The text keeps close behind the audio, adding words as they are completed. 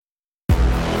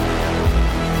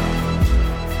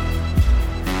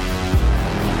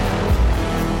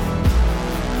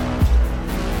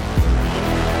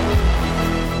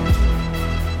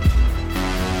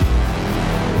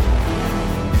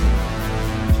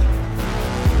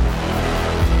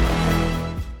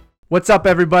What's up,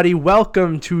 everybody?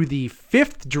 Welcome to the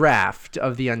fifth draft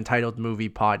of the Untitled Movie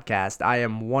Podcast. I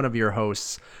am one of your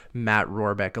hosts, Matt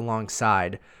Rohrbeck,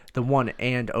 alongside the one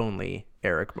and only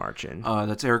Eric Marchin.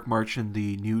 That's Eric Marchin,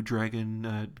 the new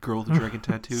Dragon, Girl with the Dragon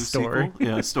Tattoo Story. Sequel.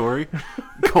 Yeah, story.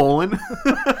 Colon.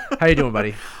 How you doing,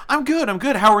 buddy? I'm good.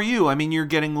 How are you? I mean, you're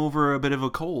getting over a bit of a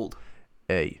cold.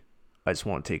 Hey, I just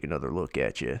want to take another look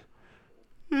at you.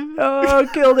 Oh,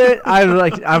 killed it.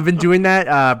 I've been doing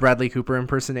that Bradley Cooper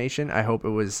impersonation. I hope it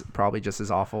was probably just as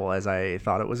awful as I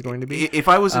thought it was going to be. If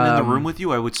I wasn't in the room with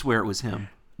you, I would swear it was him.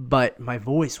 But my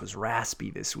voice was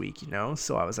raspy this week,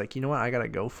 so I was like, you know what, I gotta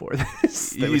go for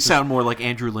this. You sound more like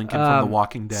Andrew Lincoln from The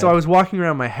Walking Dead. So I was walking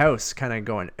around my house kind of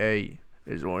going, hey,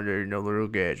 there's one there, no little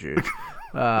gadget.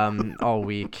 All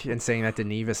week, and saying that to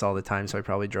Nevis all the time, so I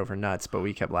probably drove her nuts, but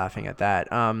we kept laughing at that.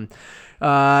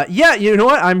 Yeah, you know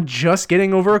what? I'm just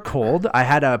getting over a cold. I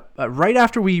had right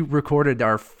after we recorded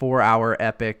our 4-hour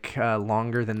epic,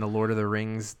 longer than the Lord of the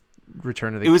Rings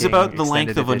Return of the King. It was about the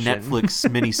length of edition. a Netflix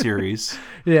miniseries.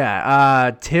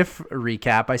 Yeah, TIFF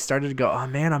recap. I started to go, oh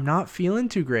man, I'm not feeling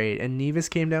too great, and Nevis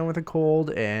came down with a cold,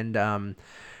 and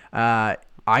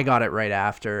I got it right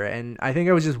after, and I think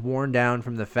I was just worn down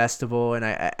from the festival, and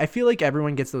I feel like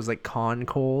everyone gets those like con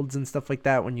colds and stuff like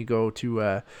that when you go to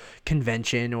a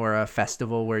convention or a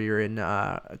festival where you're in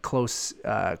close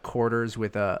quarters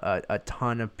with a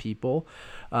ton of people.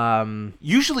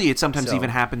 Usually it sometimes even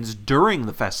happens during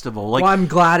the festival. Like, well, I'm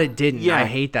glad it didn't. Yeah. I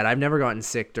hate that. I've never gotten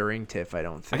sick during TIFF, I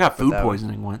don't think. I got food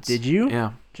poisoning once. Did you?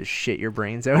 Yeah. Just shit your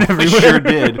brains out everywhere. I sure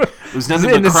did. It was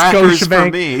nothing but crackers for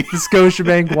me. The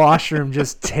Scotiabank washroom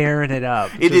just tearing it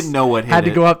up. It didn't know what hit had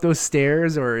to it. go up those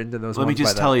stairs or into those. Let me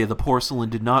just tell you, the porcelain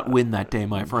did not win that day,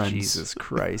 my friends. Jesus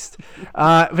Christ.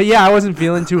 But yeah, I wasn't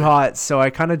feeling too hot, so I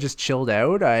kind of just chilled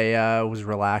out. I was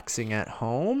relaxing at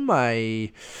home.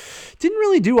 I didn't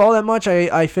really do all that much.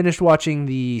 I finished watching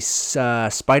the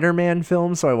Spider-Man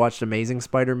film, so I watched Amazing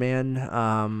Spider-Man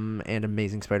and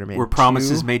Amazing Spider-Man 2. Were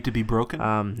promises made to be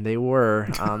broken? They were.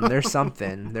 They're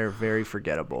something. They're very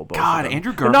forgettable. God,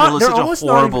 Andrew Garfield is such a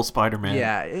horrible Spider-Man.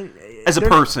 Yeah. As a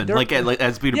person, like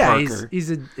as Peter Parker. He's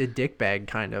a dickbag,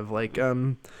 kind of. Like,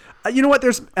 you know what?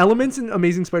 There's elements in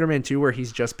Amazing Spider-Man 2 where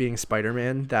he's just being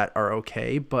Spider-Man that are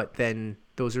okay, but then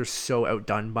those are so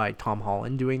outdone by Tom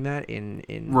Holland doing that in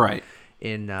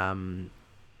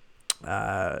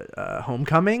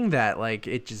Homecoming that like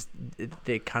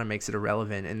it kind of makes it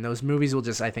irrelevant, and those movies will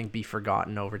just, I think, be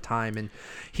forgotten over time. And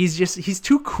he's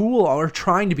too cool, or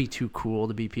trying to be too cool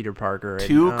to be Peter Parker.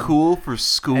 Too cool for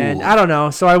school. And I don't know.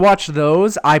 So I watched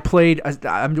those. I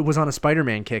was on a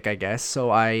Spider-Man kick, I guess. So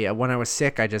when I was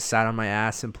sick, I just sat on my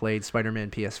ass and played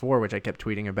Spider-Man PS4, which I kept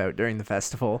tweeting about during the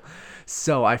festival.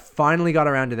 So I finally got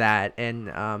around to that,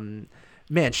 and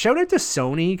man, shout out to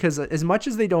Sony, because as much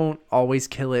as they don't always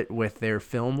kill it with their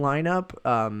film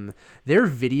lineup, their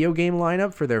video game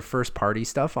lineup for their first party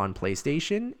stuff on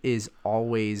PlayStation is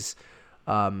always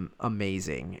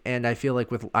amazing. And I feel like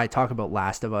I talk about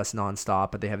Last of Us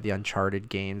nonstop, but they have the Uncharted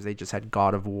games. They just had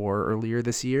God of War earlier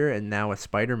this year, and now with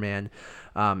Spider-Man,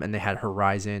 and they had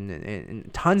Horizon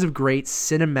and tons of great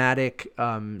cinematic,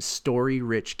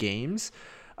 story-rich games.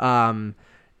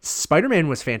 Spider-Man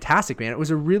was fantastic, man. It was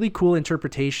a really cool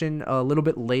interpretation. A little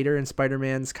bit later in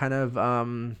Spider-Man's kind of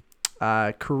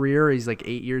career, he's like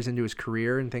 8 years into his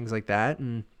career and things like that.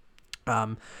 And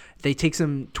they take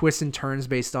some twists and turns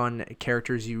based on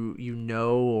characters you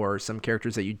know, or some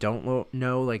characters that you don't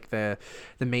know. Like the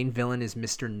main villain is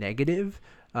Mr. Negative.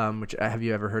 Which, have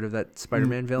you ever heard of that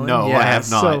Spider-Man villain? No, yeah, I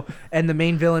have not. And the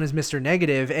main villain is Mr.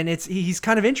 Negative, and he's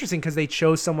kind of interesting because they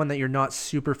chose someone that you're not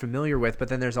super familiar with, but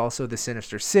then there's also the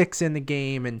Sinister Six in the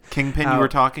game, and Kingpin you were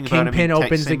talking about. Kingpin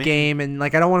opens the game, and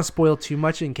like I don't want to spoil too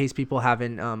much in case people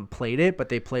haven't played it, but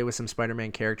they play with some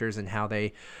Spider-Man characters and how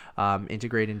they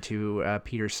integrate into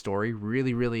Peter's story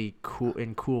really, really cool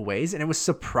in cool ways, and it was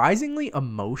surprisingly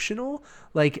emotional,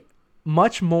 like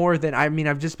much more than, I mean,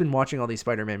 I've just been watching all these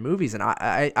Spider-Man movies, and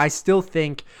I still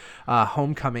think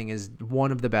Homecoming is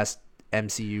one of the best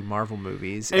MCU Marvel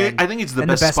movies. And I think it's the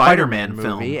best Spider-Man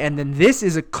movie. And then this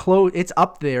is it's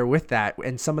up there with that,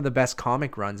 and some of the best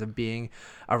comic runs of being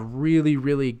a really,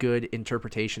 really good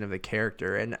interpretation of the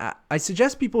character. And I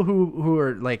suggest people who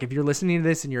are like, if you're listening to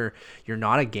this and you're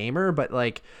not a gamer, but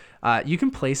like, you can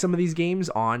play some of these games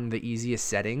on the easiest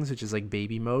settings, which is like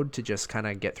baby mode, to just kind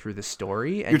of get through the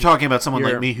story. And you're talking about someone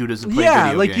like me who doesn't play video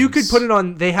games. Yeah, like you could put it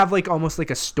on, they have like almost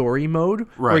like a story mode,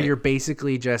 right, where you're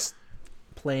basically just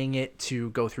playing it to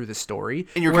go through the story.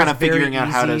 And you're kind of figuring out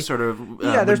how to sort of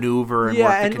maneuver and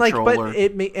work the controller.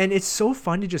 And it's so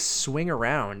fun to just swing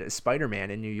around Spider-Man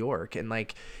in New York, and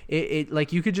like it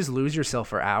like you could just lose yourself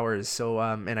for hours. So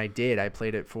and I did. I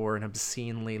played it for an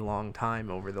obscenely long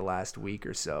time over the last week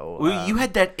or so. Well, you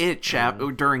had that itch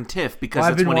during TIFF because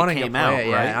that's when it came out, right?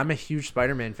 Yeah, I'm a huge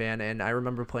Spider-Man fan, and I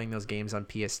remember playing those games on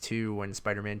PS2 when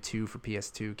Spider-Man 2 for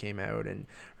PS2 came out, or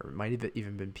it might have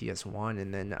even been PS1,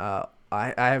 and then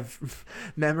I have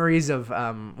memories of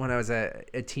when I was a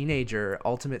teenager.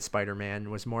 Ultimate Spider-Man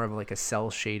was more of like a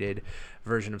cel-shaded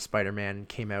version of Spider-Man,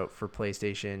 came out for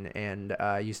PlayStation, and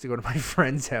I used to go to my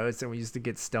friend's house, and we used to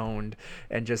get stoned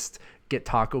and just get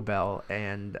Taco Bell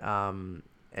and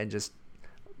just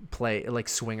play, like,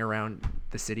 swing around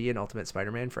the city in Ultimate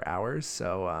Spider-Man for hours.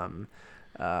 So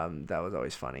that was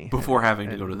always funny. Before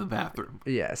having to go to the bathroom.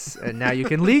 Yes, and now you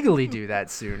can legally do that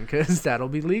soon, because that'll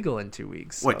be legal in 2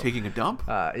 weeks. So. What, taking a dump?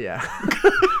 Yeah.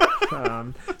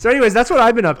 So anyways, that's what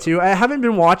I've been up to. I haven't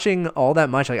been watching all that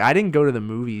much. Like, I didn't go to the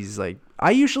movies. Like, I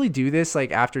usually do this,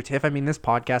 like, after TIFF. I mean, this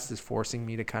podcast is forcing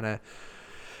me to kind of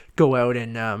go out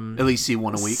and at least see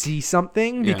one a week, see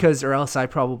something, because or else I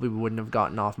probably wouldn't have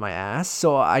gotten off my ass.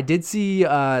 So I did see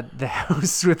The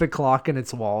House with a Clock in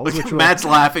Its Walls, which Matt's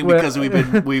laughing because we've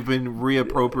been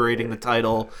reappropriating the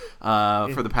title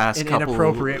for the past couple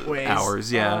inappropriate ways.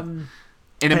 Hours.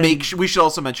 We should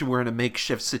also mention we're in a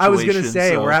makeshift situation. I was gonna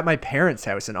say we're at my parents'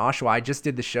 house in Oshawa. I just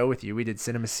did the show with you. We did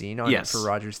Cinema Scene for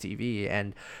Rogers TV,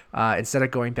 and instead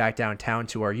of going back downtown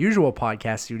to our usual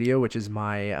podcast studio, which is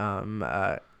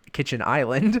my kitchen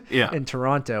island in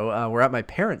Toronto, we're at my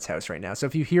parents' house right now. So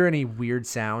if you hear any weird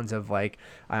sounds of, like,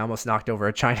 I almost knocked over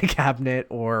a china cabinet,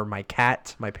 or my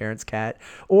parents' cat,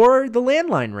 or the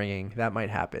landline ringing, that might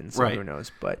happen. So who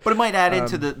knows? But it might add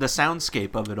into the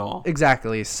soundscape of it all.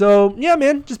 Exactly. So yeah,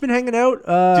 man, just been hanging out.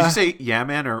 Did you say yeah,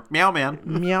 man, or meow, man?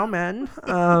 Meow, man.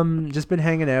 Just been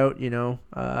hanging out. You know,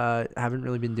 haven't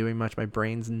really been doing much. My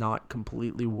brain's not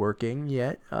completely working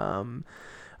yet.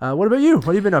 What about you? What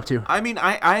have you been up to? I mean,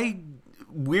 I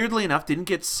weirdly enough didn't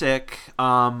get sick.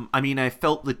 I mean, I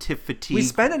felt the TIFF fatigue. We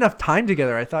spent enough time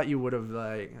together. I thought you would have,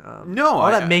 like, all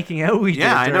that making out we did.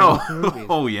 Yeah, I know.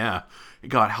 Oh yeah, it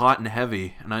got hot and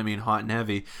heavy, and I mean hot and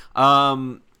heavy.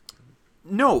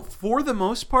 No, for the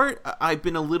most part, I've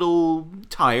been a little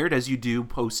tired, as you do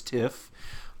post TIFF.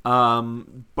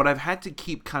 But I've had to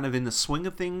keep kind of in the swing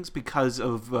of things because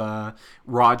of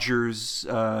Roger's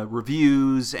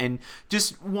reviews, and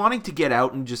just wanting to get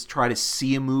out and just try to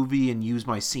see a movie and use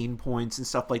my scene points and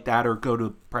stuff like that, or go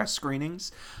to press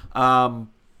screenings. So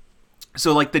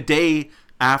like the day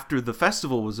after the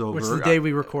festival was over, which is the day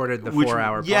we recorded the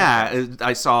 4-hour podcast. Yeah,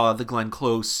 I saw the Glenn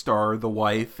Close star The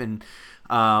Wife, and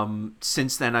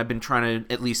since then I've been trying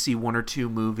to at least see one or two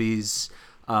movies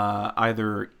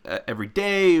either every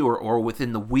day or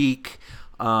within the week.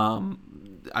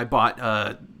 I bought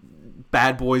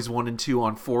Bad Boys 1 and 2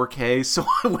 on 4K, so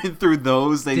I went through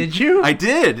those. Did you? I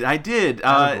did.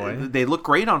 They look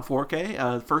great on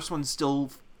 4K. The first one's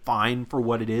still fine for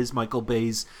what it is. Michael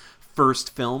Bay's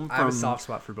first film. I have a soft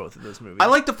spot for both of those movies. I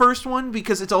like the first one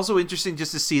because it's also interesting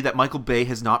just to see that Michael Bay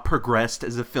has not progressed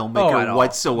as a filmmaker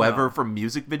whatsoever from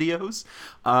music videos.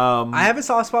 I have a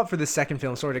soft spot for the second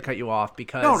film. Sorry to cut you off,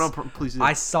 because please do.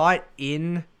 I saw it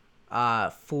in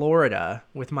Florida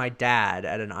with my dad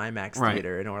at an IMAX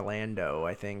theater in Orlando,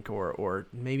 I think, or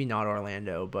maybe not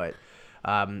Orlando, but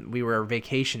we were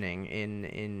vacationing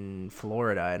in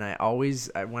Florida, and I always,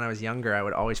 when I was younger, I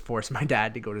would always force my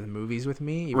dad to go to the movies with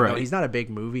me, even though he's not a big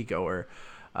movie goer.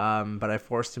 But I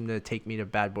forced him to take me to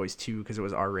Bad Boys 2 because it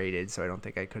was R-rated, so I don't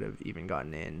think I could have even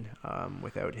gotten in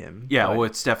without him. Yeah, well,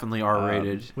 it's definitely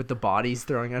R-rated. With the bodies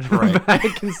throwing out of the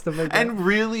back and stuff like that. And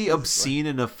really obscene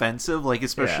and offensive, like,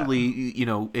 especially,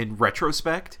 in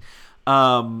retrospect.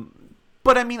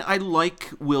 But I mean, I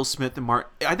like Will Smith and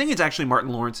Martin. I think it's actually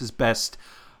Martin Lawrence's best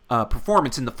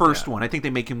performance in the first one. I think they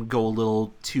make him go a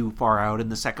little too far out in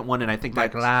the second one, and I think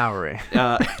like Lowry,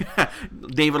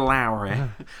 David Lowery,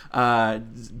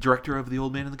 director of The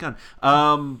Old Man and the Gun.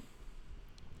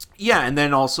 Yeah, and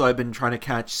then also I've been trying to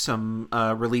catch some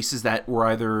releases that were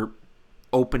either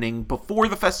opening before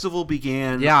the festival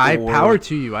began. Yeah, I power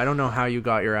to you. I don't know how you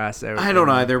got your ass out. I don't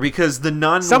either, because The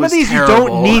Nun some was of these terrible. You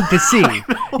don't need to see.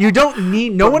 You don't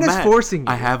need. No one Matt, is forcing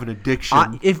you. I have an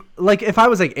addiction. If I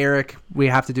was like, Eric, we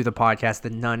have to do the podcast. The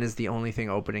Nun is the only thing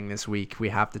opening this week. We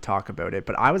have to talk about it.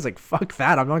 But I was like, fuck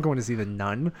that. I'm not going to see The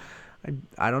Nun.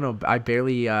 I don't know. I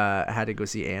barely had to go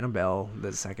see Annabelle,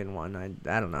 the second one.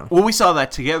 I don't know. Well, we saw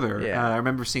that together. Yeah. I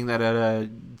remember seeing that at a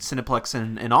Cineplex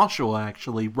in Oshawa,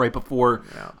 actually, right before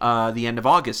the end of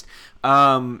August.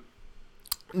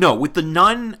 No, with The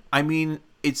Nun, I mean,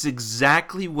 it's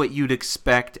exactly what you'd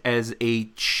expect as a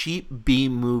cheap B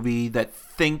movie that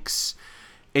thinks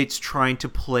it's trying to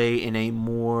play in a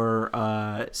more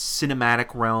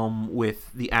cinematic realm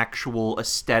with the actual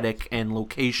aesthetic and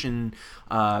location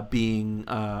being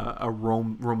a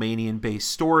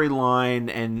Romanian-based storyline,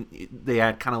 and they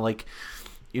add kind of like,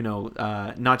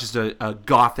 not just a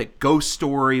gothic ghost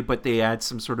story, but they add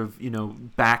some sort of,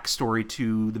 backstory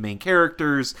to the main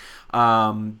characters.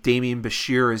 Damien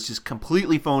Bashir is just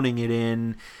completely phoning it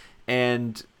in,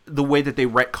 and the way that they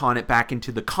retcon it back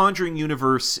into the Conjuring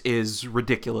universe is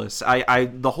ridiculous. I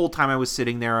the whole time I was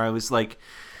sitting there, I was like,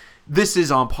 this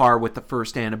is on par with the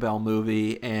first Annabelle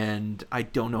movie, and I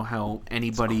don't know how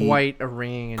anybody it's quite a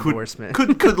ringing endorsement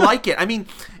could like it. I mean,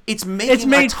 it's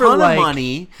making a ton of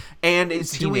money, and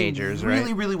it's doing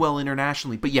really, really well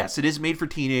internationally. But yes, it is made for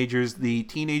teenagers. The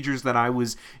teenagers that I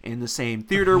was in the same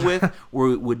theater with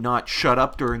would not shut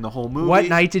up during the whole movie. What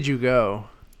night did you go?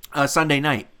 Sunday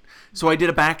night. So I did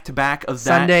a back-to-back of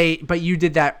that. Sunday, but you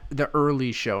did the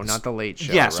early show, not the late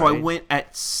show. Yeah, right? So I went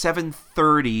at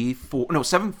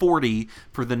 7:40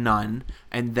 for The Nun,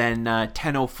 and then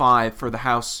 10:05 for The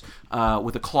House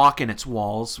with a Clock in Its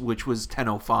Walls, which was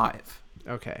 10:05.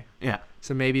 Okay. Yeah.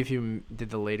 So maybe if you did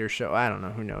the later show, I don't know,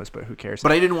 who knows, but who cares?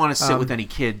 But I didn't want to sit with any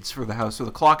kids for The House with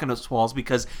a Clock in Its Walls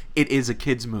because it is a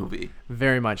kids movie.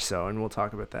 Very much so, and we'll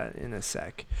talk about that in a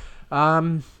sec.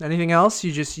 Anything else?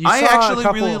 I saw actually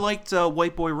really liked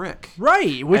White Boy Rick.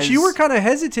 Right, which you were kind of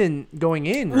hesitant going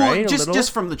in, right?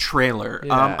 Just from the trailer.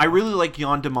 Yeah. I really like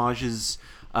Jan Dimage's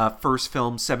first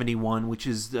film, 71, which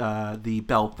is the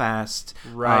Belfast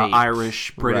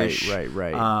Irish British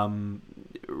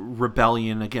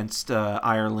rebellion against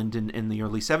Ireland in the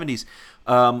early 70s.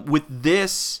 With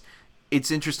this, it's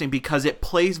interesting because it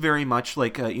plays very much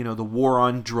like the war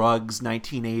on drugs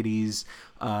 1980s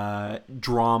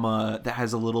drama that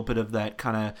has a little bit of that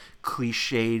kind of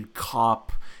cliched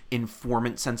cop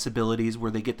informant sensibilities, where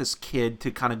they get this kid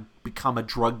to kind of become a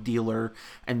drug dealer,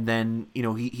 and then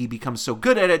he becomes so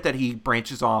good at it that he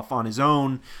branches off on his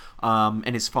own,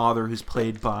 and his father, who's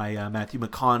played by Matthew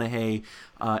McConaughey,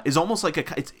 is almost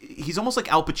like he's almost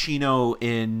like Al Pacino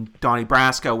in Donnie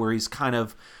Brasco, where he's kind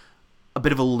of a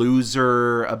bit of a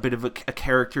loser, a bit of a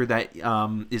character that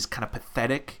is kind of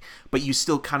pathetic, but you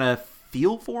still kind of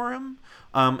feel for him,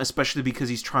 especially because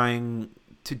he's trying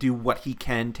to do what he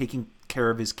can, taking care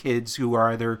of his kids who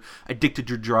are either addicted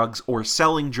to drugs or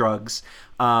selling drugs.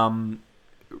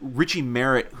 Richie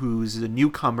Merritt, who's a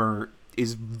newcomer,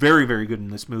 is very, very good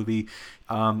in this movie.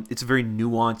 It's a very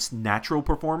nuanced, natural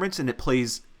performance, and it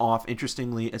plays off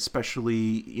interestingly,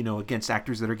 especially against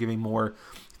actors that are giving more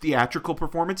theatrical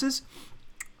performances.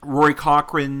 Rory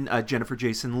Cochrane, Jennifer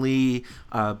Jason Leigh,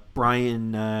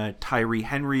 Brian Tyree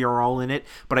Henry are all in it.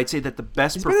 But I'd say that the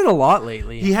best... He's been in a lot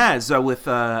lately. He has, with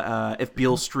If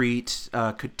Beale Street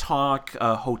Could Talk,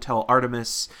 Hotel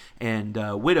Artemis, and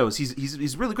Widows.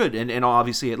 He's really good, and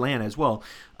obviously Atlanta as well.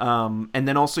 And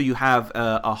then also you have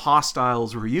a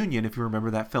Hostiles reunion, if you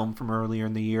remember that film from earlier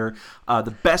in the year.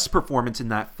 The best performance in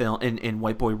that film, in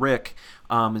White Boy Rick,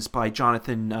 is by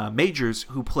Jonathan Majors,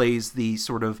 who plays the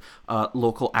sort of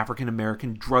local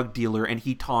African-American drug dealer, and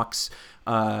he talks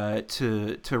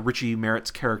to Richie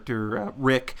Merritt's character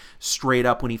Rick straight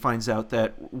up when he finds out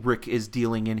that Rick is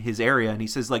dealing in his area, and he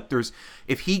says, like,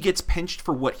 if he gets pinched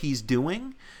for what he's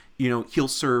doing, he'll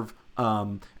serve,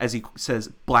 as he says,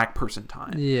 black person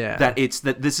time. Yeah. It's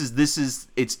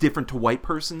different to white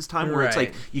person's time, where it's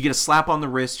like you get a slap on the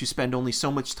wrist, you spend only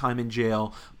so much time in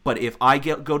jail, but if I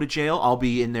go to jail, I'll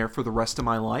be in there for the rest of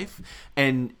my life.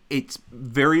 And it's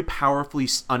very powerfully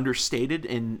understated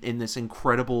in this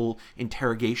incredible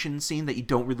interrogation scene that you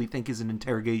don't really think is an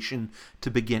interrogation to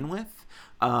begin with.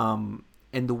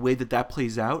 And the way that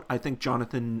plays out, I think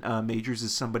Jonathan Majors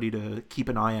is somebody to keep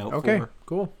an eye out for. Okay,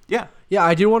 cool. Yeah. Yeah,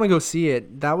 I do want to go see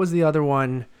it. That was the other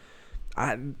one.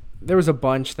 There was a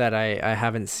bunch that I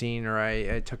haven't seen, or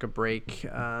I took a break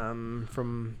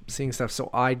from seeing stuff. So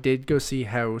I did go see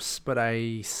House, but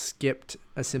I skipped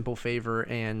A Simple Favor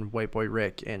and White Boy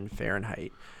Rick and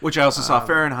Fahrenheit. Which I also saw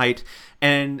Fahrenheit.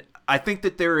 And I think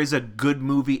that there is a good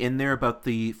movie in there about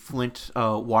the Flint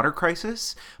water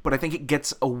crisis, but I think it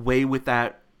gets away with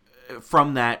that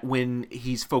from that when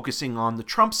he's focusing on the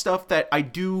Trump stuff that I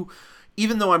do.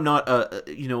 Even though I'm not,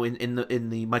 in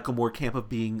the Michael Moore camp of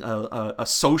being a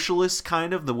socialist,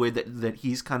 kind of the way that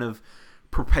he's kind of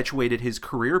perpetuated his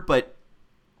career, but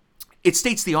it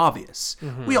states the obvious.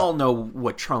 Mm-hmm. We all know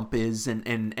what Trump is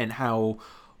and how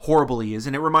horrible he is.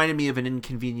 And it reminded me of An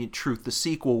Inconvenient Truth, the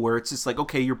sequel, where it's just like,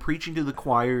 okay, you're preaching to the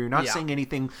choir. You're not saying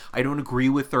anything I don't agree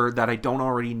with or that I don't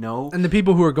already know. And the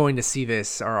people who are going to see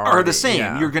this are the same.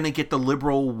 Yeah. You're going to get the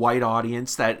liberal white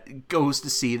audience that goes to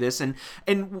see this. And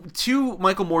to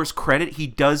Michael Moore's credit, he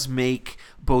does make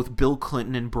both Bill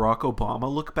Clinton and Barack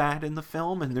Obama look bad in the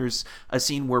film. And there's a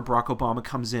scene where Barack Obama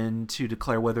comes in to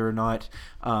declare whether or not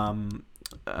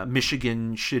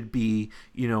Michigan should be,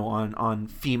 on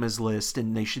FEMA's list,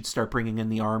 and they should start bringing in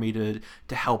the army to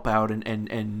help out,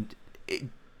 and it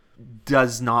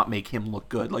does not make him look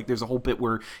good. Like, there's a whole bit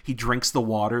where he drinks the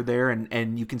water there,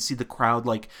 and you can see the crowd,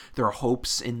 like, their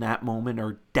hopes in that moment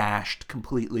are dashed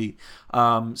completely.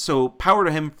 So power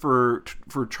to him for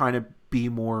trying to be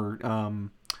more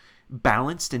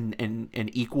balanced and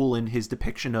equal in his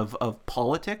depiction of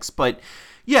politics. But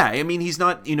yeah, I mean, he's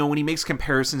not, when he makes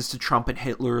comparisons to Trump and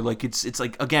Hitler, like, it's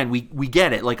like, again, we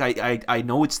get it. Like, I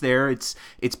know it's there. It's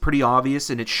pretty obvious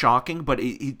and it's shocking, but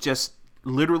it just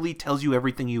literally tells you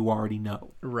everything you already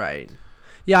know. Right.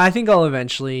 Yeah, I think I'll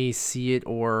eventually see it,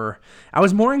 or I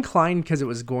was more inclined because it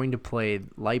was going to play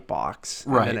Lightbox,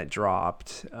 and then it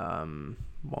dropped.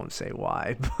 Won't say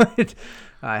why, but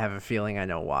I have a feeling I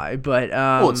know why. But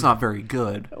well, it's not very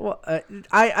good. Well,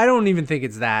 I don't even think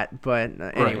it's that. But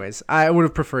anyways, I would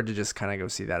have preferred to just kind of go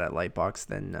see that at Lightbox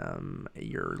than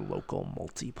your local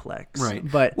multiplex. Right.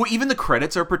 But well, even the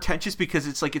credits are pretentious because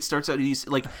it's like it starts out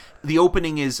like the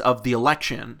opening is of the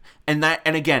election, and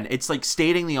again, it's like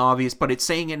stating the obvious, but it's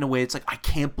saying it in a way it's like, I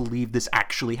can't believe this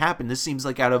actually happened. This seems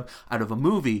like out of a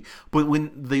movie. But when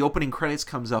the opening credits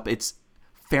comes up, it's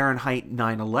Fahrenheit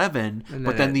 9/11,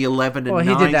 but then the 11 and 9.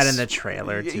 Well, he did that in the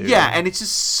trailer too. Yeah, and it's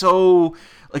just so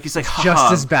like, it's like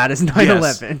just as bad as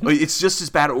 9/11. Yes. It's just as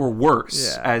bad or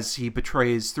worse as he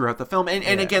portrays throughout the film.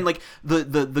 And again, like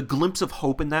the glimpse of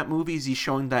hope in that movie is he's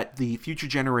showing that the future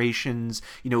generations,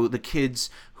 the kids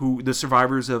the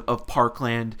survivors of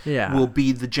Parkland will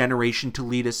be the generation to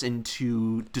lead us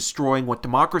into destroying what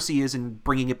democracy is and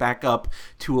bringing it back up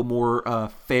to a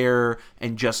more fair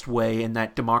and just way. And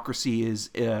that democracy is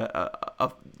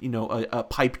a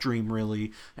pipe dream,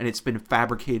 really, and it's been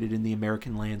fabricated in the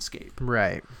American landscape.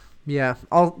 Right. Yeah,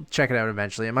 I'll check it out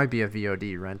eventually. It might be a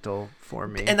VOD rental for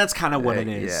me. And that's kind of what it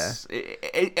is.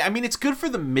 Yeah. I mean, it's good for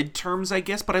the midterms, I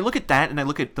guess, but I look at that and I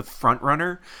look at The Front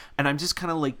Runner, and I'm just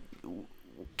kind of like,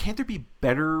 can't there be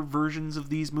better versions of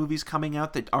these movies coming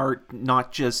out that are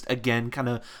not just, again, kind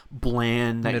of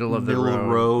bland, that middle of the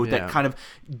road that kind of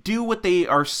do what they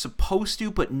are supposed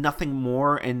to, but nothing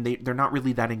more, and they're not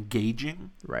really that engaging?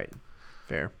 Right.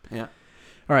 Fair. Yeah.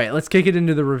 All right, let's kick it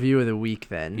into the review of the week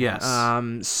then. Yes.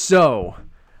 The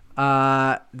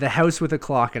House with a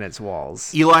Clock in Its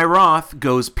Walls. Eli Roth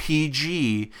goes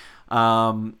PG.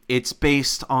 It's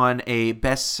based on a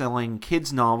best-selling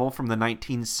kids novel from the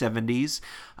 1970s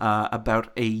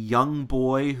about a young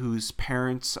boy whose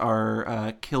parents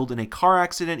are killed in a car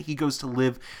accident. He goes to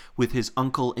live with his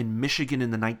uncle in Michigan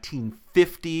in the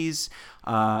 1950s.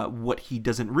 What he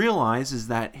doesn't realize is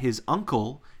that his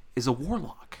uncle is a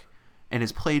warlock and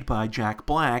is played by Jack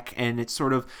Black, and it's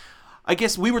sort of, I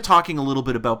guess we were talking a little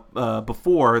bit about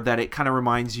before that it kind of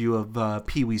reminds you of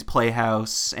Pee-wee's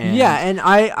Playhouse. And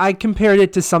I compared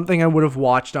it to something I would have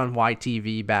watched on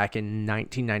YTV back in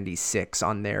 1996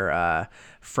 on their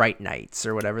Fright Nights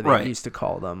or whatever they used to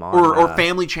call them. Or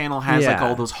Family Channel has like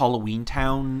all those Halloween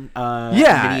Town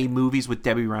mini movies with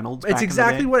Debbie Reynolds. It's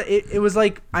exactly what it was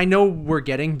like. I know we're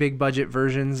getting big budget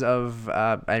versions of,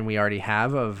 and we already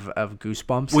have, of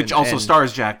Goosebumps. Which also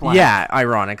stars Jack Black. Yeah,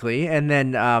 ironically. And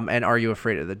then, and Are You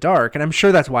Afraid of the Dark? And I'm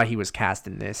sure that's why he was cast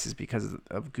in this, is because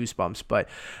of Goosebumps. But,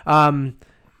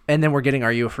 and then we're getting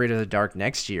Are You Afraid of the Dark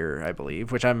next year, I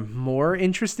believe, which I'm more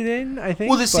interested in, I think.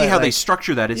 Well, to see how they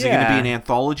structure that. Is it going to be an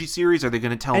anthology series? Are they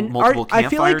going to tell multiple campfire I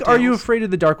feel like tales? Are You Afraid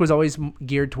of the Dark was always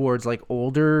geared towards like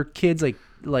older kids,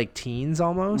 like teens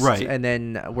almost. Right. And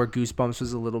then where Goosebumps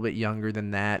was a little bit younger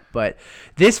than that. But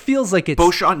this feels like it's...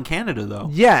 Both shot in Canada, though.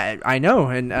 Yeah, I know.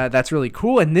 And that's really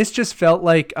cool. And this just felt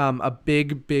like a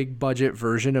big budget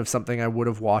version of something I would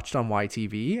have watched on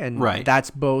YTV. And that's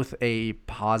both a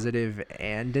positive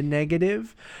and a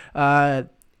negative,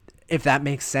 if that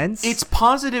makes sense. It's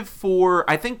positive for,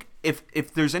 I think,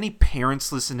 if there's any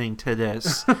parents listening to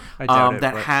this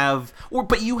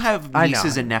but you have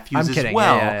nieces and nephews as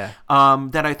well,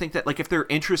 that I think that, like, if they're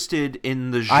interested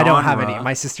in the genre. I don't have any.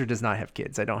 My sister does not have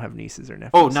kids. I don't have nieces or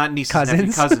nephews. Oh, not nieces,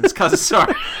 cousins.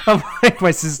 Sorry. I'm like,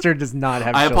 my sister does not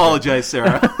have children. I apologize,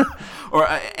 Sarah. Or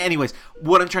anyways,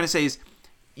 what I'm trying to say is,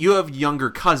 You have younger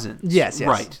cousins. Yes.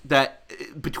 Right. That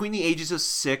between the ages of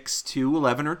 6 to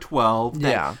 11 or 12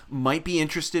 that might be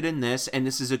interested in this, and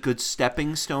this is a good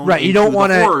stepping stone. Right. You don't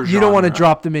want to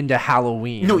drop them into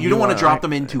Halloween. No, you don't want to drop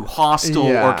them into Hostel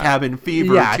or Cabin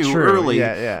Fever too early,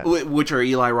 which are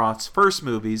Eli Roth's first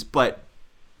movies. But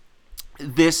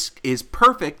this is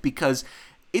perfect because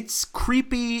it's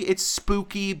creepy, it's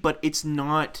spooky, but it's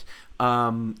not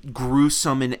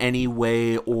gruesome in any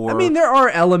way, or there are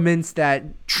elements that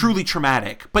truly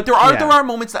traumatic, but there are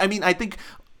moments that, I think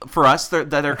for us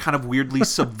that are kind of weirdly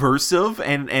subversive,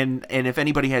 and if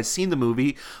anybody has seen the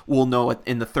movie will know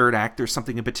in the third act there's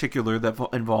something in particular that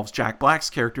involves Jack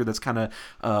Black's character that's kind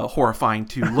of horrifying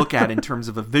to look at in terms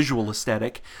of a visual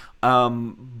aesthetic,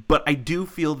 but I do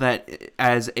feel that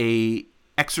as a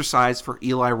exercise for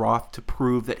Eli Roth to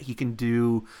prove that he can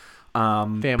do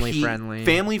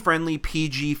family friendly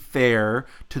PG fare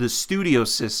to the studio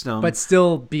system, but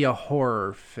still be a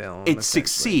horror film. It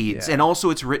succeeds, and also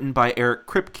it's written by Eric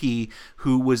Kripke,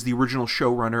 who was the original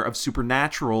showrunner of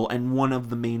Supernatural, and one of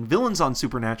the main villains on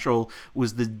Supernatural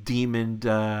was the demon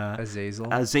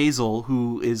Azazel,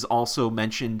 who is also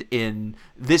mentioned in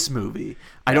this movie.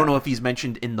 I don't know if he's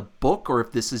mentioned in the book or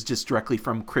if this is just directly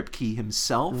from Kripke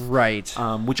himself, right?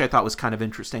 Which I thought was kind of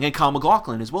interesting, and Kyle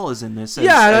MacLachlan as well is in this. And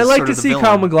I like to see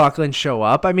Kyle MacLachlan show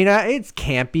up. It's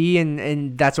campy,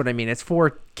 and that's what I mean. It's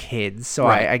for kids, so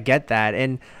I get that,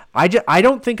 and I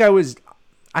don't think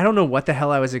I don't know what the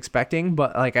hell I was expecting,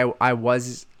 but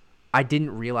I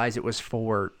didn't realize it was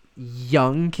for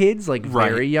young kids,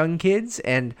 very young kids,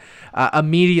 and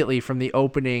immediately from the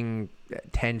opening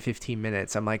 10-15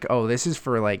 minutes I'm like, oh, this is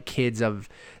for kids of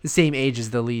the same age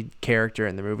as the lead character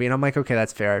in the movie, and I'm like, okay,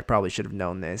 that's fair, I probably should have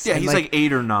known this. And he's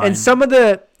 8 or 9, and some of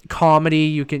the comedy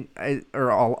you can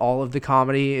or all of the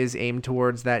comedy is aimed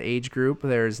towards that age group.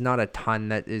 There's not a ton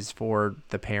that is for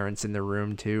the parents in the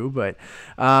room too, but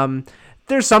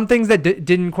there's some things that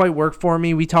didn't quite work for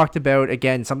me. We talked about,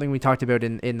 again, something we talked about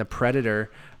in The Predator,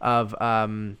 of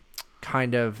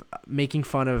kind of making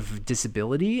fun of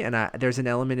disability, and there's an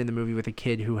element in the movie with a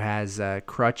kid who has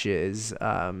crutches,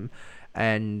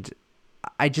 and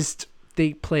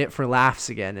they play it for laughs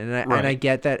again, and I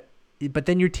get that, but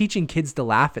then you're teaching kids to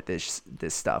laugh at this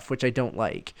stuff, which I don't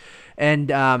like,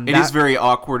 and it is very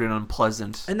awkward and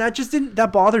unpleasant, and that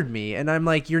bothered me, and I'm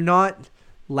like, you're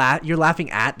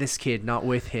laughing at this kid, not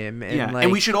with him. And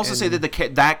and we should also say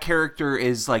that that character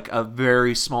is a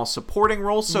very small supporting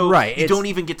role, so you don't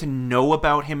even get to know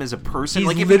about him as a person.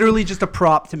 He's literally just a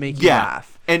prop to make you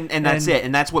laugh. And that's it.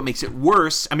 And that's what makes it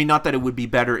worse. Not that it would be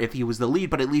better if he was the lead,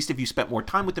 but at least if you spent more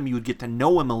time with him, you would get to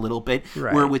know him a little bit.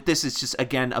 Right. Where with this, it's just,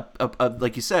 again, a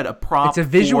like you said, a prop. It's a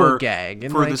visual gag.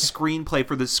 And for the screenplay,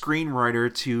 for the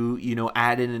screenwriter to,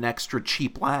 add in an extra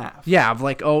cheap laugh. Yeah, of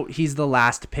oh, he's the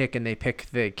last pick, and they pick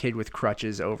the kid with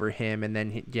crutches over him, and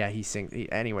then he sings.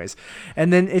 Anyways.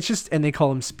 And then it's just, and they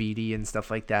call him Speedy and stuff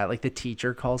like that. The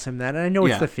teacher calls him that. And I know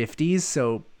it's the 50s,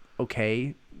 so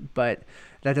okay, but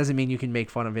that doesn't mean you can make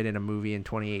fun of it in a movie in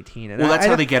 2018. And that's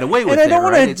how they get away with it. And I don't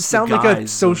want to sound like a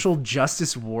social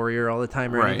justice warrior all the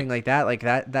time or anything like that.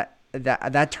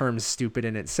 That term's stupid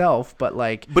in itself, but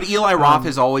But Eli Roth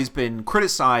has always been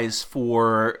criticized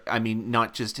for,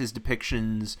 not just his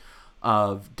depictions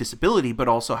of disability, but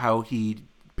also how he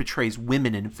portrays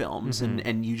women in films,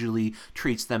 and usually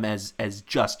treats them as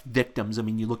just victims.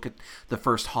 You look at the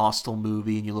first Hostel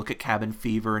movie, and you look at Cabin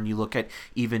Fever, and you look at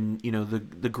even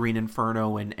the Green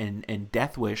Inferno and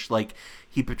Death Wish.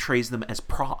 He portrays them as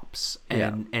props,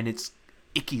 and it's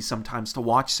icky sometimes to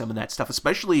watch some of that stuff,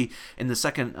 especially in the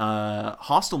second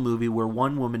Hostel movie, where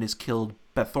one woman is killed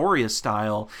Bathoria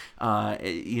style,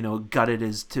 gutted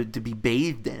as to be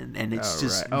bathed in, and it's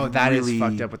that really is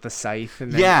fucked up with the scythe,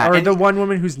 and the one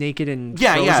woman who's naked and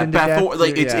frozen to death.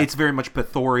 It's very much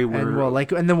Bathory,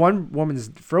 and the one woman's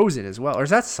frozen as well, or is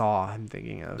that Saw? I'm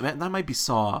thinking of that might be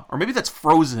Saw, or maybe that's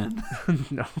Frozen.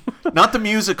 No, not the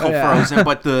musical Frozen,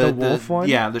 but the wolf one.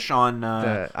 The Sean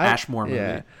Ashmore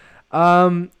movie.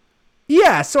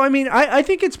 So I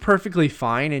think it's perfectly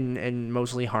fine and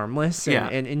mostly harmless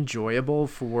and enjoyable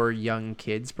for young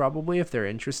kids, probably, if they're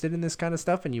interested in this kind of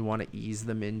stuff and you want to ease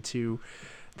them into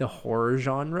the horror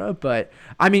genre. But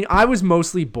I was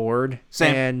mostly bored.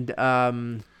 Same.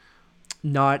 And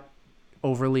not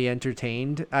overly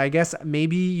entertained. I guess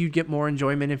maybe you'd get more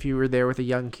enjoyment if you were there with a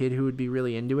young kid who would be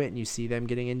really into it, and you see them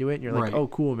getting into it and you're like, oh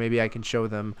cool, maybe I can show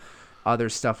them other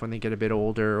stuff when they get a bit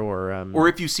older, or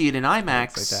if you see it in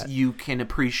IMAX, like that. you can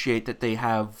appreciate that they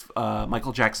have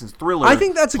Michael Jackson's Thriller. I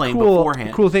think that's a playing cool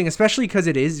beforehand. thing, especially because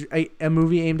it is a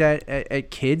movie aimed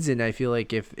at kids, and I feel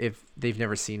like if they've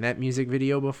never seen that music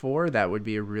video before, that would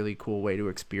be a really cool way to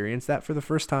experience that for the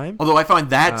first time. Although I find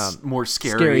that's more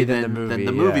scary than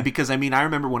the movie yeah. because I mean I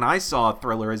remember when I saw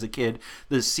Thriller as a kid,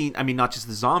 the scene, I mean not just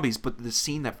the zombies, but the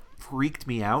scene that freaked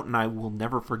me out and I will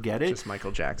never forget it. Just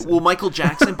Michael Jackson. Well, Michael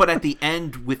Jackson, but at the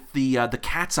end with the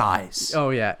cat's eyes. Oh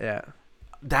yeah.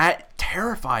 That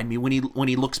terrified me when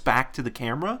he looks back to the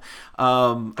camera.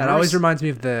 That always reminds me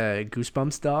of the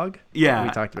Goosebumps dog. Yeah, we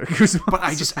talked about Goosebumps. But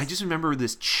I just remember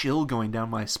this chill going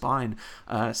down my spine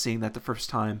seeing that the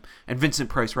first time, and Vincent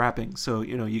Price rapping. So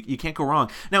you can't go wrong.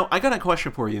 Now I got a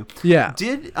question for you. Yeah.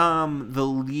 Did the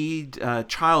lead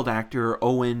child actor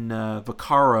Owen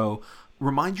Vaccaro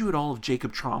remind you at all of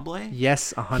Jacob Tremblay?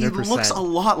 Yes, 100%. He looks a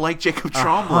lot like Jacob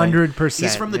Tremblay. 100%.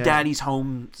 He's from the Daddy's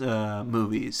Home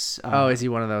movies. Is he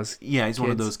one of those? Yeah, he's kids?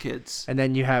 one of those kids. And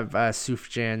then you have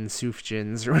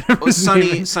Sufjans or whatever.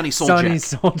 Sonny Soljack. Sonny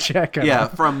Soljack. Yeah,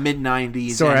 from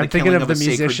mid-90s. Sorry, I'm thinking of the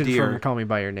musician Deer. from Call Me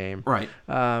By Your Name. Right.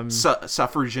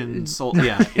 Suffragan Soul.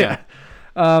 Yeah.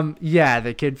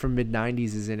 The kid from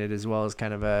mid-90s is in it as well as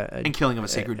kind of and Killing of a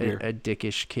Sacred Deer. A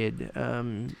dickish kid.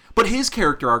 But his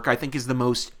character arc, I think, is the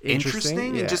most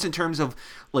interesting yeah. just in terms of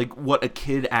like what a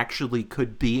kid actually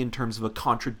could be in terms of a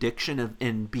contradiction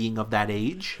in being of that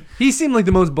age. He seemed like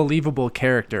the most believable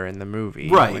character in the movie,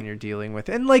 right? When you're dealing with,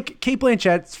 and like Cate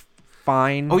Blanchett's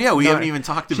fine. Oh yeah, we haven't even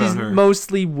talked about her. She's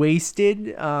mostly wasted.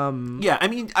 Yeah, I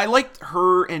mean, I liked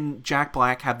her and Jack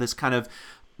Black have this kind of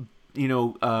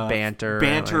banter.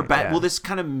 Well, this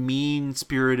kind of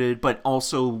mean-spirited, but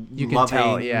also you can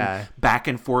loving, tell, back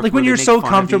and forth. Like when you're so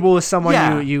comfortable with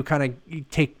someone, you kind of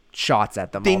take shots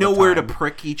at them. They know the where to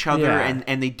prick each other, yeah.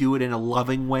 and they do it in a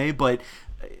loving way. But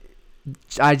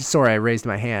I raised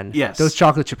my hand. Yes, those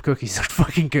chocolate chip cookies are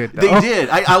fucking good. Though. They did.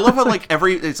 I love how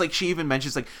it's like she even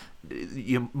mentions like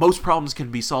most problems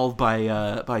can be solved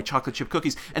by chocolate chip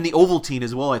cookies, and the Ovaltine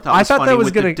as well. I thought funny that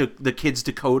was with the kids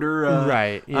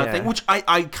decoder thing, which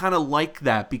I kind of like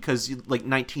that because like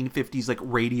 1950s like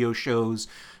radio shows.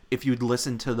 If you'd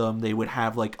listen to them, they would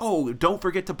have like, oh, don't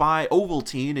forget to buy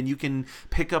Ovaltine, and you can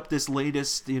pick up this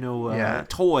latest,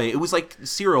 toy. It was like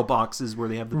cereal boxes where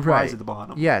they have the prize at the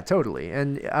bottom. Yeah, totally.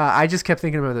 And I just kept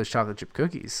thinking about those chocolate chip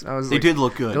cookies. They did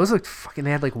look good. Those looked fucking.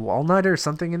 They had like walnut or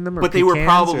something in them, but they were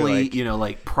probably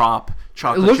like prop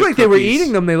chocolate. It looked chip like cookies. They were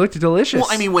eating them. They looked delicious. Well,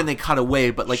 I mean, when they cut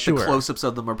away, but like the close-ups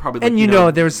of them are probably. Like,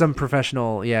 and there was some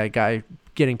professional guy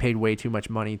getting paid way too much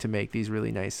money to make these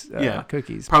really nice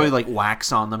cookies. Probably like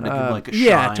wax on them to give like a shine.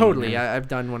 Yeah, totally. I've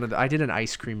done I did an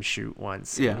ice cream shoot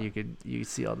once. Yeah. And you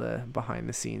see all the behind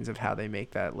the scenes of how they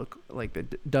make that look like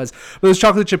it does. But those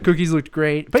chocolate chip cookies looked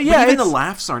great. But even the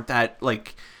laughs aren't that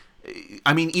like.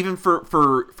 I mean, even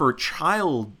for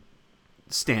child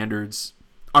standards.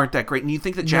 Aren't that great? And you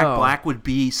think that Jack Black would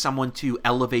be someone to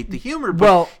elevate the humor,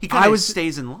 but he kind of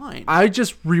stays in line. I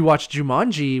just rewatched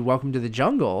Jumanji, Welcome to the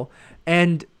Jungle,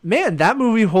 and man, that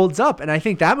movie holds up. And I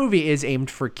think that movie is aimed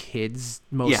for kids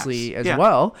mostly as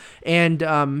well, and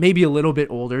maybe a little bit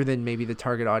older than maybe the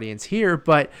target audience here.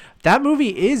 But that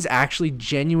movie is actually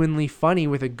genuinely funny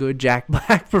with a good Jack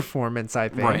Black performance, I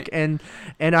think. Right. And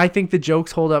I think the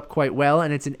jokes hold up quite well,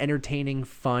 and it's an entertaining,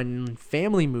 fun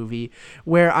family movie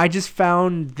where I just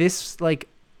found this like,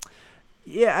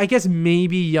 I guess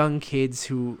maybe young kids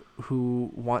who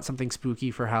want something spooky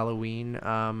for Halloween,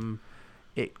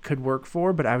 it could work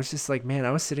for. But I was just like, man,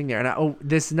 I was sitting there, and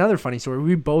this is another funny story.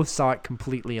 We both saw it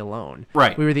completely alone.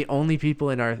 Right. We were the only people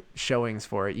in our showings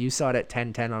for it. You saw it at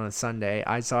 10:10 on a Sunday.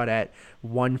 I saw it at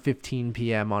 1:15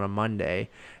 p.m. on a Monday,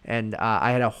 and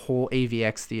I had a whole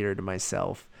AVX theater to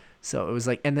myself. So it was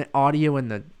like, and the audio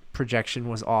and the projection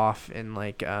was off, and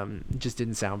like just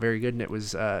didn't sound very good, and it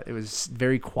was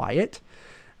very quiet.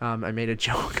 I made a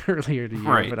joke earlier to you,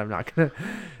 but I'm not gonna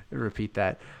repeat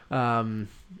that.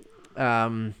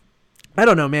 I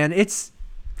don't know, man. It's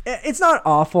not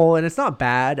awful and it's not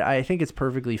bad. I think it's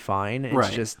perfectly fine.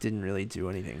 It just didn't really do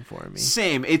anything for me.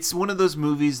 Same. It's one of those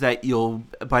movies that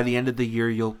by the end of the year,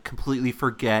 you'll completely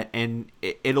forget, and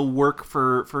it'll work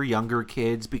for younger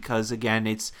kids because again,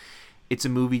 it's a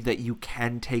movie that you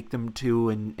can take them to,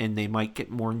 and they might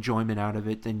get more enjoyment out of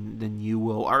it than you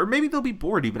will, or maybe they'll be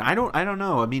bored even. I don't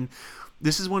know. I mean,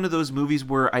 this is one of those movies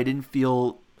where I didn't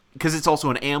feel, because it's also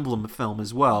an emblem film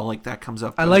as well. Like that comes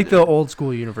up. I like the old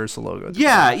school Universal logo.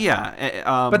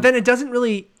 Yeah. But then it doesn't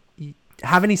really.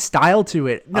 have any style to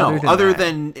it. No, other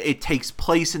than it takes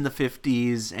place in the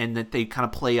 50s and that they kind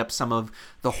of play up some of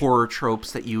the horror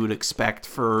tropes that you would expect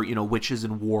for, witches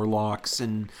and warlocks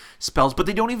and spells. But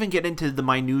they don't even get into the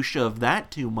minutia of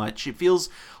that too much. It feels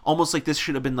almost like this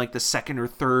should have been like the second or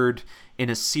third in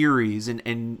a series,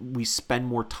 and we spend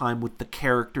more time with the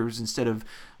characters instead of,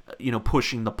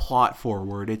 pushing the plot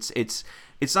forward. It's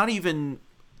not even...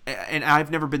 And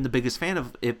I've never been the biggest fan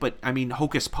of it, but I mean,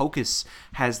 Hocus Pocus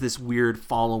has this weird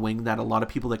following that a lot of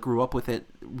people that grew up with it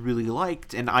really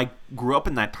liked, and I grew up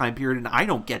in that time period, and I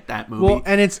don't get that movie.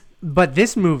 Well, but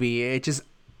this movie, it just,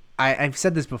 I've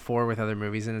said this before with other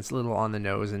movies, and it's a little on the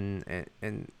nose and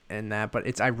that, but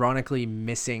it's ironically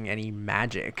missing any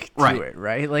magic to it,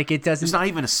 right? Like it doesn't. There's not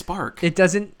even a spark. It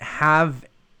doesn't have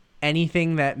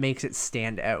anything that makes it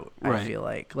stand out. Right. I feel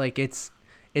like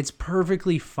it's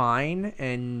perfectly fine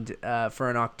and for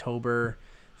an October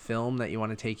film that you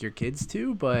want to take your kids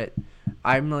to, but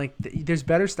I'm like, there's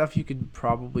better stuff you could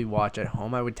probably watch at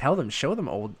home. I would tell them, show them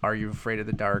old Are You Afraid of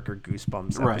the Dark or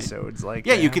Goosebumps episodes. Like,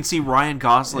 you can see Ryan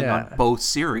Gosling on both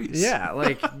series. Yeah,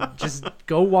 like just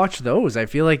go watch those. I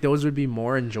feel like those would be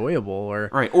more enjoyable,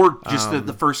 or just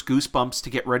the first Goosebumps to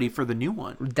get ready for the new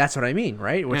one. That's what I mean,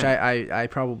 right? Which I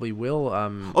probably will.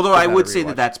 Although I would say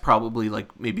that's probably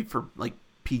like maybe for like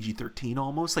PG-13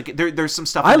 almost. Like there's some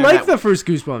stuff. I like the first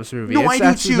Goosebumps movie. No, I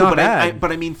do too.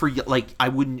 But I mean, for like, I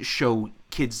wouldn't show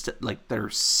kids that are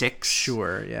 6.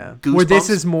 Sure, yeah. Goosebumps. Where this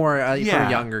is more for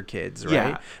younger kids, right?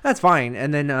 Yeah. That's fine.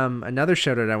 And then another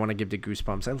shout out I want to give to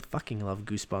Goosebumps. I fucking love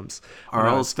Goosebumps.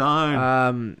 R.L.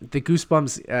 Stine. The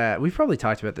Goosebumps. We've probably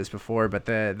talked about this before, but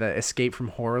the Escape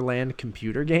from Horrorland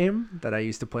computer game that I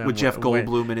used to play with Jeff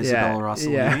Goldblum and Isabella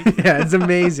Rossellini. Yeah, it's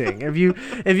amazing. If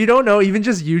you don't know, even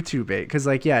just YouTube it, because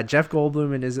Jeff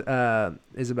Goldblum and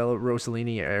Isabella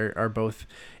Rossellini are both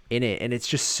in it, and it's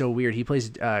just so weird. He plays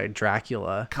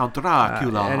Dracula, Count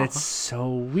Dracula, and it's so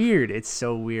weird.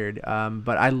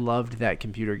 But I loved that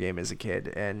computer game as a kid,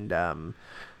 and in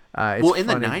the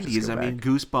 90s, I mean,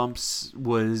 Goosebumps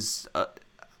was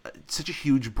such a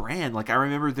huge brand. Like I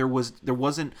remember there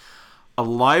wasn't a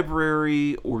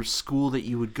library or school that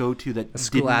you would go to that a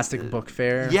Scholastic book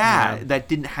fair. That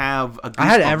didn't have a Goosebumps I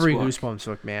had every book. Goosebumps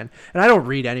book, man. And I don't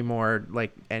read anymore,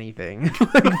 like anything.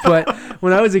 But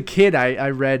when I was a kid, I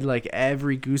read like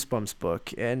every Goosebumps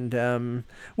book. And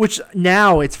which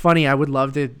now it's funny, I would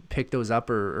love to pick those up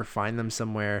or find them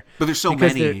somewhere. But there's so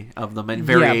many of them and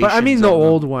variations. Yeah, but I mean the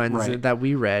old them. ones that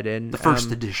we read. And the first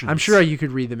editions. I'm sure you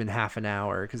could read them in half an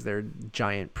hour because they're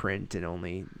giant print and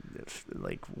only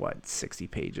 60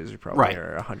 pages or probably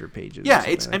or 100 pages. Yeah,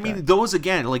 those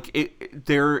again, like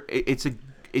it's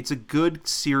a good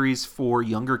series for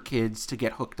younger kids to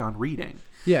get hooked on reading.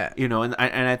 Yeah, and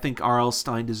I think R.L.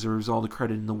 Stine deserves all the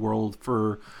credit in the world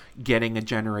for getting a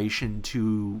generation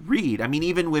to read. I mean,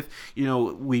 even with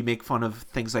we make fun of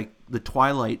things like the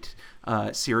Twilight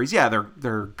series. Yeah,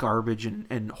 they're garbage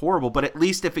and horrible, but at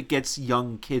least if it gets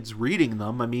young kids reading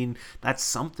them, I mean, that's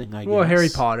something. I guess. Well, Harry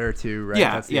Potter too, right?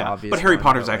 Yeah, that's the obvious but Harry one,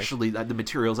 Potter's actually the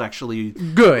material's actually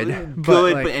good,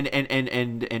 but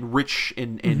and rich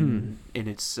in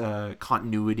its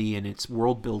continuity and its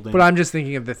world building. But I'm just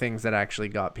thinking of the things that actually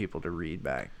got people to read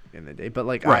back in the day. But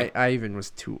like I even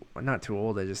was not too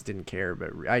old. I just didn't care.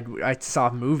 But I saw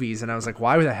movies and I was like,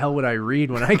 why the hell would I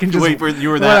read when I can just wait for you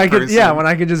were that person? When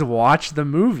I could just watch the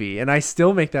movie. And I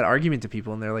still make that argument to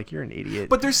people, and they're like, you're an idiot.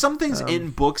 But there's some things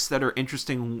in books that are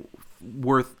interesting,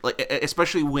 worth, like,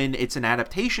 especially when it's an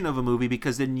adaptation of a movie,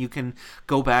 because then you can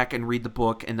go back and read the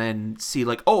book and then see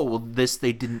like, oh, well, this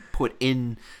they didn't put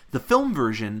in the film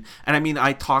version. And I mean,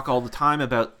 I talk all the time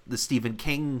about the Stephen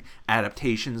King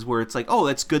adaptations where it's like, oh,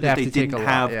 that's good that they didn't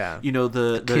have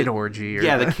the kid orgy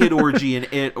the kid orgy in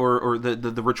it, or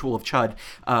the ritual of Chud,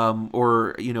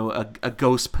 or a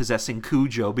ghost possessing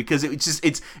Cujo, because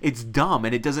it's dumb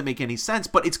and it doesn't make any sense.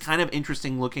 But it's kind of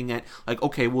interesting looking at like,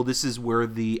 okay, well, this is where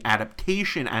the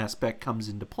adaptation aspect comes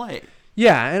into play.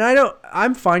 Yeah, and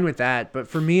I'm fine with that, but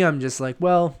for me, I'm just like,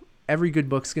 well, every good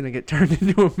book's going to get turned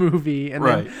into a movie. And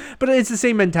then, but it's the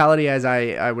same mentality as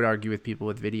I would argue with people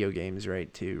with video games,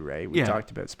 right, too, right? We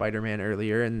talked about Spider-Man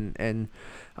earlier, and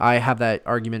I have that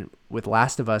argument with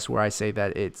Last of Us where I say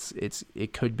that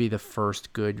it could be the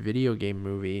first good video game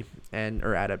movie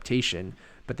or adaptation.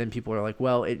 But then people are like,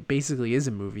 well, it basically is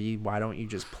a movie. Why don't you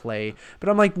just play? But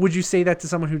I'm like, would you say that to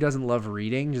someone who doesn't love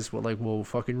reading? Just well,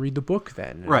 fucking read the book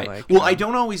then. And right. Like, well, I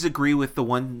don't always agree with the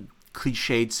one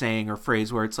cliched saying or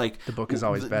phrase where it's like the book is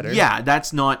always better. Yeah,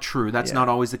 that's not true. That's not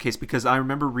always the case, because I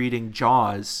remember reading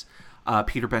Jaws,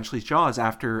 Peter Benchley's Jaws,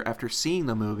 after seeing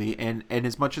the movie, and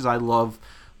as much as I love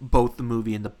both the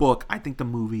movie and the book. I think the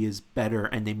movie is better,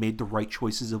 and they made the right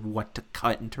choices of what to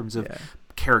cut in terms of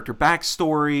character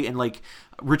backstory, and like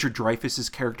Richard Dreyfuss's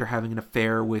character having an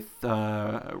affair with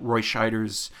Roy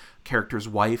Scheider's character's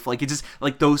wife. Like, it just,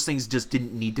 like, those things just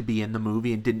didn't need to be in the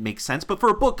movie and didn't make sense. But for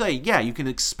a book, like, yeah, you can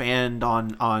expand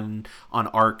on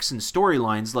arcs and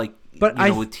storylines, like, but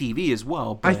with TV as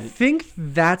well. But I think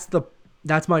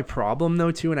that's my problem,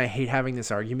 though, too, and I hate having this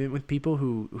argument with people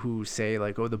who say,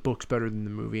 like, oh, the book's better than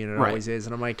the movie, and it always is.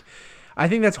 And I'm like, I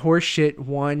think that's horseshit,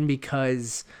 one,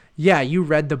 because, yeah, you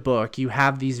read the book. You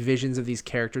have these visions of these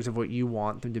characters of what you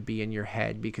want them to be in your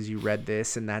head because you read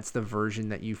this, and that's the version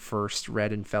that you first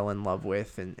read and fell in love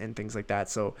with, and things like that.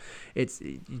 So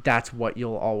that's what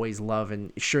you'll always love.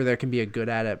 And sure, there can be a good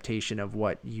adaptation of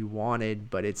what you wanted,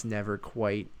 but it's never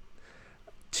quite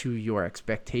to your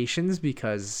expectations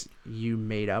because you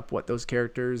made up what those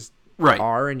characters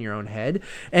are in your own head.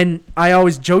 And I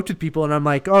always joked with people, and I'm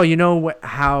like, oh, you know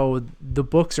how the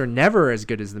books are never as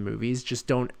good as the movies, just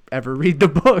don't ever read the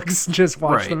books, just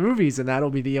watch the movies, and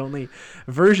that'll be the only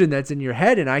version that's in your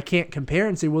head. And I can't compare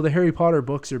and say, well, the Harry Potter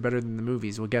books are better than the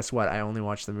movies. Well, guess what, I only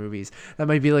watch the movies. That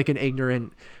might be like an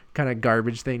ignorant kind of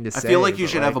garbage thing to say. I feel like you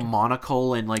should have a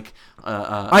monocle and like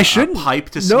a pipe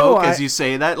to smoke as you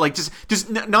say that. Like just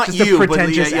not just you, a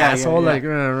pretentious asshole. Like,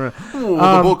 the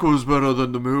book was better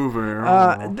than the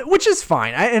movie, which is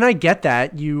fine. I get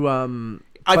that you.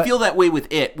 I feel that way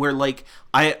with it, where like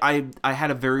I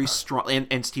had a very strong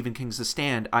and Stephen King's The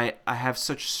Stand. I have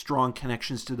such strong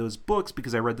connections to those books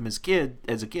because I read them as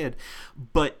a kid,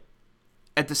 but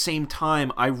at the same time,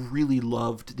 I really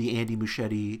loved the Andy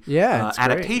Muschietti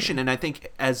adaptation, and I think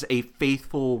as a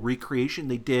faithful recreation,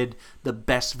 they did the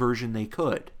best version they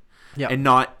could. Yeah, and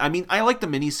not. I mean, I like the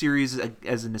miniseries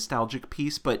as a nostalgic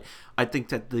piece, but I think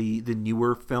that the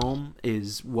newer film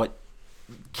is what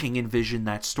King envisioned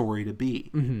that story to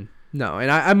be. Mm-hmm. No,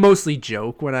 and I mostly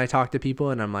joke when I talk to people,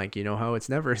 and I'm like, you know how it's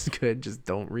never as good. Just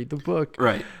don't read the book.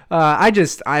 Right. I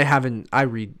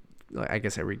read. I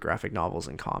guess I read graphic novels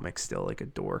and comics still like a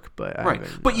dork, but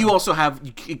But you also have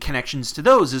connections to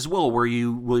those as well, where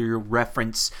you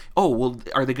reference, oh, well,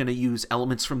 are they going to use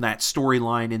elements from that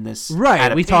storyline in this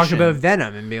adaptation? We talk about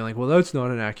Venom and being like, well, that's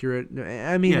not an accurate.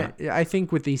 I mean, I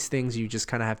think with these things, you just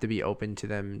kind of have to be open to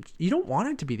them. You don't want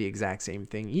it to be the exact same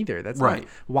thing either. That's right.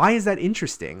 Why is that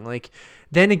interesting? Like,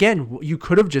 then again, you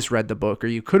could have just read the book, or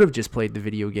you could have just played the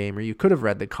video game, or you could have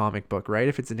read the comic book, right?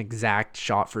 If it's an exact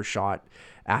shot for shot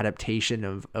adaptation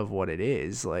of what it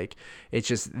is, like, it's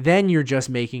just, then you're just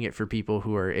making it for people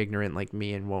who are ignorant like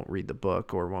me and won't read the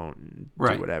book or won't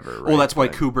do whatever. Right? Well, that's why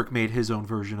Kubrick made his own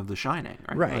version of The Shining,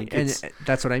 right? Right, like, and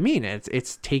that's what I mean.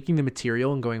 It's taking the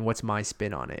material and going, what's my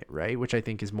spin on it, right? Which I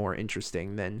think is more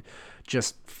interesting than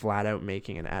just flat out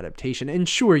making an adaptation. And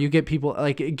sure, you get people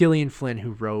like Gillian Flynn,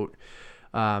 who wrote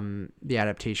the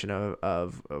adaptation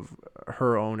of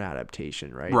her own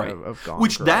adaptation, right? Of Gone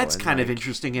Which Girl, that's kind of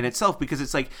interesting in itself, because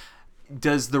it's like,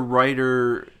 does the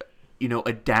writer,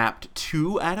 adapt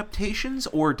to adaptations,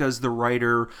 or does the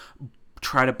writer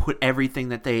try to put everything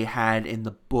that they had in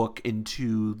the book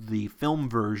into the film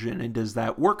version, and does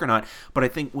that work or not? But I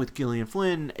think with Gillian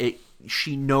Flynn,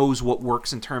 she knows what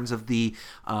works in terms of the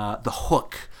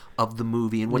hook of the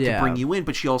movie and what to bring you in,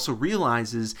 but she also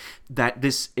realizes that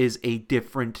this is a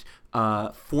different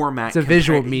format. It's a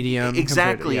visual medium,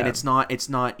 exactly, and it's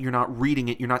not. You're not reading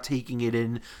it. You're not taking it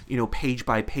in, page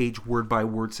by page, word by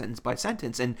word, sentence by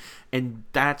sentence, and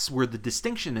that's where the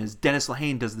distinction is. Dennis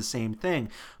Lehane does the same thing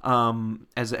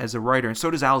as a writer, and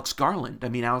so does Alex Garland. I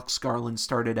mean, Alex Garland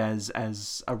started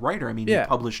as a writer. I mean, he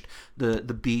published the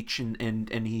Beach,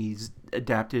 and he's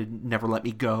adapted Never Let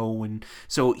Me Go, and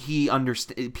so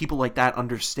people like that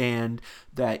understand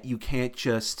that you can't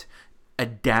just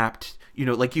adapt,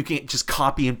 like you can't just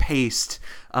copy and paste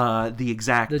the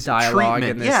exact dialogue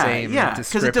treatment. and the same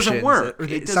because it doesn't work.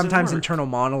 Sometimes internal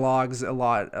monologues a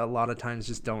lot of times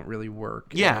just don't really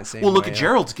work. Yeah. In the same look way. at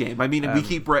Gerald's Game. I mean, we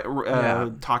keep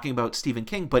talking about Stephen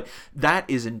King, but that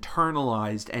is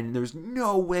internalized, and there's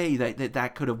no way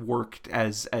that could have worked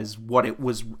as what it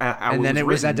was. And then it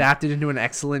was adapted into an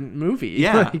excellent movie.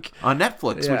 Yeah, on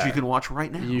Netflix, which you can watch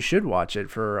right now. You should watch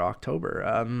it for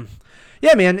October.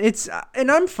 Yeah, man,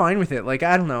 and I'm fine with it. Like,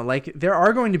 I don't know, like, there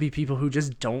are going to be people who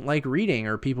just don't like reading,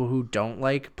 or people who don't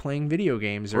like playing video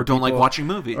games, or don't like watching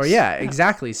movies. Or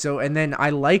exactly. So, and then I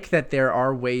like that there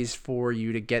are ways for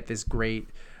you to get this great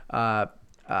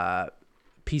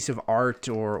piece of art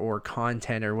or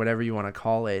content or whatever you want to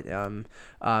call it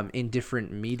in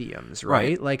different mediums,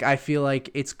 right? Like I feel like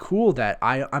it's cool that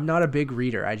I'm not a big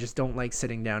reader. I just don't like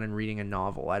sitting down and reading a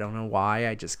novel. I don't know why.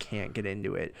 I just can't get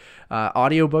into it.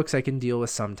 Audiobooks I can deal with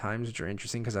sometimes, which are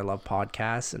interesting because I love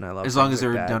podcasts and I love as long as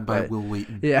they're done by Will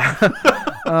Wheaton. Yeah.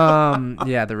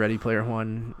 Yeah, the Ready Player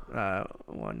One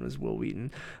was Will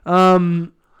Wheaton.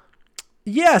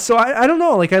 Yeah, so I don't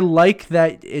know. Like, I like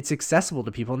that it's accessible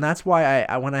to people, and that's why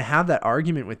I when I have that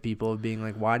argument with people of being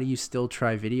like, why do you still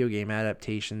try video game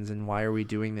adaptations, and why are we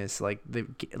doing this? Like,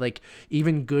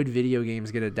 even good video games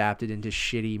get adapted into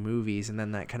shitty movies, and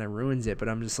then that kind of ruins it. But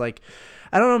I'm just like,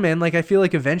 I don't know, man. Like, I feel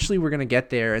like eventually we're gonna get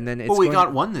there, and then it's. Well, we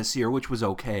got one this year, which was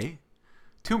okay.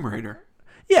 Tomb Raider.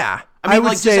 Yeah, I mean, would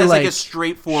like, say just as like a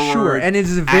straightforward, sure, and it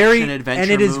is very action-adventure and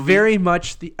it is movie. very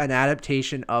much an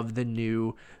adaptation of the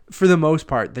new, for the most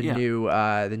part, the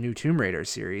new Tomb Raider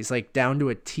series, like down to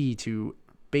a T, to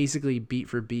basically beat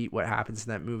for beat what happens in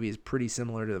that movie is pretty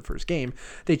similar to the first game.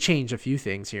 They changed a few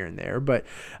things here and there, but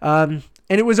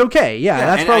and it was okay. Yeah,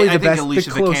 that's probably the best. I think Alicia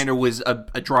Vikander was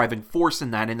a driving force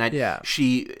in that,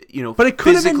 she, but it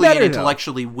could have been physically better, and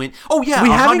intellectually win. Oh yeah, we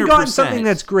 100%. haven't gotten something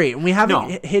that's great, and we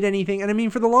haven't hit anything. And I mean,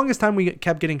 for the longest time, we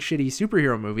kept getting shitty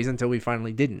superhero movies until we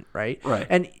finally didn't, right? Right.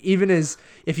 And even as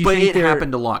if you, but think it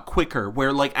happened a lot quicker.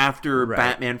 Where like after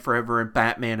Batman Forever and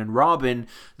Batman and Robin,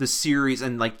 the series,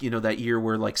 and like that year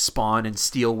where like Spawn and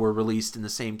Steel were released in the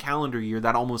same calendar year,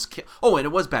 that almost and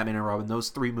it was Batman and Robin. Those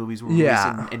three movies were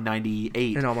released in 98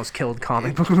 and almost killed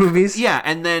comic book movies. Yeah,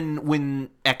 and then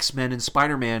when X-Men and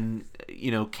Spider-Man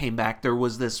came back, there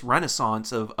was this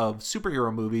renaissance of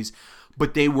superhero movies,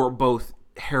 but they were both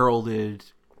heralded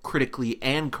critically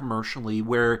and commercially,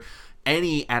 where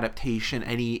any adaptation,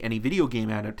 any video game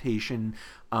adaptation,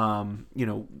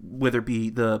 whether it be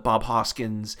the Bob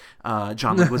Hoskins,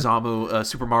 John Leguizamo,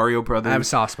 Super Mario Brothers. I have a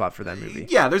soft spot for that movie.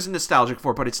 Yeah, there's a nostalgic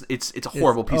for it, but it's a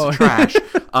horrible piece of trash.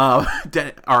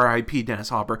 R.I.P. Dennis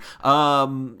Hopper.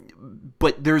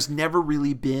 But there's never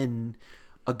really been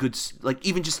a good, like,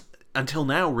 even just until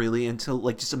now, really,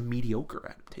 just a mediocre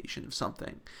adaptation of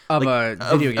something of like,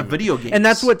 a video game. A video game, and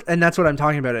that's what I'm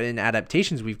talking about in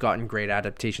adaptations. We've gotten great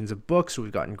adaptations of books.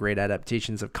 We've gotten great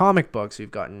adaptations of comic books.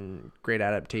 We've gotten great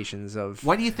adaptations of.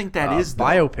 Why do you think that is?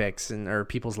 Biopics or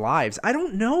people's lives? I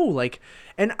don't know. Like,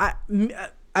 and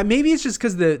maybe it's just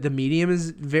because the medium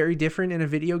is very different in a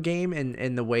video game,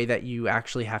 and the way that you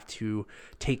actually have to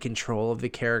take control of the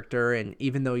character. And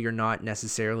even though you're not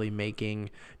necessarily making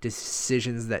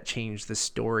decisions that change the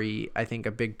story, I think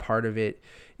a big part of it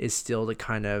is still to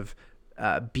kind of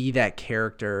be that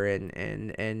character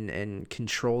and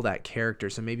control that character.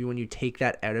 So maybe when you take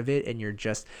that out of it and you're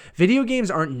just, video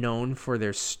games aren't known for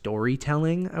their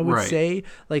storytelling, I would say.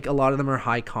 Like, a lot of them are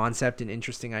high concept and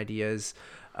interesting ideas.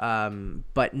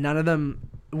 But none of them,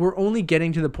 we're only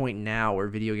getting to the point now where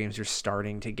video games are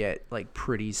starting to get like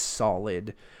pretty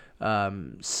solid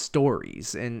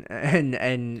stories, and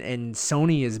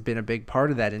Sony has been a big part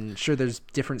of that. And sure, there's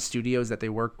different studios that they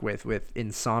work with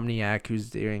Insomniac, who's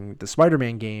doing the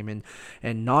Spider-Man game,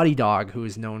 and Naughty Dog, who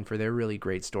is known for their really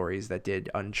great stories that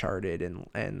did Uncharted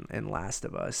and Last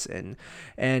of Us,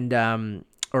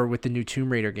 or with the new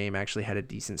Tomb Raider game, actually had a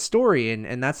decent story,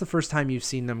 and that's the first time you've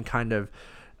seen them kind of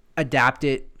adapt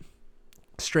it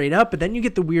straight up. But then you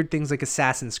get the weird things like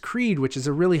Assassin's Creed, which is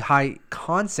a really high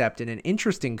concept and an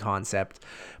interesting concept,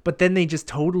 but then they just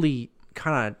totally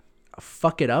kind of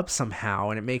fuck it up somehow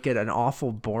and make it an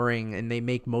awful boring, and they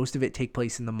make most of it take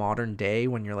place in the modern day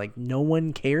when you're like, no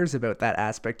one cares about that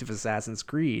aspect of Assassin's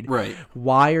Creed. Right.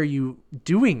 Why are you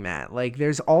doing that? Like,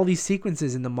 there's all these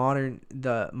sequences in the modern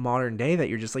day that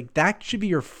you're just like, that should be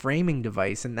your framing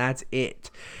device, and that's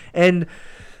it. And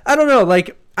I don't know,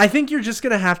 like, I think you're just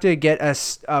going to have to get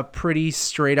a pretty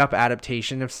straight up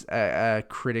adaptation of a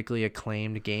critically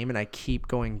acclaimed game. And I keep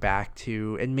going back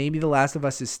to, and maybe The Last of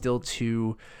Us is still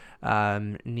too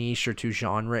niche or too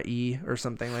genre-y or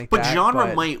something like that. But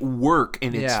genre might work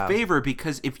in its favor,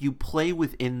 because if you play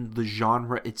within the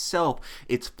genre itself,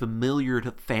 it's familiar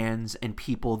to fans and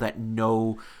people that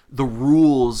know the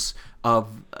rules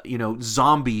of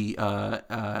zombie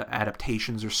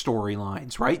adaptations or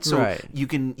storylines, right? So you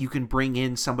can bring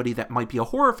in somebody that might be a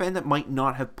horror fan that might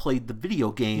not have played the video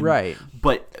game, right?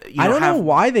 But I don't know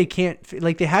why they can't,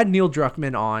 like, they had Neil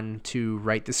Druckmann on to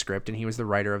write the script, and he was the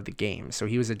writer of the game. So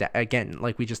he was, again,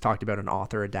 like we just talked about, an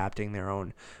author adapting their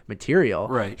own material.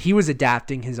 Right. He was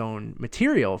adapting his own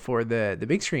material for the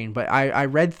big screen. But I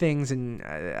read things, and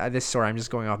I'm just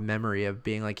going off memory of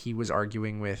being like, he was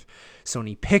arguing with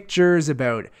Sony Pictures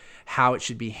about how it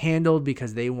should be handled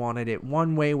because they wanted it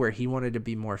one way, where he wanted to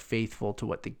be more faithful to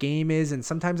what the game is. And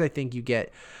sometimes I think you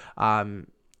get,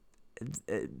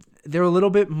 there's a little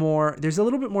bit more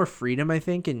freedom, I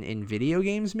think, in video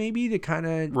games, maybe, to kind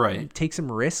of take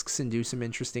some risks and do some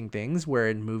interesting things, where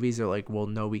in movies they're like, well,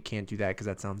 no, we can't do that because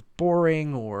that sounds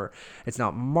boring, or it's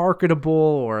not marketable,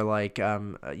 or like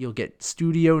you'll get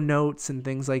studio notes and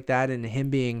things like that. And him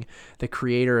being the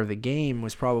creator of the game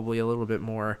was probably a little bit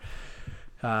more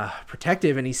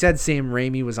protective, and he said Sam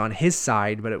Raimi was on his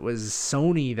side, but it was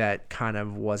Sony that kind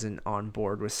of wasn't on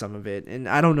board with some of it. And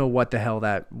I don't know what the hell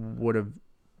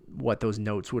what those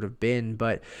notes would have been,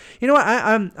 but you know what,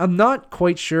 I'm not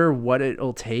quite sure what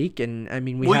it'll take. And I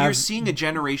mean, you're seeing a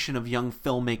generation of young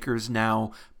filmmakers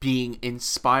now being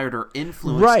inspired or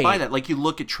influenced by that. Like, you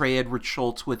look at Trey Edward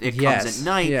Schultz with It Comes at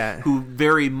Night, who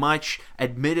very much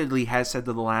admittedly has said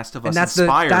that The Last of Us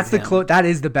inspired him. That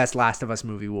is the best Last of Us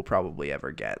movie we'll probably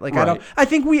ever get. Like, I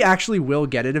think we actually will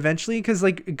get it eventually, because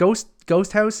like Ghost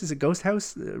House, is it Ghost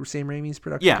House, Sam Raimi's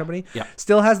production company,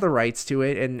 still has the rights to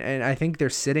it, and I think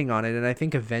they're sitting on it, and I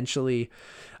think eventually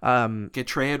get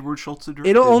Trey Edward Schultz to direct.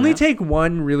 It'll only take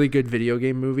one really good video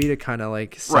game movie to kind of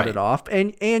like set it off.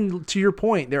 And to your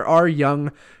point, there are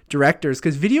young directors,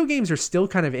 because video games are still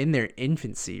kind of in their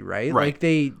infancy, right? Like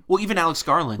even Alex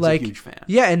Garland's a huge fan.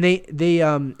 Yeah, and they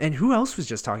and who else was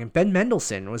just talking? Ben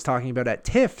Mendelsohn was talking about at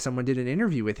TIFF. Someone did an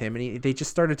interview with him, and they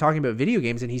just started talking about video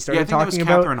games, and he started talking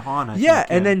about Catherine Hahn.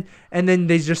 And then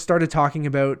they just started talking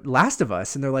about Last of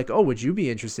Us, and they're like, "Oh, would you be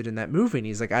interested in that movie?" And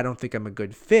he's like, "I don't think I'm a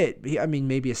good fit." I mean,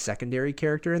 maybe a secondary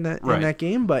character in that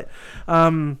game, but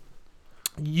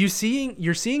you're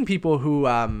seeing people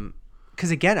who because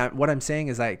again, what I'm saying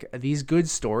is, like, these good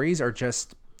stories are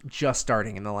just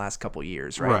starting in the last couple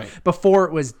years, right? Before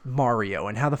it was Mario,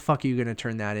 and how the fuck are you going to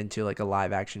turn that into like a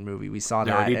live action movie? We saw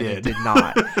that, and it did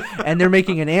not. And they're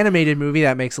making an animated movie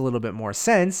that makes a little bit more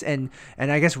sense. And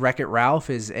I guess Wreck-It Ralph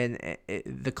is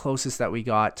the closest that we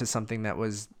got to something that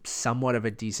was somewhat of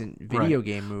a decent video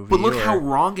game movie. But look how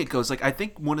wrong it goes. Like, I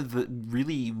think one of the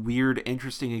really weird,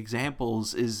 interesting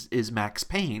examples is Max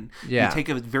Payne. You take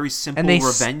a very simple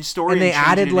revenge story, and they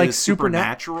added like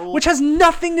supernatural, which has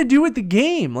nothing to do with the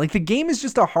game. Like, the game is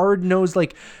just a hard-nosed,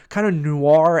 like, kind of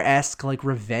noir-esque, like,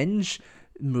 revenge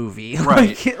movie.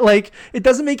 Like it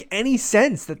doesn't make any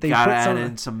sense that they add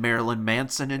in some Marilyn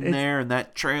Manson in there in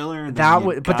that trailer. And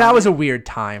that was a weird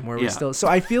time where we still. So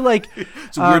I feel like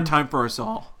it's a weird time for us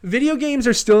all. Video games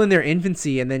are still in their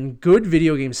infancy, and then good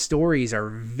video game stories are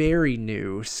very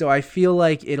new. So I feel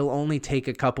like it'll only take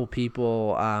a couple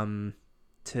people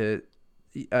to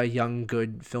a young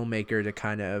good filmmaker to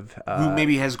kind of who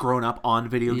maybe has grown up on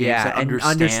video games and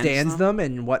understands them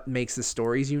and what makes the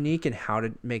stories unique and how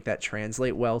to make that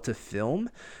translate well to film.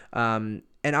 And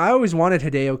I always wanted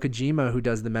Hideo Kojima, who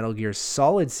does the Metal Gear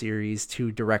Solid series,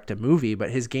 to direct a movie, but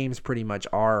his games pretty much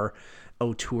are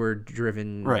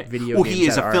auteur-driven video games. He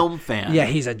is a film fan. Yeah,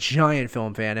 he's a giant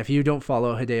film fan. If you don't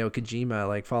follow Hideo Kojima,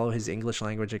 like, follow his English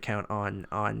language account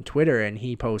on Twitter, and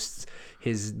he posts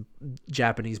his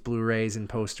Japanese Blu-rays and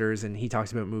posters, and he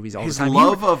talks about movies all the time. His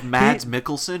love of Mads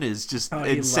Mikkelsen is just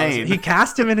insane. He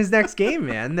cast him in his next game,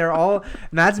 man. They're all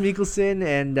Mads Mikkelsen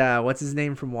and what's his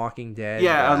name from Walking Dead?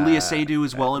 Yeah, Lea Seydoux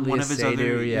as well in one of his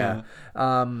other.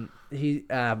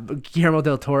 Guillermo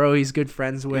del Toro, he's good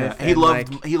friends with. Yeah.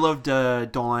 He loved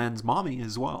Dolan's mommy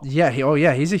as well. Yeah,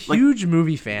 he's a huge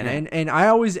movie fan, and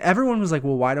everyone was like,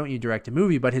 well, why don't you direct a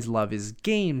movie? But his love is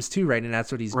games too, right? And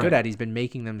that's what he's good at. He's been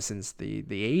making them since the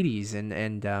 80s,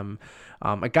 and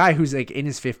a guy who's like in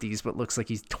his 50s but looks like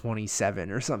he's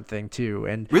 27 or something too.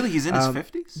 And really, he's in his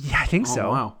 50s? Yeah, I think so.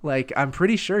 Wow. Like, I'm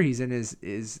pretty sure he's in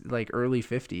his like early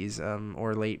 50s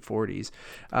or late 40s.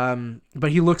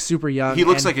 But he looks super young. He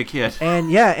looks like a kid.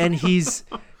 And he's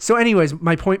so anyways,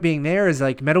 my point being there is,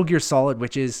 like, Metal Gear Solid,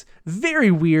 which is very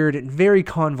weird and very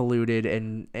convoluted,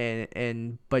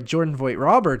 but Jordan Vogt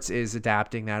Roberts is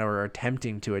adapting that, or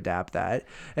attempting to adapt that.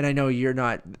 And I know you're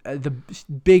not the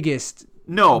biggest.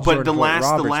 No, but Jordan the Vogt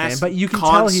last fan, but you can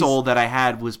console that I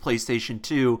had was PlayStation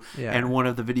 2, and one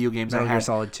of the video games Metal I had Gear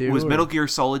Solid 2, was Metal Gear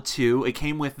Solid 2. It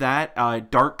came with that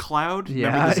Dark Cloud,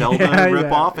 remember the Zelda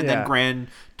ripoff, and then Gran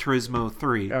Turismo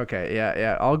 3. Okay,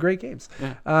 yeah, all great games.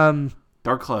 Yeah.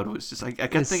 Dark Cloud was just, I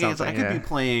kept thinking, I could be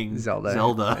playing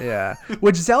Zelda. Yeah,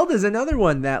 which Zelda's another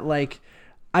one that, like,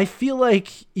 I feel like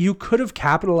you could have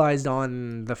capitalized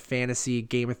on the fantasy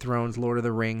Game of Thrones, Lord of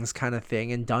the Rings kind of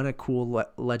thing and done a cool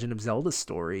Legend of Zelda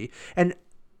story. And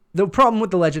the problem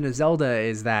with the Legend of Zelda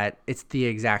is that it's the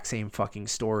exact same fucking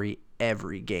story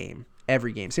every game.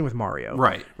 Every game. Same with Mario.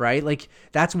 Right? Like,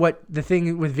 that's what the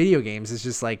thing with video games is,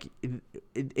 just like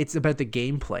it's about the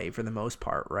gameplay for the most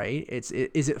part, right? Is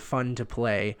it fun to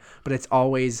play? But it's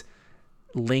always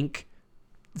Link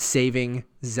saving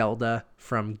Zelda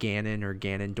from Ganon or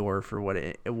Ganondorf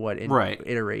or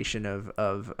iteration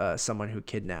of someone who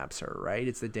kidnaps her, right?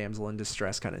 It's the damsel in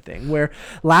distress kind of thing. Where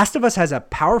Last of Us has a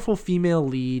powerful female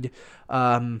lead.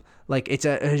 Like, it's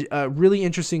a really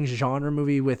interesting genre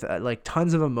movie with like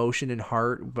tons of emotion and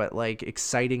heart, but like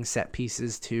exciting set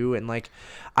pieces too. And like,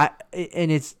 I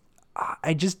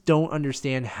just don't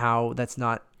understand how that's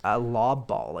not a lob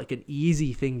ball, like an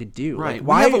easy thing to do. Right. Like,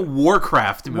 why we have a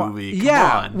Warcraft movie? Come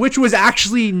on. Which was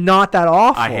actually not that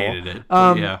awful. I hated it.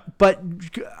 Yeah. But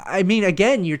I mean,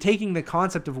 again, you're taking the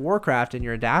concept of Warcraft and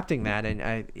you're adapting that, and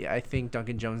I think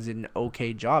Duncan Jones did an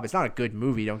okay job. It's not a good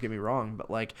movie, don't get me wrong,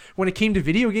 but like when it came to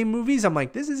video game movies, I'm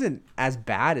like, this isn't as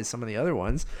bad as some of the other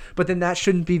ones. But then that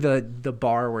shouldn't be the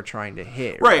bar we're trying to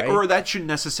hit, right? Or that shouldn't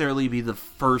necessarily be the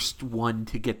first one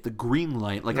to get the green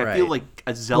light. Like, I feel like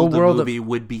a Zelda movie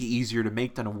would be easier to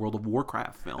make than a World of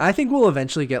Warcraft film. I think we'll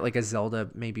eventually get like a Zelda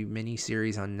maybe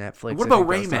mini-series on Netflix. What about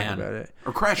Rayman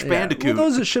or Crash Bandicoot? Well,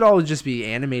 those should all just be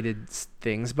animated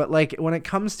things. But like when it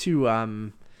comes to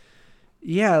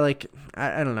like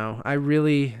I don't know.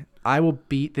 I will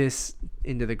beat this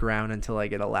into the ground until I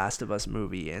get a Last of Us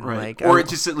movie, and like, or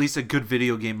just at least a good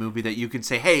video game movie that you can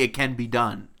say, hey, it can be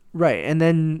done. Right, and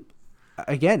then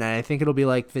again, I think it'll be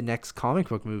like the next comic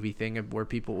book movie thing where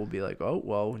people will be like, oh,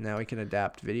 well, now we can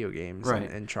adapt video games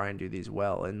and try and do these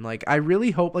well. And like, I really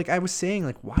hope, like I was saying,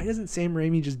 like, why doesn't Sam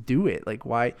Raimi just do it? Like,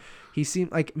 why he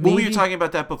seemed like maybe, well, we were talking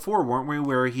about that before, weren't we?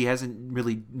 Where he hasn't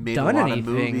really made done a lot anything. of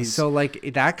movies. So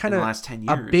like that kind of the last 10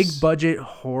 years. A big budget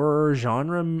horror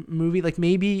genre movie. Like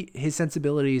maybe his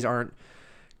sensibilities aren't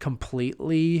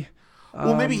completely.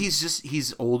 Well, maybe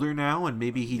he's older now, and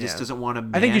maybe he just doesn't want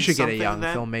to. I think you should get a young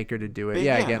filmmaker to do it.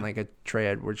 Yeah, again, like a Trey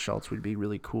Edward Schultz would be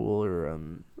really cool. Or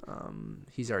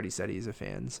he's already said he's a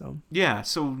fan, so yeah.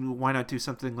 So why not do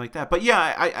something like that? But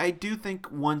yeah, I do think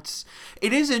once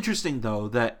it is interesting though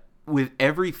that with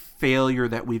every failure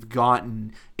that we've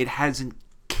gotten, it hasn't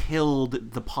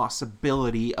killed the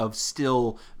possibility of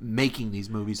still making these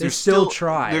movies. They're still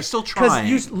trying. They're still trying.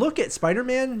 Because you look at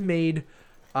Spider-Man made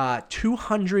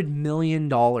 $200 million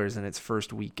in its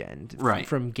first weekend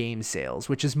from game sales,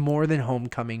 which is more than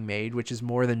Homecoming made, which is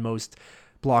more than most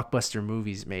blockbuster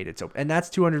movies made. And that's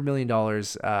 $200 million.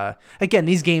 Again,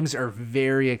 these games are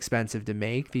very expensive to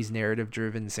make, these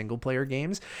narrative-driven single-player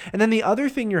games. And then the other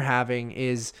thing you're having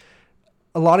is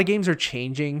a lot of games are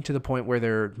changing to the point where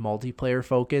they're multiplayer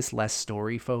focused, less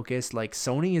story focused. Like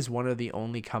Sony is one of the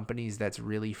only companies that's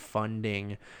really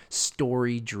funding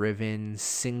story driven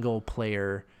single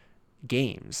player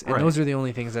games. And those are the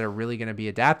only things that are really going to be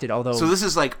adapted. Although, so this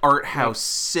is like art house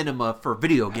cinema for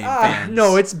video game fans.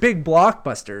 No, it's big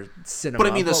blockbuster cinema.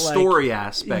 But I mean, the story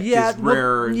aspect is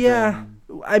rarer. Yeah.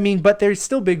 I mean, but there's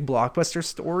still big blockbuster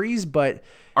stories, but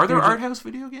are there art house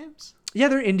video games? Yeah,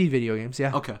 they're indie video games.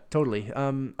 Yeah, okay, totally.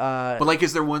 But like,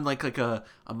 is there one like a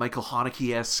Michael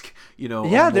Haneke-esque,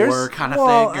 horror kind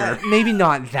of thing, or maybe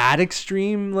not that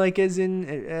extreme, like as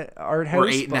in art house, or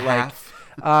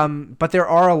 8.5? But there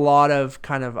are a lot of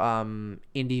kind of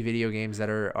indie video games that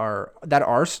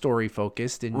are story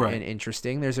focused and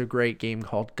interesting. There's a great game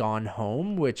called Gone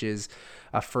Home, which is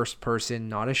a first person,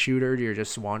 not a shooter. You're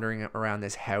just wandering around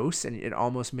this house, and it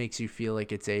almost makes you feel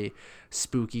like it's a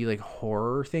spooky like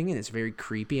horror thing, and it's very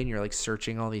creepy, and you're like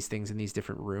searching all these things in these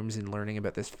different rooms and learning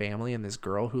about this family and this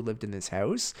girl who lived in this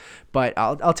house. But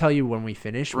I'll tell you when we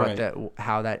finish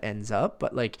how that ends up.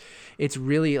 But like, it's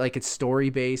really like, it's story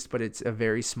based, but it's a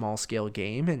very small scale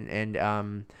game,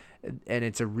 and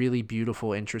it's a really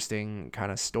beautiful, interesting kind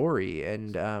of story.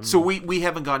 And so we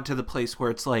haven't gotten to the place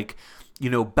where it's like,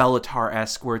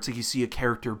 Bellatar-esque, where it's like you see a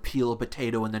character peel a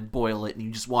potato and then boil it, and you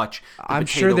just watch the I'm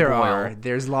potato sure there boil. are.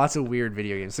 There's lots of weird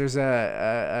video games. There's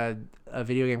a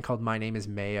video game called My Name is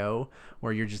Mayo,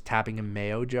 where you're just tapping a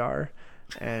mayo jar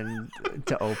and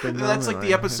to open them. That's like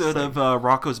the episode of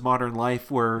Rocko's Modern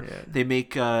Life, where they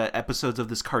make episodes of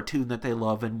this cartoon that they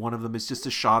love, and one of them is just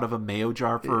a shot of a mayo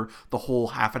jar for the whole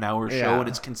half-an-hour show, and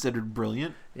it's considered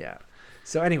brilliant. Yeah.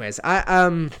 So anyways,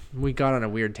 we got on a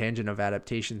weird tangent of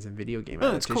adaptations and video game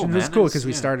adaptations. It's cool because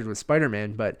we started with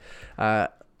Spider-Man, but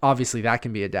obviously that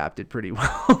can be adapted pretty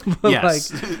well.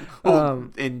 Yes,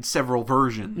 in several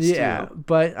versions. Yeah, too.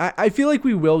 But I feel like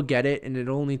we will get it, and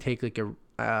it'll only take like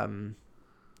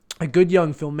a good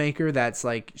young filmmaker that's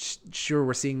like sure,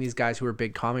 we're seeing these guys who are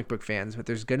big comic book fans, but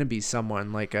there's gonna be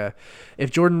someone like if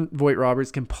Jordan Voight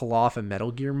Roberts can pull off a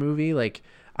Metal Gear movie, like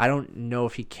I don't know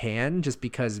if he can, just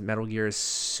because Metal Gear is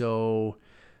so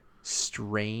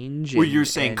strange. Well, you're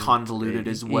saying convoluted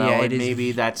as well, yeah, and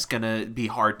maybe that's gonna be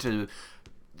hard to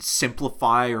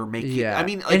simplify or make it. I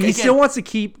mean, like, and he still wants to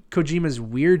keep Kojima's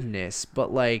weirdness,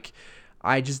 but like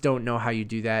I just don't know how you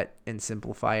do that and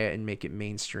simplify it and make it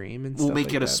mainstream and we'll stuff make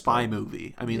like it a that, spy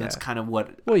movie. I mean, that's kind of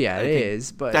what. Well, yeah, it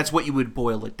is, but that's what you would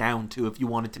boil it down to if you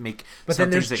wanted to make. But then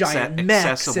there's giant mechs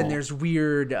accessible. and there's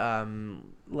weird,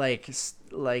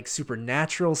 like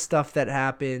supernatural stuff that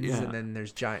happens, and then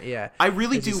there's giant. Yeah, I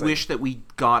really do wish that we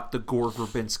got the Gore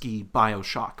Verbinski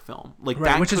BioShock film, like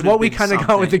right, that, which is what we kind of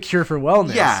got with The Cure for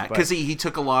Wellness. Yeah, because he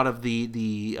took a lot of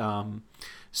the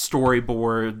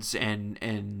storyboards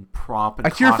and prop and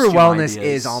A Cure for Wellness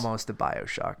ideas. is almost a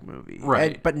BioShock movie,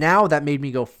 right? But now that made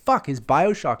me go, fuck, his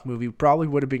BioShock movie probably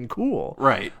would have been cool,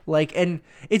 right? Like, and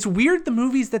it's weird the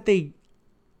movies that they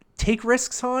take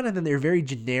risks on and then they're very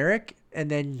generic, and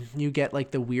then you get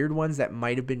like the weird ones that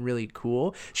might have been really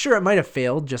cool. Sure, it might have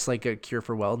failed, just like A Cure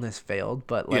for Wellness failed,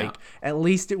 but like at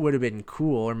least it would have been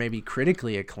cool, or maybe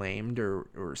critically acclaimed, or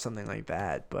something like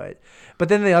that. But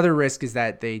then the other risk is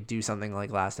that they do something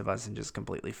like Last of Us and just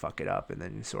completely fuck it up, and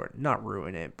then sort of not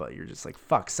ruin it, but you're just like,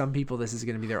 fuck, some people this is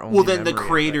going to be their only. Well, then the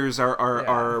creators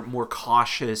are more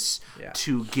cautious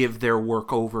to give their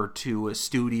work over to a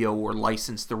studio or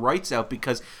license the rights out,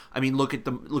 because I mean, look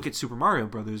at Super Mario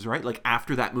Brothers, right? Like,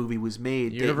 after that movie was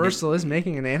made, Universal is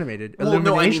making an animated. Well,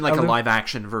 no, I mean like a live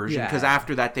action version, because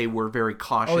after that they were very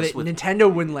cautious.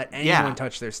 Nintendo wouldn't let anyone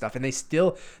touch their stuff, and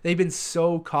they've been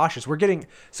so cautious.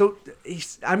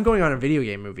 I'm going on a video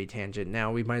game movie tangent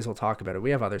now. We might as well talk about it. We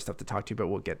have other stuff to talk to, but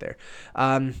we'll get there.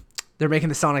 They're making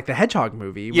the Sonic the Hedgehog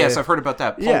movie. Yes, I've heard about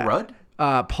that. Paul Rudd.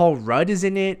 Paul Rudd is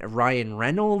in it. Ryan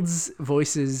Reynolds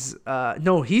voices.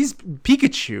 No, he's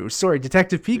Pikachu. Sorry,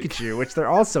 Detective Pikachu, which they're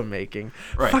also making.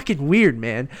 Right. Fucking weird,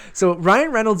 man. So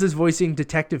Ryan Reynolds is voicing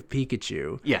Detective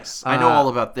Pikachu. Yes, I know all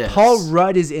about this. Paul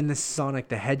Rudd is in the Sonic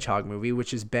the Hedgehog movie,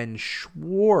 which is Ben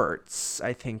Schwartz,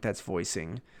 I think, that's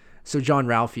voicing. So John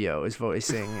Ralphio is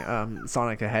voicing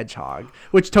Sonic the Hedgehog,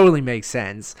 which totally makes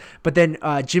sense. But then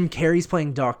Jim Carrey's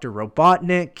playing Dr.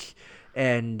 Robotnik.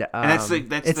 And it's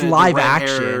the live red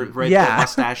action, hair, the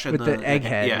mustache and with the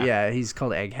egghead. Yeah, he's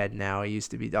called Egghead now. He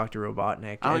used to be Dr.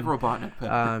 Robotnik. I like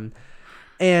Robotnik.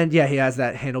 And yeah, he has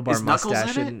that handlebar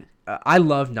mustache. And I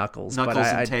love Knuckles. Knuckles but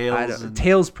and Tails.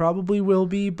 Tails probably will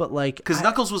be, but like because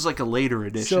Knuckles was like a later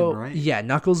edition, right? Yeah,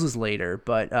 Knuckles was later,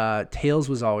 but Tails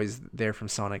was always there from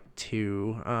Sonic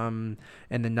 2.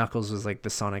 And then Knuckles was like the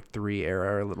Sonic 3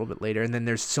 era, or a little bit later. And then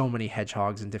there's so many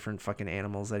hedgehogs and different fucking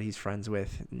animals that he's friends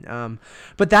with.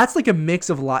 But that's like a mix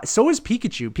of so is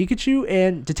Pikachu. Pikachu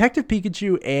and Detective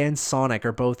Pikachu and Sonic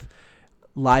are both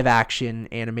live action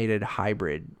animated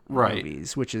hybrid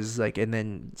movies, which is like, and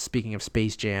then speaking of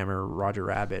Space Jam or Roger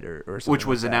Rabbit or something, which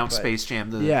was announced, Space Jam,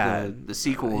 the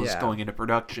sequel is going into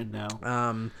production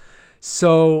now.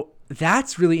 So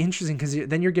that's really interesting, because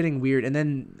then you're getting weird, and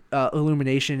then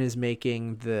Illumination is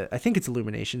making I think it's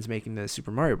Illumination's making the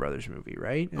Super Mario Brothers movie,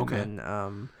 right? And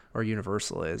then, or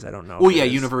Universal is, I don't know. Well, yeah,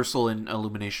 Universal and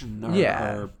Illumination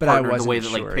are but I partnered wasn't the way that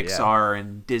sure, like Pixar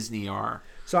and Disney are.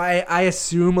 So I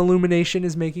assume Illumination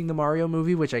is making the Mario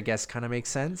movie, which I guess kind of makes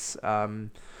sense.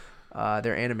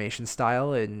 Their animation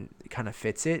style and kind of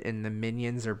fits it, and the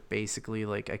minions are basically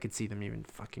like, I could see them even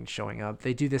fucking showing up.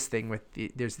 They do this thing with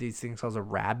there's these things called the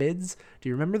Rabbids. Do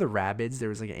you remember the Rabbids? There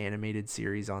was like an animated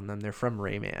series on them. They're from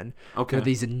Rayman. Okay. They're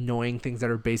these annoying things that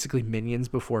are basically minions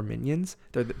before minions.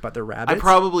 But they're rabbits. I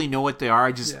probably know what they are.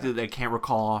 I just I can't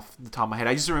recall off the top of my head.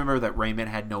 I just remember that Rayman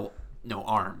had no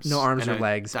arms. No arms or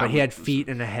legs, but he had feet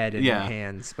and a head and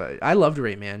hands. But I loved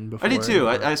Rayman before. I did too,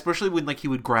 I especially when like he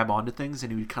would grab onto things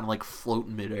and he would kind of like float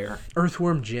in midair.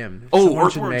 Earthworm Jim. Oh,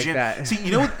 Earthworm Jim. See,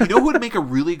 you know who would make a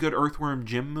really good Earthworm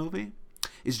Jim movie?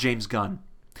 Is James Gunn.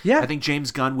 Yeah, I think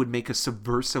James Gunn would make a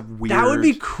subversive, weird. That would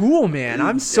be cool, man.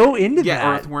 I'm so into that.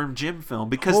 Yeah, Earthworm Jim film,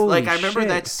 because I remember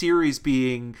that series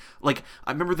being like,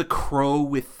 I remember the crow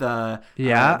with the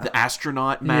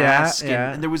astronaut mask,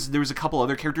 and there was a couple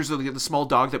other characters. The small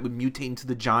dog that would mutate into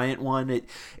the giant one. It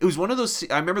was one of those.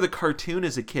 I remember the cartoon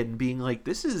as a kid and being like,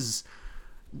 this is.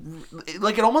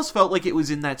 Like, it almost felt like it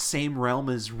was in that same realm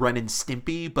as Ren and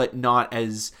Stimpy, but not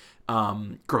as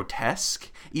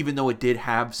grotesque, even though it did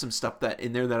have some stuff that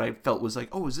in there that I felt was like,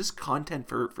 oh, is this content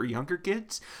for younger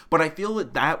kids? But I feel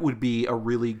that would be a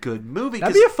really good movie.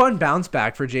 That'd be a fun bounce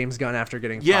back for James Gunn after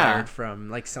getting fired from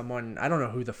like someone, I don't know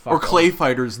who the fuck. Or Clay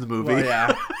Fighters, the movie. Well,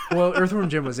 yeah. Well, Earthworm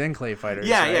Jim was in Clay Fighters.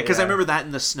 Yeah, right? yeah, because I remember that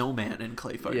in The Snowman in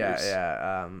Clay Fighters.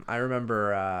 Yeah. I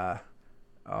remember.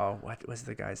 What was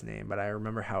the guy's name? But I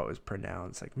remember how it was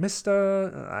pronounced, like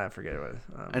Mr. I forget what it was.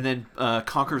 And then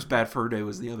Conker's Bad Fur Day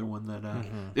was the other one that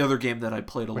the other game that I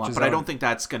played a lot, but I don't think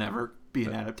that's gonna ever be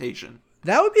an adaptation.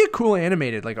 That would be a cool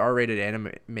animated, like R-rated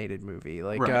animated movie.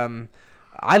 Like, right.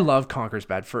 I love Conker's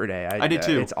Bad Fur Day. I did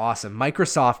too. It's awesome.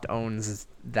 Microsoft owns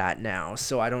that now,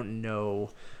 so I don't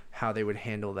know how they would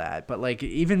handle that. But like,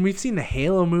 even we've seen the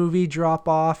Halo movie drop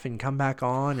off and come back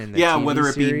on, and the TV whether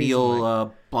it be series,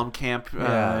 Neil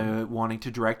Blomkamp wanting to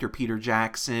direct, or Peter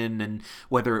Jackson, and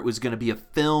whether it was going to be a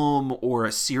film or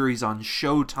a series on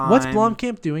Showtime. What's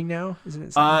Blomkamp doing now?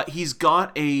 Isn't it? He's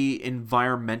got a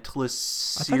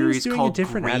environmentalist series called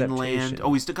Greenland. Adaptation.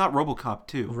 Oh, he's got RoboCop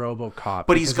too. RoboCop,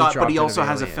 but he also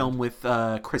has a film with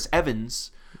Chris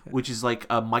Evans, which is like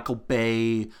a Michael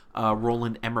Bay,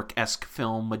 Roland Emmerich-esque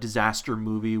film, a disaster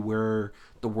movie where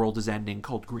the world is ending,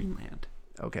 called Greenland.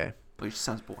 Okay. Which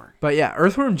sounds boring. But yeah,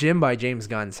 Earthworm Jim by James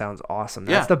Gunn sounds awesome.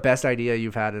 That's the best idea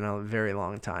you've had in a very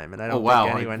long time, and I don't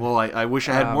think anyone... I wish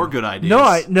I had more good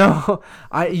ideas.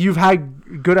 You've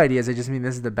had good ideas. I just mean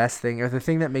this is the best thing, or the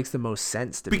thing that makes the most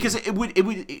sense to me. Because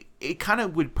it kind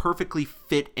of would perfectly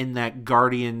fit in that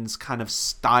Guardians kind of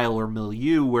style or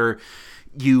milieu, where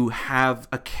you have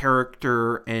a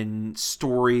character and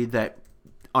story that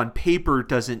on paper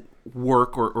doesn't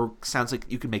work or sounds like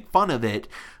you can make fun of it,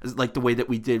 like the way that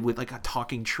we did with like a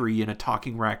talking tree and a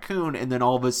talking raccoon, and then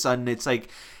all of a sudden it's like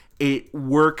it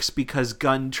works because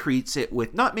Gunn treats it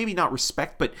with maybe not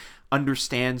respect, but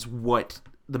understands what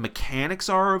the mechanics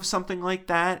are of something like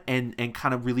that, and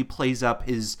kind of really plays up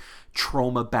his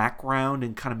trauma background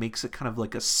and kind of makes it kind of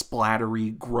like a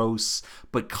splattery, gross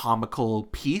but comical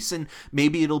piece. And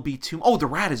maybe it'll be the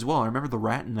rat as well. I remember the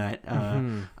rat in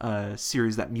that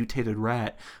series, that mutated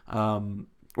rat,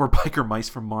 or biker mice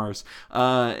from Mars.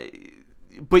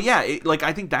 But yeah,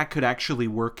 I think that could actually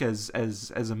work as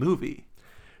a movie.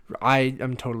 I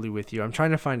am totally with you. I'm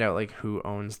trying to find out like who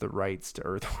owns the rights to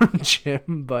Earthworm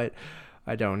Jim, but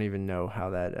I don't even know how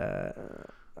that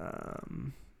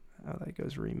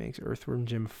goes. Remakes. Earthworm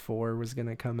Jim 4 was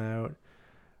gonna come out.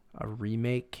 A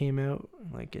remake came out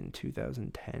like in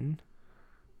 2010.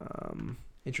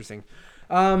 Interesting.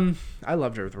 I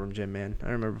loved Earthworm Jim, man.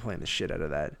 I remember playing the shit out of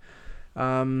that.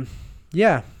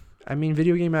 Yeah. I mean,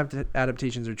 video game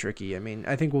adaptations are tricky. I mean,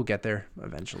 I think we'll get there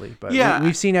eventually. But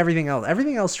we've seen everything else.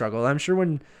 Everything else struggled. I'm sure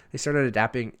when they started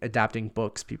adapting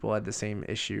books, people had the same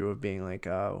issue of being like,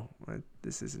 oh,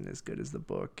 this isn't as good as the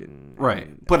book.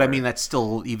 But I mean, that's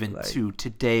still even to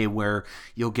today, where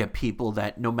you'll get people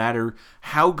that no matter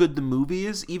how good the movie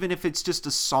is, even if it's just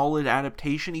a solid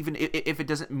adaptation, even if it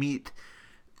doesn't meet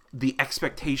the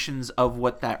expectations of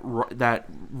what that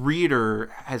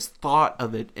reader has thought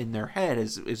of it in their head,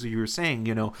 as you were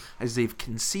saying, as they've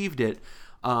conceived it,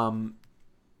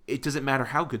 it doesn't matter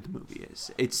how good the movie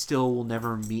is. It still will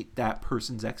never meet that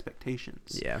person's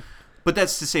expectations. Yeah. But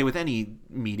that's to say with any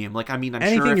medium. Like, I mean, I'm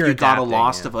anything sure if you got a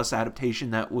Last of Us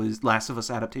adaptation that was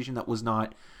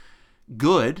not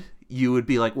good, you would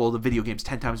be like, well, the video game's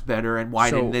 10 times better, and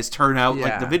why didn't this turn out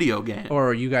like the video game?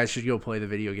 Or you guys should go play the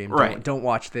video game. Right. Don't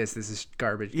watch this. This is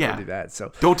garbage. Don't do that.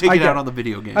 So don't take it out on the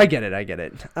video game. I get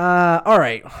it. All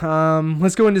right.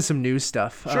 Let's go into some news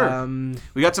stuff. Sure.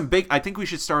 We got some big... I think we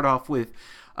should start off with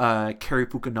Cary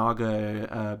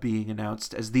Fukunaga being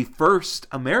announced as the first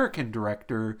American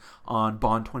director on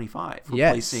Bond 25,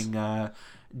 replacing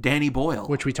Danny Boyle,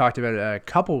 which we talked about a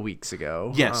couple weeks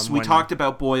ago. Yes, we talked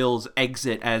about Boyle's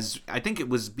exit as I think it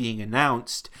was being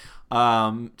announced.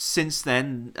 Since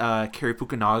then, Cary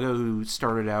Fukunaga, who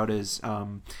started out as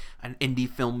an indie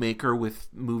filmmaker with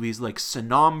movies like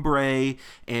Sonombre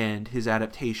and his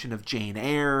adaptation of Jane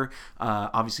Eyre.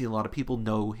 Obviously, a lot of people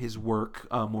know his work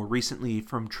more recently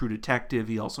from True Detective.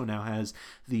 He also now has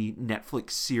the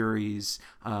Netflix series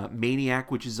Maniac,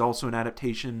 which is also an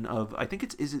adaptation of, I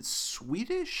think is it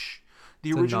Swedish?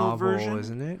 The original novel, version,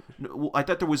 isn't it? Well, I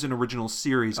thought there was an original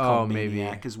series called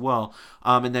Maniac as well,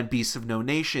 and then Beasts of No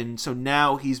Nation. So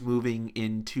now he's moving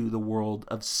into the world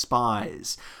of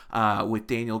spies with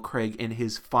Daniel Craig in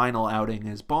his final outing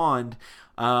as Bond.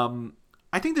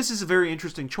 I think this is a very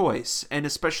interesting choice, and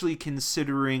especially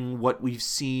considering what we've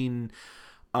seen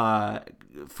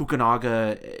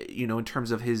Fukunaga, in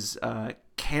terms of his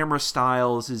camera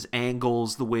styles, his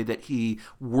angles, the way that he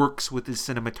works with his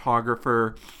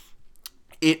cinematographer.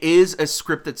 it is a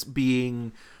script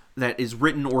that is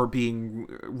written or being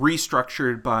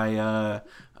restructured by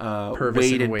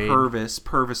Wade and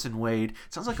Purvis and Wade.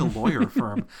 Sounds like a lawyer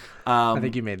firm. I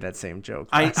think you made that same joke.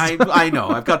 I know.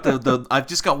 I've got I've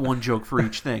just got one joke for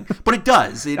each thing, but it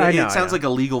does. It sounds like a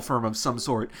legal firm of some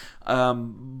sort.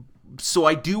 So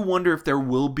I do wonder if there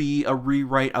will be a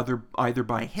rewrite either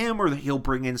by him or that he'll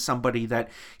bring in somebody that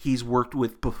he's worked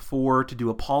with before to do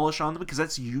a polish on them, because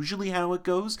that's usually how it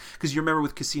goes. Because you remember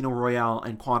with Casino Royale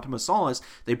and Quantum of Solace,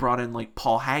 they brought in like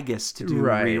Paul Haggis to do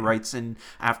rewrites, and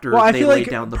after they laid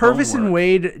down the Purvis bonework. and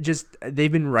Wade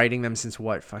they've been writing them since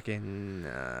what fucking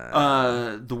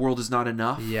The World Is Not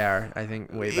Enough. Yeah, I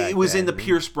think way back. It was in the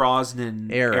Pierce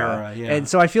Brosnan era. Yeah. And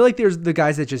so I feel like there's the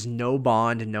guys that just know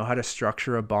Bond and know how to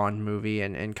structure a Bond movie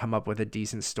and come up with a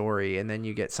decent story, and then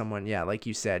you get someone, like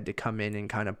you said, to come in and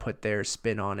kind of put their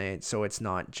spin on it, so it's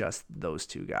not just those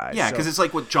two guys. Yeah, because it's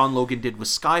like what John Logan did with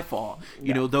Skyfall.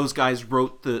 You know, those guys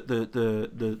wrote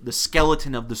the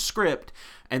skeleton of the script,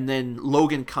 and then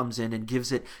Logan comes in and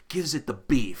gives it the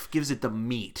beef, gives it the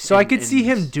meat. So I could see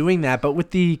him doing that, but with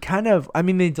the kind of,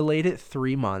 they delayed it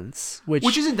 3 months,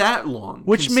 which isn't that long.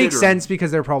 Which makes sense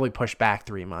because they're probably pushed back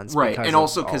 3 months. Right, and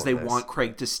also because they want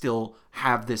Craig to still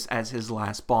have this as his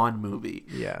last Bond movie.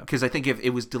 Yeah. Because I think if it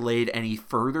was delayed any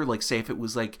further, like say if it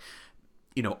was like,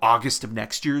 August of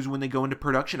next year is when they go into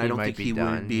production, I don't think he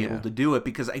would be able to do it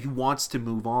because he wants to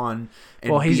move on.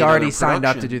 And he's already signed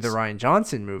up to do the Rian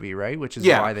Johnson movie, right? Which is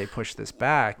why they pushed this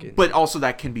back. But also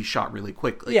that can be shot really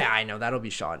quickly. Yeah, I know. That'll be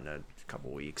shot in a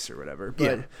couple weeks or whatever.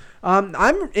 But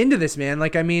I'm into this, man.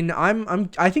 Like,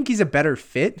 I think he's a better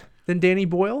fit than Danny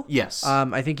Boyle. Yes.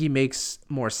 I think he makes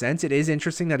more sense. It is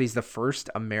interesting that he's the first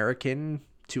American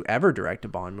to ever direct a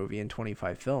Bond movie in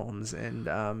 25 films. And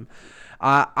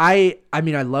I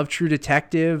love True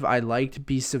Detective. I liked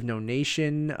Beasts of No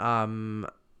Nation.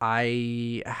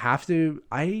 I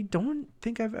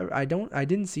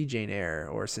didn't see Jane Eyre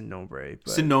or Sin Nombre.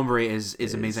 Sin Nombre is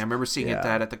amazing. I remember seeing it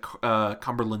at the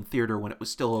Cumberland Theater when it was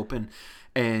still open,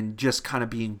 and just kind of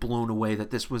being blown away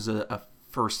that this was a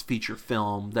first feature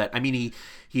film that,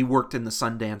 he worked in the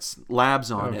Sundance labs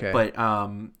on it, but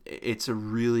it's a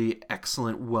really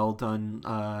excellent, well done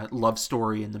love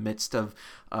story in the midst of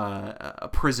a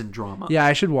prison drama. Yeah,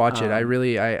 I should watch it.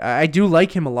 I do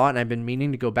like him a lot, and I've been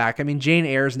meaning to go back. Jane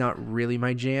Eyre is not really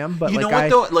my jam, but know what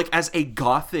though? Like as a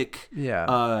gothic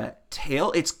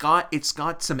tale, it's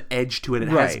got some edge to it. It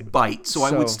has bite, so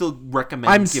I would still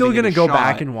recommend. I'm still gonna go shot.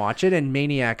 back and watch it, and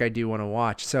Maniac I do want to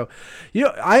watch. So,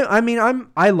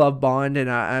 I love Bond,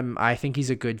 and I think he's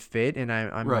a good fit, and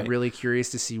I'm really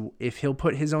curious to see if he'll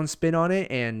put his own spin on it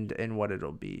and what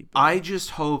it'll be. I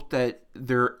just hope that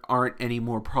there aren't any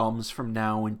more problems from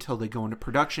now until they go into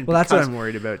production. Well, that's what I'm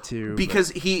worried about too.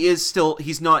 Because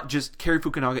he's not just, Cary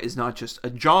Fukunaga is not just a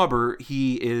jobber,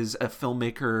 he is a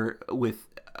filmmaker with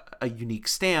a unique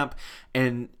stamp,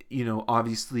 and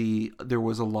obviously there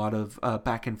was a lot of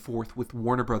back and forth with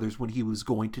Warner Brothers when he was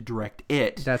going to direct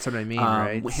it. That's what I mean,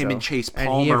 right? Him and Chase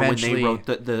Palmer when they wrote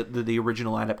the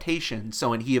original adaptation.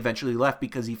 So, and he eventually left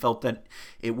because he felt that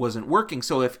it wasn't working.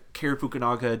 So if Cary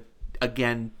Fukunaga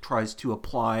again tries to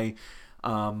apply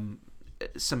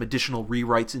some additional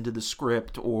rewrites into the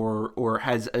script or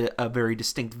has a very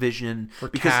distinct vision for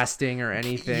casting or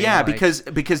anything. Yeah, because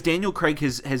Daniel Craig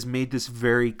has made this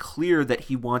very clear that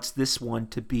he wants this one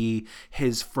to be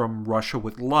his From Russia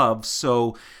with Love.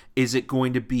 So is it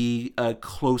going to be a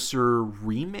closer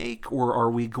remake, or are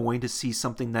we going to see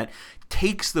something that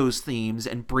takes those themes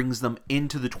and brings them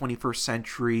into the 21st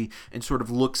century and sort of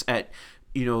looks at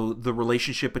the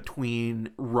relationship between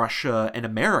Russia and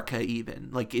America even?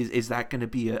 Like, is that going to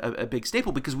be a big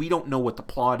staple? Because we don't know what the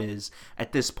plot is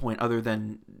at this point other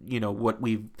than, what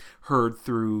we've heard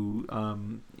through,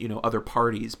 other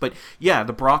parties. But yeah,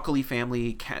 the Broccoli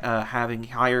family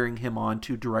hiring him on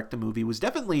to direct the movie was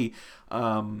definitely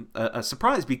a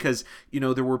surprise, because,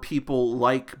 there were people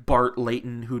like Bart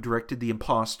Layton, who directed The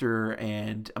Imposter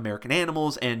and American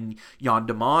Animals, and Yann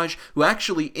Damage, who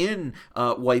actually in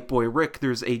White Boy Rick,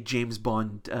 there's a James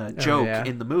Bond joke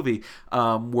in the movie,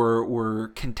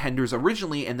 were contenders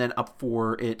originally and then up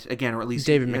for it again, or at least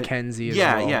David Mackenzie as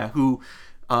well. Yeah, who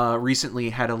recently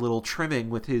had a little trimming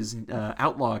with his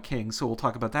Outlaw King, so we'll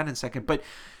talk about that in a second. But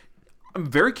I'm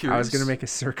very curious. I was going to make a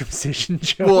circumcision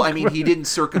joke. Well, he didn't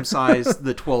circumcise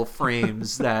the 12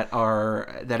 frames it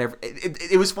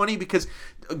was funny because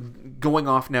going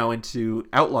off now into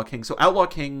Outlaw King. So Outlaw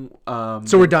King.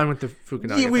 So we're done with the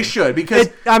Fukunaga. Yeah, we should, because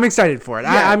I'm excited for it.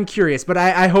 Yeah. I'm curious, but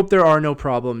I hope there are no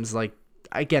problems. Like,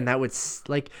 again, that would,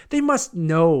 like, they must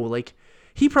know, like,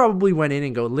 he probably went in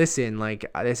and go, listen, like,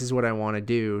 this is what I want to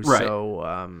do. Right.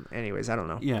 So, anyways, I don't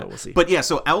know. Yeah, but we'll see. But yeah,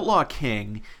 so Outlaw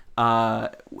King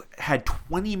had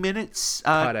 20 minutes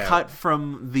cut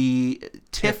from the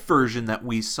TIFF version that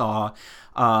we saw.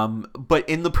 But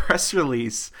in the press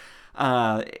release,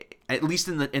 at least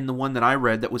in the one that I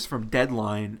read that was from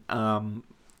Deadline,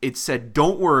 it said,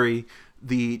 "Don't worry,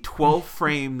 the 12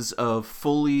 frames of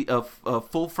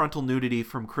full frontal nudity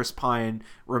from Chris Pine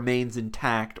remains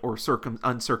intact or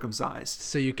uncircumcised."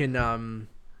 So you can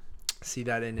see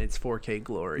that in its 4K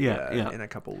glory in a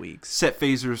couple weeks. Set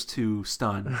phasers to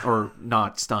stun or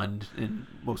not stunned in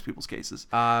most people's cases.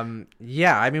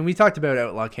 Yeah, I mean, we talked about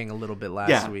Outlaw King a little bit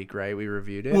last week, right? We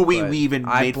reviewed it. Well, we even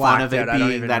made fun of it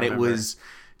being that it was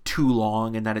too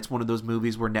long and that it's one of those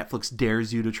movies where Netflix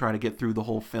dares you to try to get through the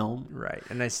whole film. Right,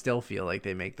 and I still feel like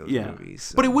they make those movies.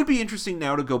 So. But it would be interesting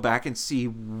now to go back and see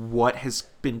what has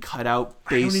been cut out.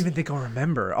 I don't even think I'll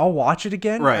remember. I'll watch it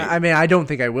again. Right. I mean, I don't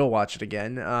think I will watch it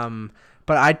again.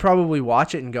 But I'd probably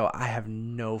watch it and go, I have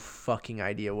no fucking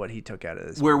idea what he took out of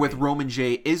this movie. With Roman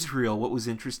J. Israel, what was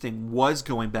interesting was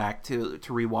going back to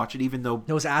rewatch it, even though...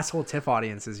 Those asshole TIFF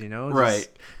audiences, Right.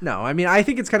 No, I mean, I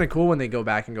think it's kind of cool when they go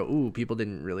back and go, ooh, people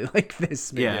didn't really like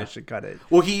this. Maybe I should cut it.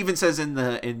 Well, he even says in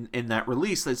that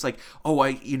release, that it's like,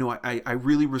 I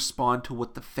really respond to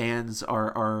what the fans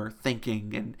are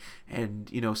thinking, and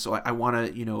so I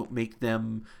want to, make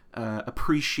them...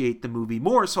 appreciate the movie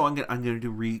more, so I'm going to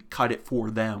recut it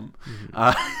for them,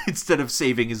 instead of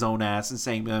saving his own ass and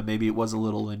saying maybe it was a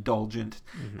little indulgent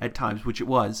at times, which it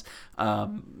was.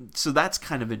 So that's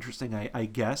kind of interesting, I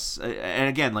guess. And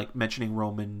again, like mentioning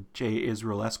Roman J.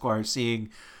 Israel Esquire, seeing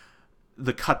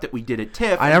the cut that we did at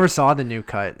TIFF. I never saw the new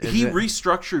cut. He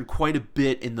restructured quite a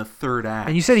bit in the third act.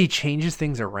 And you said he changes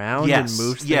things around and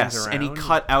moves things around? Yes, and he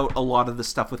cut out a lot of the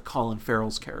stuff with Colin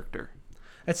Farrell's character.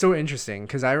 That's so interesting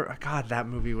because that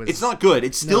movie was... It's not good.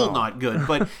 It's still not good,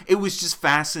 but it was just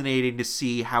fascinating to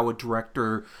see how a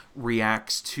director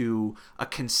reacts to a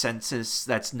consensus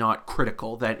that's not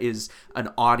critical, that is an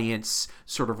audience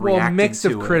sort of reacting to it. Well, mix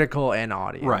of critical and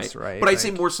audience, right? But I'd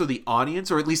say more so the audience,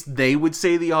 or at least they would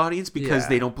say the audience, because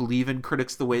they don't believe in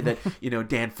critics the way that,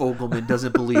 Dan Fogelman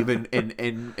doesn't believe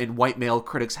in white male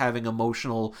critics having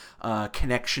emotional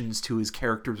connections to his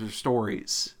characters or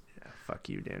stories. Fuck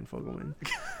you, Dan Fogelman.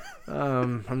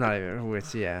 I'm not even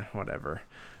with, whatever.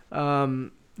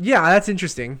 That's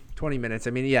interesting. 20 minutes. I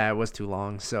mean, it was too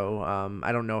long. So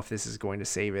I don't know if this is going to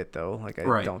save it, though. Like,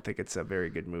 I don't think it's a very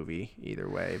good movie either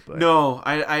way. But no,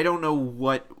 I don't know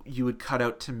what you would cut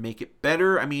out to make it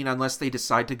better. I mean, unless they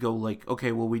decide to go like,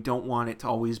 okay, well, we don't want it to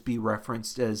always be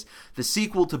referenced as the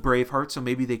sequel to Braveheart. So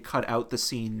maybe they cut out the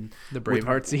scene. The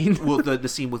Braveheart scene? Well, the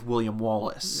scene with William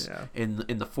Wallace in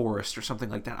the forest or something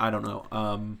like that. I don't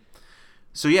know.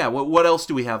 So what else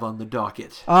do we have on the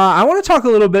docket? I want to talk a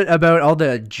little bit about all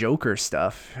the Joker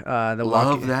stuff.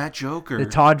 Love that Joker. The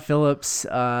Todd Phillips,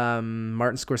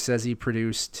 Martin Scorsese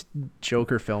produced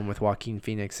Joker film with Joaquin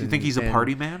Phoenix. Do you think he's a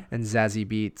party man? And Zazie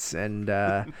Beetz. And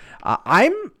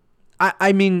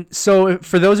I mean, so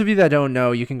for those of you that don't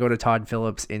know, you can go to Todd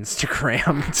Phillips'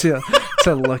 Instagram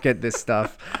to look at this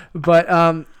stuff. But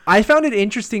I found it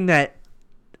interesting that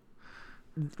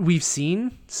we've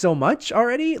seen so much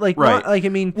already, like right. I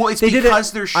mean, well, it's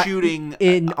because they're shooting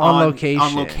on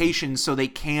location, so they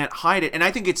can't hide it. And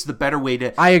I think it's the better way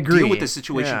to deal with the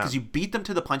situation, because you beat them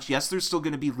to the punch. Yes, there's still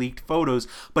going to be leaked photos,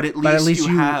 but at least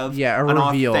you have an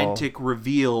authentic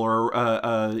reveal, or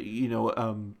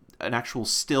an actual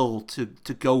still to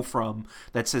go from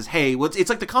that says, hey, well,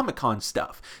 it's like the Comic-Con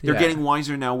stuff. They're getting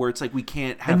wiser now, where it's like we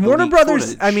can't have and the Warner Brothers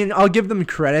footage. I mean, I'll give them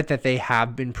credit that they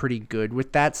have been pretty good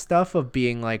with that stuff, of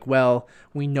being like, well,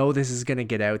 we know this is going to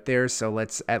get out there, so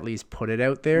let's at least put it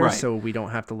out there, so we don't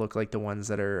have to look like the ones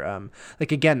that are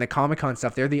like, again, the Comic-Con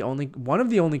stuff. They're one of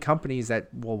the only companies that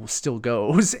still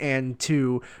goes and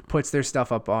puts their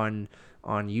stuff up on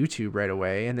YouTube right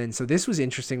away. And then so this was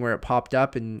interesting where it popped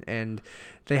up and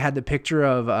they had the picture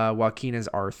of Joaquin as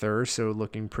Arthur, so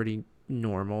looking pretty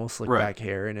normal, slick back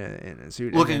hair in a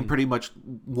suit, looking pretty much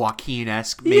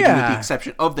Joaquin-esque, maybe with the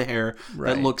exception of the hair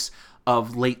that looks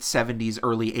of late 70s,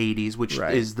 early 80s, which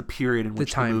is the period in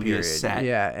which the movie is set.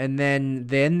 Yeah, and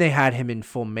then they had him in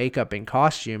full makeup and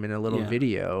costume in a little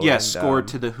video. Yeah, and, scored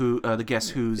to the Guess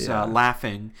Who's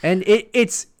laughing. And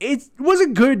it was a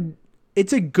good...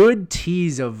 It's a good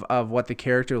tease of what the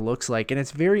character looks like, and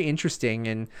it's very interesting.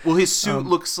 And well, his suit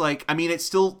looks like, I mean, it's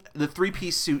still, the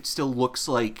 3-piece suit still looks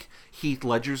like Heath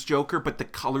Ledger's Joker, but the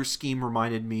color scheme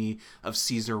reminded me of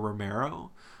Cesar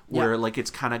Romero, where like it's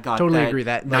kind of got Totally that agree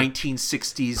that, like,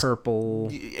 1960s purple,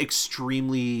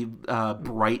 extremely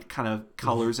bright kind of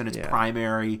colors in its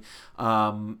primary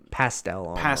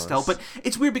pastel pastel. But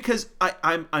it's weird because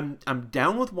I'm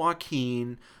down with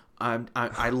Joaquin.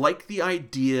 I like the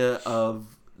idea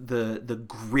of the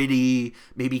gritty,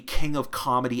 maybe King of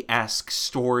Comedy-esque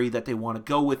story that they want to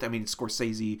go with. I mean,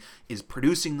 Scorsese is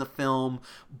producing the film,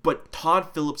 but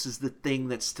Todd Phillips is the thing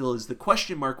that still is the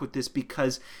question mark with this,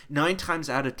 because 9 times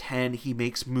out of 10 he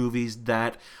makes movies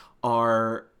that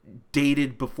are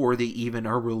dated before they even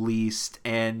are released,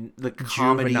 and the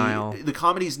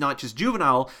comedy is not just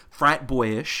juvenile, frat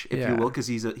boyish, if you will, because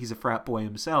he's a frat boy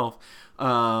himself,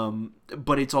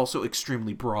 but it's also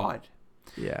extremely broad.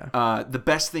 The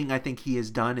best thing I think he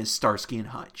has done is Starsky and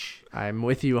Hutch. I'm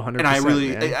with you 100%.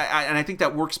 And I think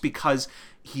that works because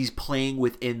he's playing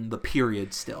within the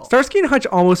period still. Starsky and Hutch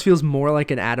almost feels more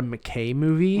like an Adam McKay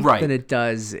movie than it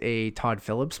does a Todd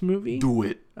Phillips movie. Do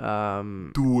it.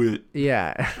 Do it.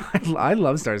 Yeah. I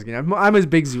love Starsky. I'm a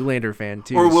big Zoolander fan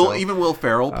too. Or even Will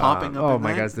Ferrell popping up. Oh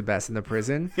my God, it's the best in the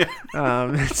prison.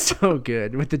 It's so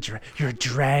good with you're a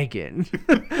dragon.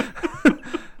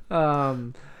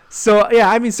 So yeah,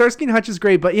 I mean, Starsky and Hutch is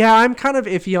great, but yeah, I'm kind of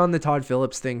iffy on the Todd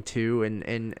Phillips thing too,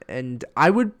 and I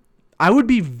would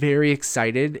be very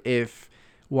excited if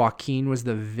Joaquin was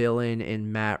the villain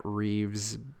in Matt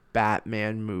Reeves'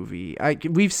 Batman movie.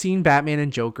 We've seen Batman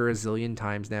and Joker a zillion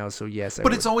times now, so yes.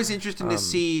 But it's always interesting to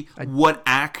see what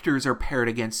actors are paired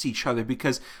against each other,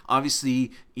 because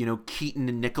obviously, you know, Keaton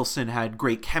and Nicholson had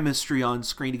great chemistry on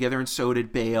screen together, and so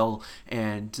did Bale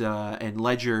and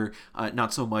Ledger.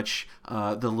 Not so much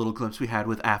the little glimpse we had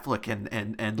with Affleck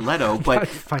and Leto, but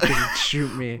fucking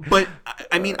shoot me. But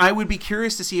I mean, I would be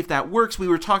curious to see if that works. We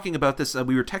were talking about this.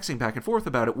 We were texting back and forth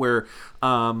about it, where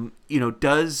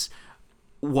does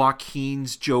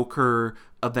Joaquin's Joker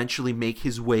eventually make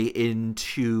his way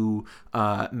into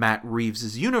Matt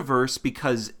Reeves' universe,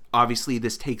 because obviously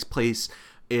this takes place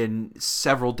in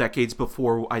several decades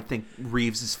before I think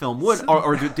Reeves' film would,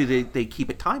 or do they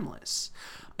keep it timeless?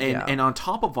 And on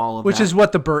top of all of which that, is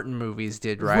what the Burton movies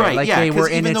did, right? Right, like they were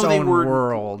in its own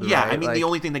world. Yeah, right? I mean, the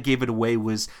only thing that gave it away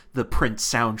was the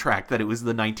Prince soundtrack, that it was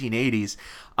the 1980s.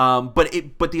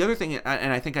 But the other thing,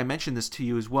 and I think I mentioned this to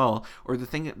you as well, or the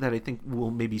thing that I think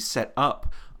will maybe set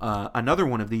up another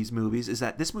one of these movies, is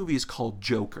that this movie is called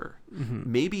Joker.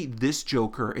 Mm-hmm. Maybe this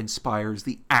Joker inspires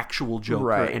the actual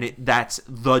Joker, and that's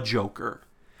the Joker.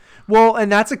 Well,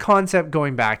 and that's a concept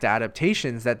going back to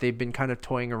adaptations that they've been kind of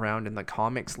toying around in the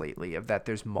comics lately, of that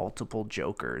there's multiple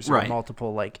Jokers, or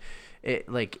multiple like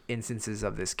instances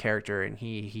of this character, and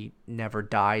he never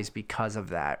dies because of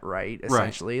that, right?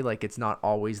 Essentially, like it's not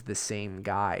always the same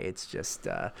guy. It's just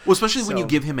well, especially when you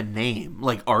give him a name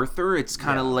like Arthur, it's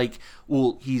kind of like,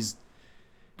 well, he's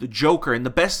the Joker, and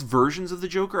the best versions of the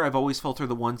Joker I've always felt are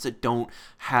the ones that don't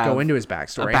go into his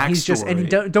backstory. And he's just, and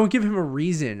don't give him a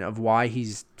reason of why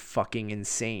he's fucking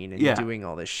insane and doing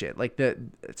all this shit. Like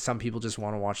some people just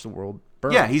want to watch the world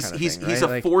burn. Yeah, he's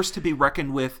a force to be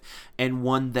reckoned with, and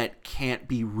one that can't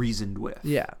be reasoned with.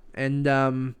 Yeah, and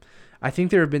I think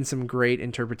there have been some great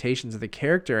interpretations of the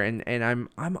character, and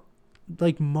I'm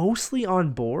like mostly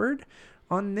on board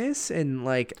on this, and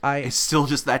like it's still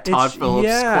just that Todd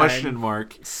Phillips question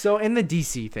mark. So, and the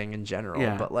DC thing in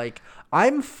general, but like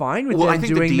I'm fine with them I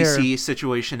think doing the DC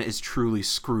situation is truly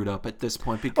screwed up at this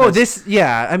point, because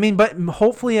I mean, but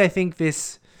hopefully I think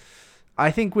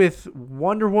with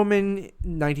Wonder Woman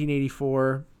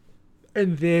 1984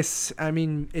 and this, I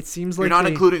mean, it seems like you're not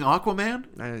including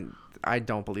Aquaman. I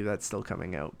don't believe that's still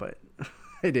coming out, but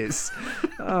it is.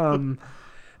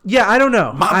 Yeah, I don't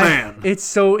know. Man. It's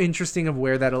so interesting of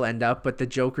where that'll end up, but the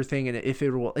Joker thing, and if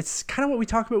it will, it's kind of what we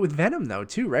talked about with Venom though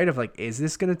too, right? Of like, is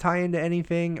this going to tie into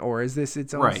anything, or is this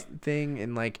its own thing?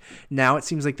 And like now it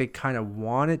seems like they kind of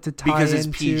want it to tie because into,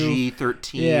 it's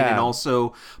PG-13, and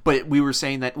also, but we were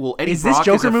saying that, well, Eddie is Brock this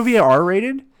Joker movie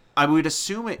R-rated? I would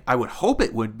assume it. I would hope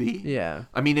it would be. Yeah.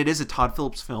 I mean, it is a Todd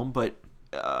Phillips film, but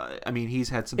I mean, he's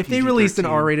had some. If they released an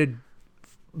R-rated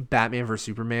Batman vs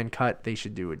Superman cut, they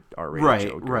should do an R-rated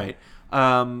Joker. Right.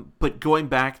 But going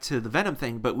back to the Venom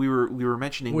thing, but we were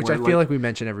mentioning, which I feel like we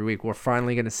mention every week. We're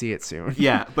finally going to see it soon.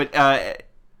 Yeah, but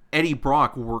Eddie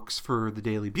Brock works for the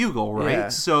Daily Bugle, right? Yeah.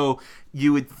 So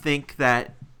you would think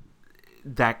that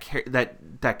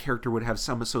character would have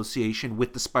some association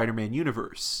with the Spider-Man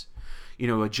universe. You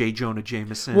know, a J. Jonah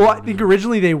Jameson. Well, I think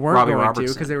originally they weren't Robbie going Robertson,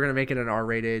 to, because they were going to make it an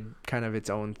R-rated kind of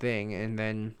its own thing, and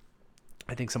then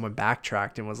I think someone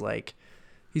backtracked and was like,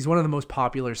 He's one of the most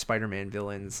popular Spider-Man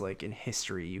villains like in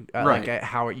history. Right. Like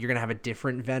how you're gonna have a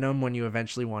different Venom when you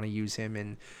eventually want to use him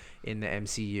in the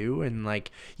MCU, and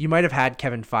like you might have had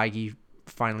Kevin Feige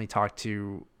finally talk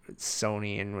to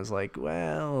Sony and was like,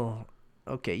 well,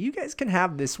 okay, you guys can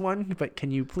have this one, but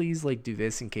can you please like do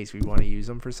this in case we want to use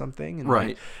them for something? And Right.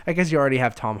 Like, I guess you already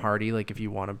have Tom Hardy, like if you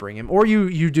want to bring him, or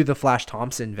you do the Flash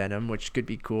Thompson Venom, which could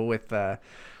be cool with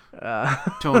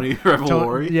Tony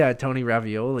Ravioli. Tony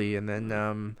Ravioli, and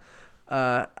then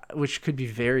which could be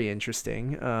very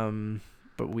interesting,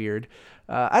 but weird.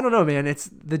 I don't know, man. It's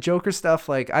the Joker stuff.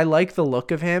 Like, I like the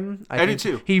look of him. I do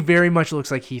too. He very much looks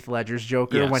like Heath Ledger's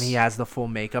Joker when Yes. he has the full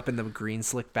makeup and the green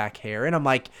slick back hair. And I'm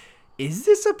like, is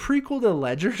this a prequel to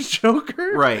Ledger's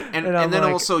Joker? Right. And I'm then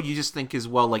like, also you just think as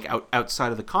well, like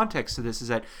outside of the context of this, is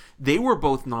that they were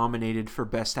both nominated for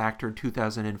Best Actor in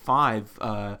 2005.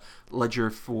 Ledger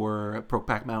for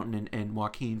Brokeback Mountain and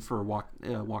Joaquin for Walk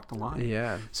the Line.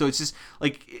 Yeah. So it's just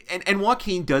like, and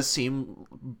Joaquin does seem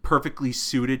perfectly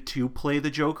suited to play the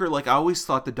Joker. Like, I always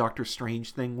thought the Doctor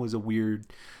Strange thing was a weird.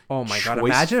 Oh my god! choice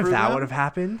Imagine if for that them. would have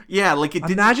happened. Yeah, like it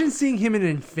did. Imagine seeing him in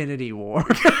Infinity War.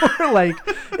 Like,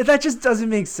 that just doesn't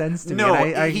make sense to me. No,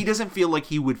 And he doesn't feel like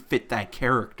he would fit that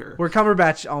character. where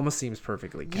Cumberbatch almost seems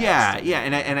perfectly cast. Yeah,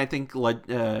 and I think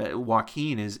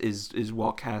Joaquin is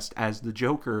well cast as the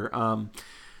Joker. And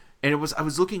I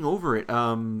was looking over it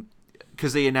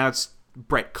because they announced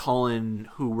Brett Cullen,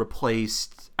 who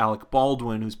replaced Alec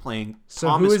Baldwin, who's playing So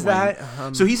Thomas who is Wayne.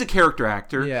 that? So he's a character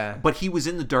actor. Yeah. But he was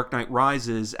in The Dark Knight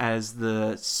Rises as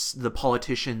the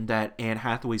politician that Anne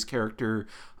Hathaway's character.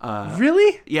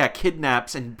 Really? Yeah,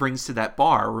 kidnaps and brings to that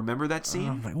bar. Remember that scene?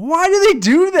 I'm like, why do they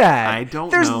do that? I don't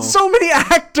There's know. so many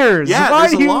actors. Yeah, Why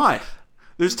there's do a you- lot.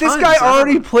 There's This tons. guy I don't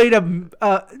already know. played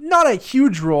a not a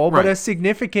huge role, but Right. a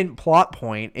significant plot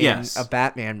point in Yes. a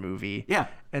Batman movie. Yeah.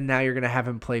 And now you're gonna have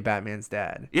him play Batman's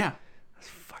dad. Yeah.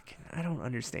 Fucking, I don't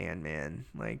understand, man.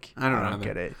 Like, I don't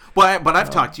get it. But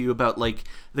I've talked to you about like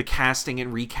the casting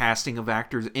and recasting of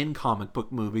actors in comic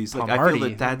book movies. Like, Tom I Hardy. feel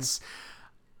that that's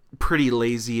pretty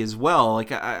lazy as well.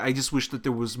 Like, I just wish that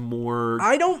there was more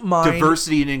I don't mind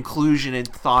diversity and inclusion and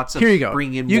thoughts of Here you go.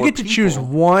 bringing in You more get to choose people.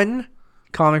 one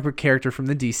comic book character from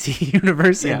the DC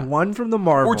universe Yeah. and one from the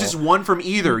Marvel. Or just one from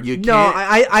either. You can't. No,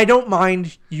 I don't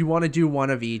mind. You want to do one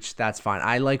of each, that's fine.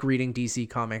 I like reading DC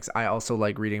comics. I also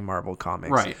like reading Marvel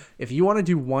comics. Right. If you want to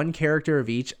do one character of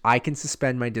each, I can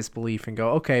suspend my disbelief and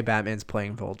go, okay, Batman's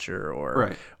playing Vulture,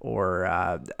 or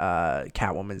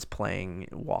Catwoman's playing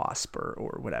Wasp,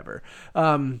 or whatever.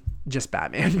 Just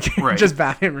Batman. Right. Just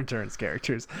Batman Returns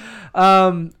characters.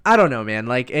 I don't know, man.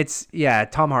 Like, it's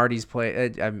Tom Hardy's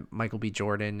play Michael B.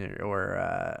 Jordan or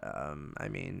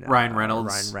Ryan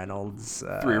Reynolds. Ryan Reynolds,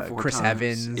 3 or 4 Chris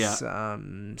times. Evans. Yeah.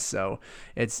 So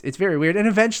it's very weird. And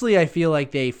eventually I feel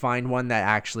like they find one that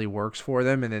actually works for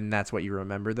them, and then that's what you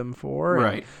remember them for. And,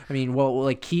 Right. I mean, well,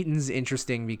 like Keaton's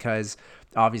interesting because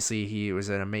obviously he was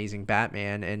an amazing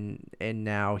Batman, and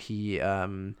now he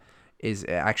is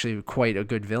actually quite a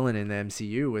good villain in the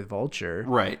MCU with Vulture.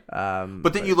 Right.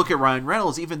 But then you look at Ryan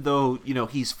Reynolds, even though,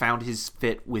 he's found his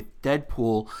fit with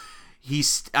Deadpool,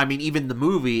 even the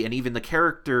movie and even the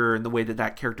character and the way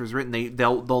that character is written,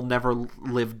 they'll never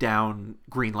live down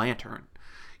Green Lantern.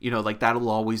 Like, that'll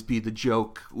always be the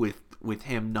joke with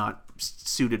him not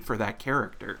suited for that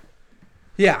character.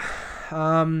 Yeah.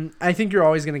 I think you're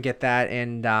always going to get that.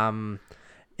 And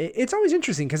it's always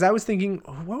interesting because I was thinking,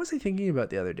 what was I thinking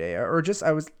about the other day?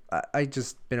 I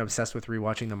just been obsessed with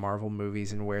rewatching the Marvel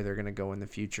movies and where they're going to go in the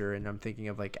future. And I'm thinking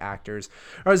of like actors.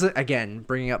 I was again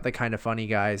bringing up the kind of funny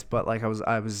guys, but like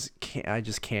I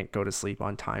just can't go to sleep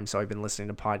on time. So I've been listening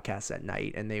to podcasts at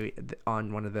night, and they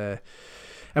on one of the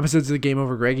episodes of the Game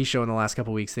Over Greggy show in the last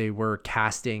couple of weeks, they were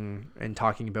casting and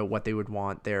talking about what they would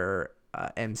want their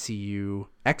MCU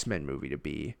X-Men movie to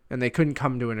be, and they couldn't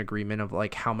come to an agreement of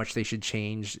like how much they should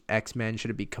change X-Men.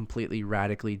 Should it be completely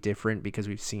radically different, because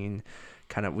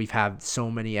we've had so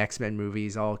many X-Men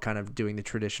movies all kind of doing the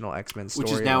traditional X-Men story,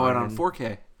 Which is now out on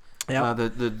 4K. Yeah.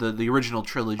 The original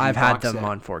trilogy. I've had box them set.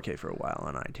 on 4K for a while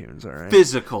on iTunes. All right.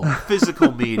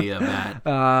 Physical media, Matt.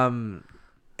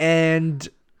 And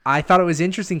I thought it was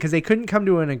interesting because they couldn't come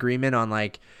to an agreement on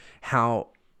like how,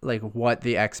 like what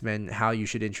the X-Men, how you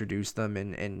should introduce them,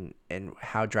 and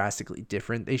how drastically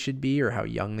different they should be, or how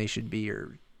young they should be,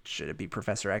 or should it be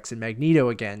Professor X and Magneto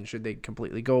again? Should they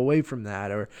completely go away from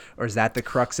that, or is that the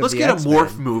crux of Let's the get X-Men? a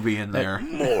morph movie in there.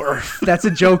 Morph. That's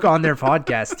a joke on their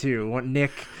podcast too. When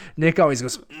Nick always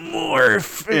goes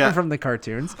morph from the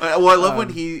cartoons. I love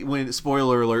when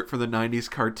spoiler alert for the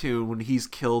 90s cartoon, when he's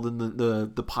killed in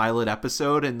the pilot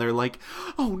episode and they're like,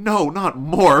 oh no, not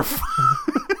morph.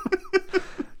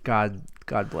 God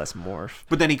God bless Morph.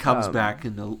 But then he comes back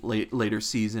in the later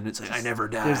season. It's like, I never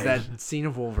died. There's that scene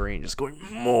of Wolverine just going,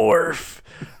 Morph.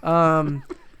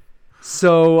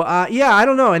 So, I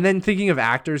don't know. And then thinking of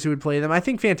actors who would play them, I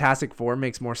think Fantastic Four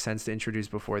makes more sense to introduce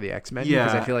before the X-Men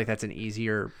because I feel like that's an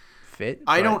easier fit.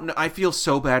 I feel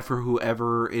so bad for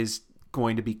whoever is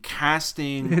going to be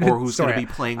casting or who's going to be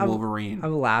playing Wolverine.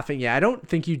 I'm laughing. Yeah, I don't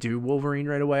think you do Wolverine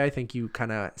right away. I think you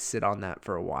kind of sit on that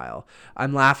for a while.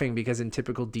 I'm laughing because in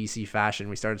typical DC fashion,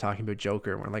 we started talking about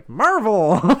Joker and we're like,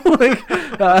 Marvel!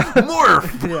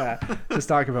 Morph! Yeah, just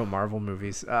talking about Marvel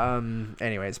movies.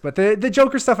 Anyways, but the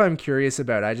Joker stuff I'm curious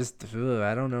about. I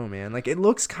don't know, man. Like, it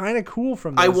looks kind of cool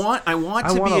from this. I want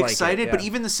to be excited, but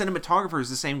even the cinematographer is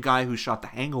the same guy who shot the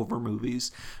Hangover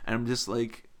movies, and I'm just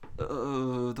like,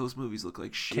 those movies look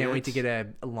like shit. Can't wait to get a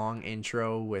long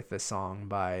intro with a song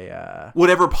by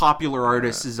whatever popular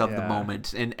artist is of the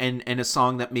moment, and a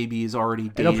song that maybe is already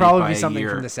dated. It'll probably by be a something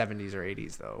year. from the 70s or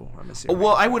 80s, though. I'm assuming.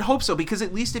 Well, I would hope so, because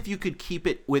at least if you could keep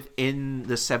it within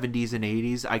the 70s and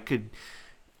 80s, I could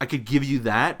give you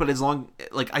that. But as long,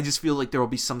 like, I just feel like there will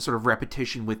be some sort of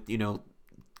repetition with,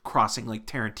 crossing like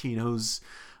Tarantino's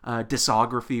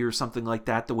discography or something like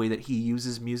that, the way that he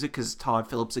uses music, because Todd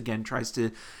Phillips again tries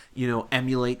to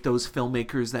emulate those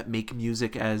filmmakers that make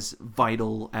music as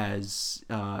vital as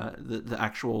the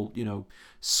actual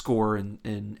score and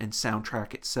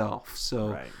soundtrack itself. So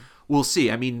Right. We'll see.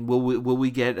 I mean, will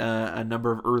we get a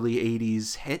number of early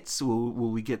 80s hits?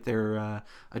 Will we get their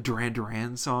a Duran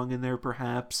Duran song in there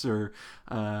perhaps, or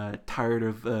Tired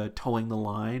of Towing the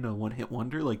Line, a one-hit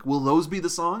wonder? Like, will those be the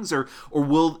songs, or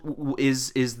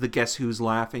is the Guess Who's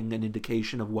Laughing an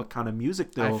indication of what kind of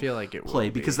music they'll I feel like it play?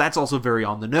 will be. Because that's also very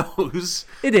on the nose.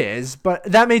 It is, but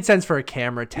that made sense for a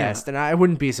camera test, and I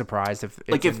wouldn't be surprised if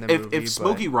it's in the movie. If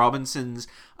Smokey Robinson's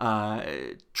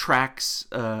tracks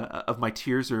of My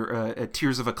Tears or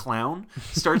Tears of a Clown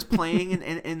starts playing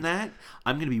in that,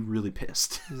 I'm gonna be really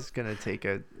pissed. It's gonna take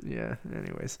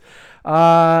anyways,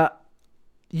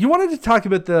 you wanted to talk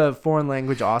about the foreign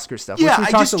language Oscar stuff. Yeah, which we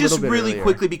I talked just a bit really earlier.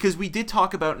 quickly, because we did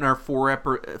talk about in our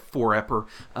four-hour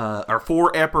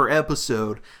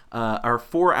episode.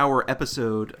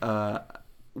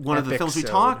 One of the films we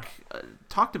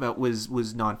talked about was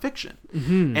nonfiction,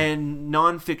 and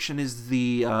nonfiction is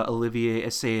the Olivier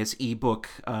Assayas ebook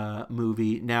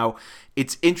movie. Now,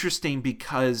 it's interesting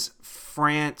because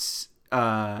France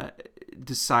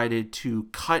decided to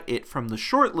cut it from the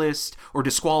shortlist or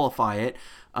disqualify it.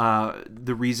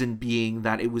 The reason being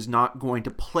that it was not going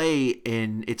to play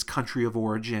in its country of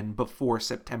origin before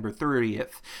September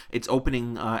 30th. It's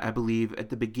opening, I believe, at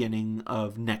the beginning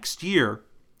of next year.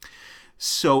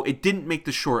 So it didn't make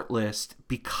the short list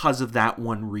because of that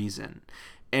one reason.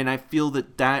 And I feel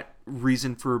that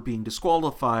reason for being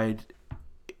disqualified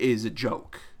is a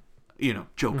joke.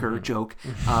 Joker joke.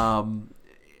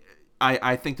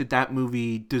 I think that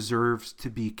movie deserves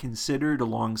to be considered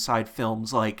alongside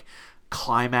films like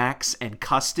Climax and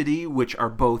Custody, which are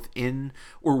both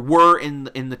were in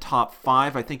the top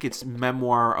 5. I think it's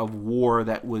Memoir of War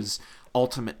that was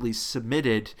ultimately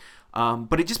submitted.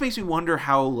 But it just makes me wonder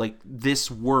how this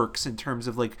works in terms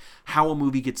of how a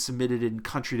movie gets submitted in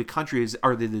country to country.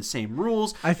 Are they the same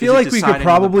rules? I feel like we could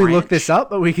probably look this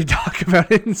up, but we could talk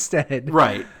about it instead.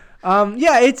 Right.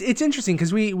 It's interesting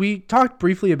because we talked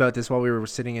briefly about this while we were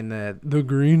sitting in the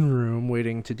green room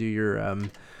waiting to do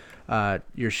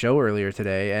your show earlier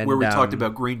today, and where we talked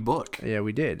about Green Book. Yeah,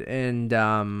 we did, and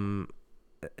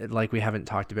we haven't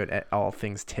talked about all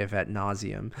things TIFF ad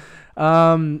nauseum.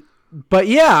 But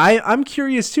yeah, I'm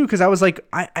curious too, because I was like,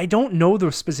 I don't know the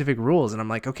specific rules, and I'm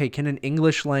like, okay, can an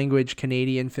English language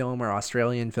Canadian film or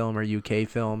Australian film or UK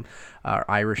film or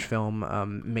Irish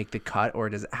film make the cut, or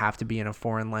does it have to be in a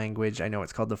foreign language? I know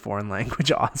it's called the Foreign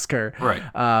Language Oscar. Right.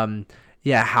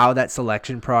 How that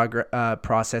selection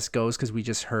process goes, because we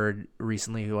just heard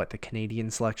recently what the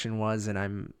Canadian selection was, and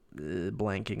I'm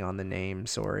blanking on the name.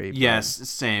 Sorry. Yes,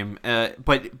 same.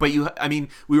 But we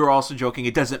were also joking.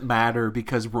 It doesn't matter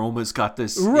because Roma's got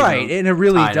this right, and it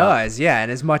really does. Up. Yeah,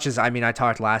 and as much as I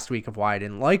talked last week of why I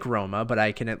didn't like Roma, but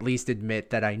I can at least admit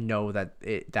that I know that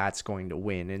that's going to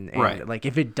win, and right.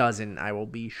 If it doesn't, I will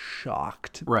be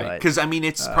shocked. Right, because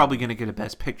it's probably going to get a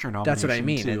Best Picture nomination. That's what I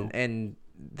mean, too. and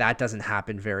that doesn't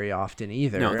happen very often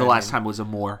either. No, the last time was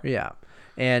Amour. Yeah.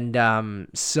 And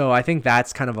so I think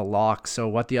that's kind of a lock. So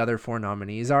what the other 4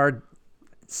 nominees are,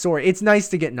 sorry, it's nice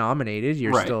to get nominated.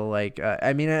 You're right. still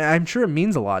I'm sure it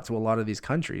means a lot to a lot of these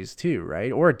countries too,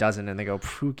 right? Or it doesn't, and they go,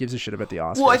 who gives a shit about the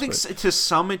Oscars? Well, I think to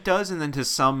some it does, and then to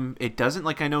some it doesn't.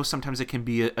 I know sometimes it can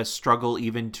be a struggle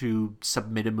even to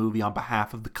submit a movie on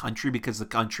behalf of the country because the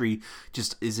country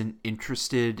just isn't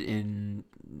interested in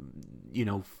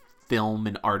film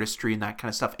and artistry and that kind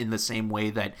of stuff in the same way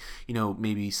that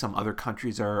maybe some other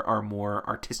countries are more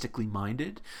artistically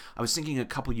minded. I was thinking a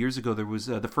couple years ago there was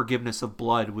The Forgiveness of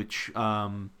Blood, which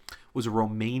was a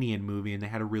Romanian movie, and they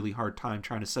had a really hard time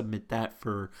trying to submit that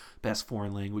for best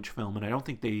foreign language film, and I don't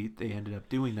think they ended up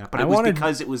doing that, but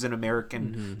because it was an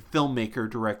American filmmaker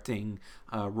directing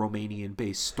a Romanian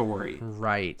based story.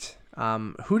 Right.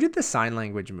 Who did the sign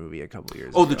language movie a couple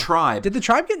years ago? The Tribe. Did the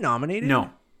Tribe get nominated? No.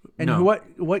 And No.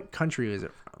 what country was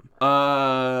it from?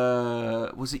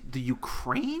 Was it the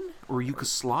Ukraine or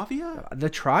Yugoslavia? The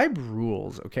Tribe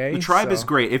rules, okay? The Tribe is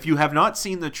great. If you have not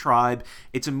seen The Tribe,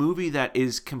 it's a movie that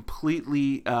is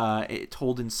completely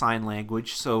told in sign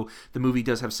language. So the movie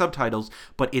does have subtitles,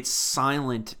 but it's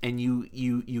silent, and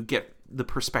you get the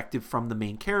perspective from the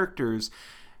main characters.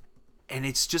 And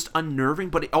it's just unnerving,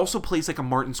 but it also plays like a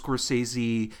Martin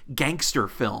Scorsese gangster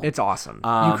film. It's awesome.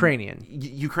 Ukrainian.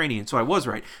 Ukrainian, so I was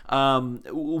right.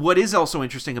 What is also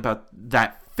interesting about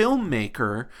that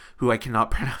filmmaker, who I cannot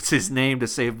pronounce his name to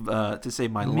save my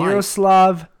life.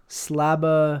 Miroslav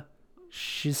Slabashvili.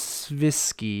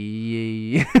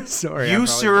 Sorry. You,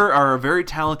 sir, are a very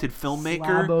talented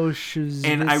filmmaker,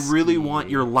 and I really want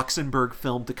your Luxembourg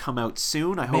film to come out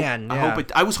soon.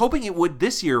 I was hoping it would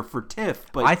this year for TIFF,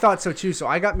 but I thought so too. So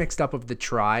I got mixed up with The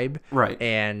Tribe, right?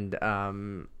 And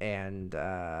the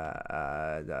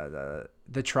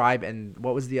Tribe, and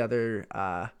what was the other?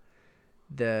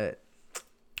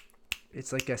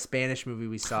 It's like a Spanish movie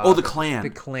we saw. Oh, The Clan. The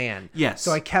Clan. Yes.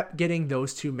 So I kept getting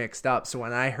those two mixed up. So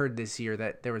when I heard this year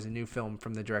that there was a new film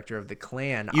from the director of The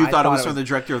Clan, I thought it was from the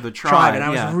director of The Tribe. And I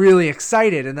was really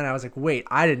excited. And then I was like, wait,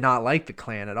 I did not like The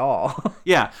Clan at all.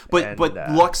 Yeah, but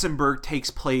Luxembourg takes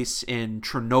place in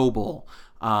Chernobyl.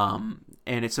 And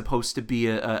it's supposed to be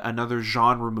another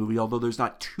genre movie, although there's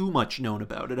not too much known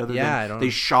about it other than they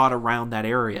shot around that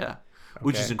area.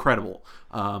 Which is incredible,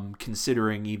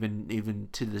 considering even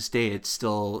to this day, it's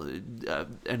still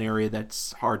an area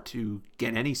that's hard to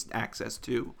get any access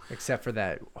to. Except for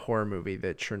that horror movie,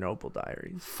 The Chernobyl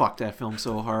Diaries. Fuck that film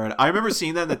so hard. I remember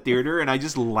seeing that in the theater, and I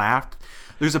just laughed.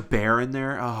 There's a bear in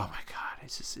there. Oh, my God.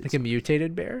 It's like a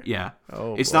mutated bear? Yeah.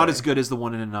 Oh, it's not as good as the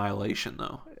one in Annihilation,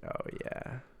 though. Oh,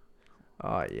 yeah.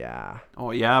 Oh, yeah. Oh,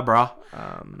 yeah, brah.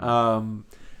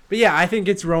 But yeah, I think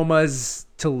it's Roma's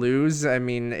to lose. I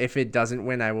mean, if it doesn't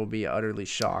win, I will be utterly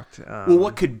shocked. Well,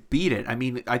 what could beat it? I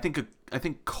mean, I think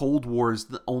Cold War is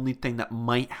the only thing that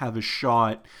might have a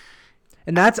shot.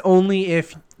 And that's only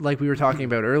if, like we were talking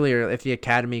about earlier, if the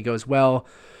Academy goes, well,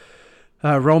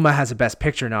 Roma has a Best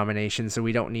Picture nomination, so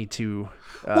we don't need to...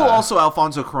 well, also,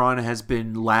 Alfonso Cuarón has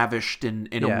been lavished in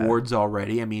awards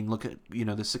already. I mean, look at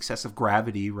the success of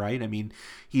Gravity, right? I mean,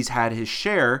 he's had his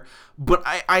share, but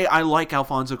I like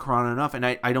Alfonso Cuarón enough, and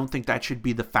I don't think that should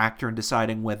be the factor in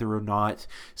deciding whether or not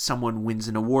someone wins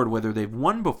an award, whether they've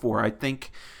won before. I think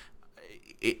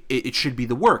it should be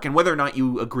the work, and whether or not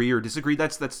you agree or disagree,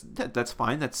 that's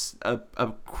fine. That's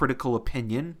a critical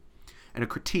opinion and a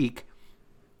critique.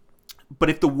 But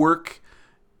if the work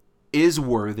is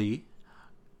worthy,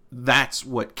 that's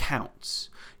what counts,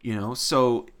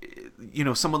 So,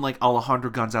 someone like Alejandro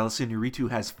González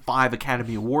Iñárritu has 5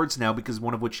 Academy Awards now, because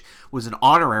one of which was an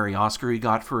honorary Oscar he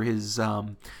got for his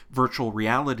virtual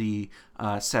reality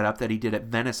setup that he did at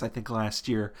Venice, I think, last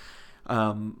year.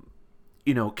 Can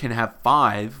have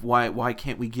 5. Why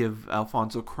can't we give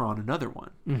Alfonso Cuarón another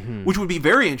one? Mm-hmm. Which would be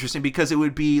very interesting, because it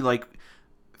would be like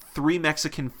 3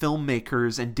 Mexican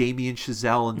filmmakers and Damien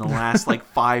Chazelle in the last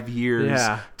 5 years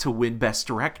to win Best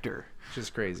Director, which is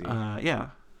crazy. Yeah,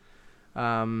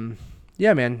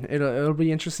 man, it'll be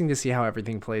interesting to see how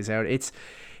everything plays out. It's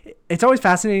always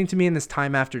fascinating to me in this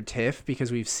time after TIFF,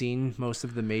 because we've seen most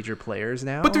of the major players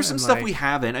now. But there's some stuff we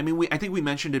haven't. I mean, I think we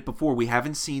mentioned it before. We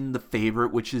haven't seen The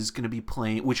Favorite, which is going to be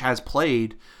playing, which has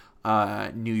played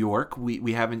New York.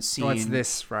 We haven't seen. Oh, it's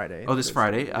this Friday. Oh, this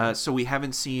Friday. So we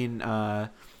haven't seen.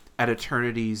 At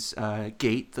Eternity's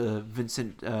Gate, the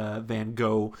Vincent van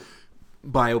Gogh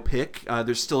biopic.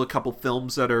 There's still a couple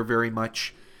films that are very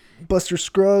much... Buster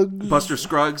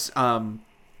Scruggs.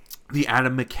 The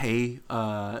Adam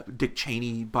McKay, Dick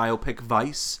Cheney biopic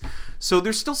Vice. So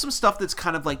there's still some stuff that's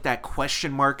kind of like that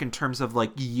question mark in terms of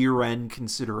year-end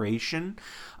consideration.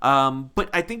 But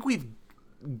I think we've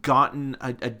gotten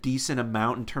a decent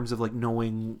amount in terms of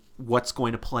knowing what's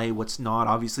going to play, what's not.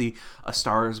 Obviously, A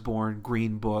Star Is Born,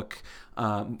 Green Book,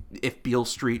 If Beale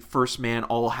Street, First Man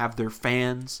all have their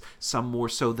fans, some more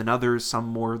so than others, some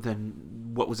more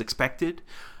than what was expected.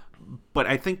 But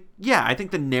I think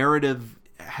the narrative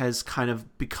has kind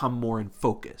of become more in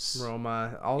focus.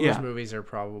 Roma, all those movies are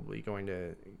probably going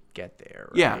to get there,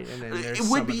 right? Yeah. And then It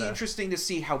would be interesting to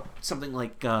see how something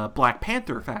like Black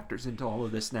Panther factors into all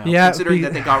of this now, yeah, considering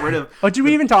that they got rid of... Oh, did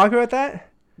we even talk about that?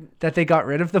 That they got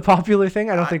rid of the popular thing?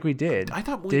 I don't think we did. I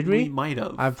thought we might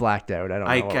have. I've blacked out. I don't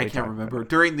know. I can't remember. About.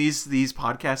 During these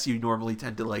podcasts, you normally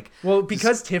tend to like... Well,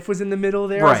 because TIFF was in the middle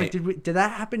there, right. I was like, did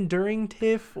that happen during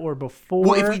TIFF or before?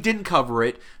 Well, if we didn't cover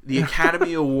it, the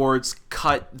Academy Awards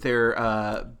cut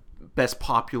their best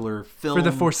popular film... For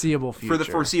the foreseeable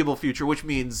future. Which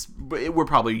means we're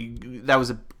probably... That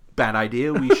was a bad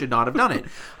idea. We should not have done it.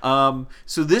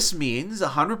 So this means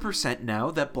 100% now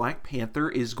that Black Panther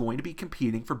is going to be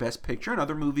competing for Best Picture and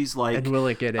other movies like... And will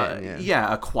it get in?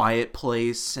 Yeah, A Quiet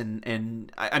Place.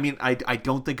 And I mean, I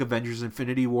don't think Avengers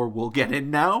Infinity War will get in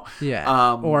now.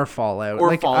 Yeah, or Fallout.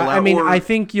 Fallout. I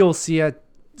think you'll see a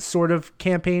sort of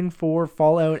campaign for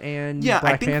Fallout and Black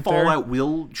I think Panther. Fallout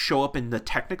will show up in the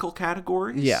technical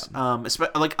categories. Yeah.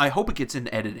 I hope it gets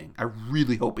in editing. I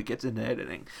really hope it gets into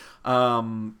editing.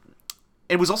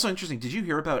 It was also interesting. Did you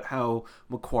hear about how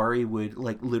Macquarie would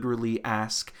literally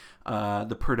ask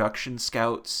the production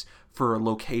scouts for a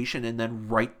location and then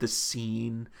write the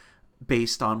scene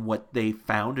based on what they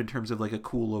found in terms of a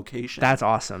cool location? That's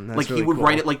awesome. That's really he would cool.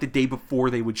 write it the day before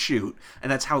they would shoot,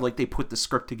 and that's how they put the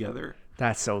script together.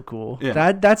 That's so cool.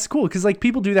 Yeah. That's cool because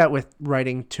people do that with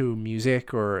writing to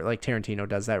music, or Tarantino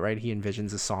does that, right? He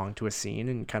envisions a song to a scene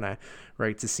and kind of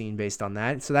writes a scene based on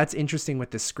that. So that's interesting with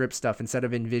the script stuff. Instead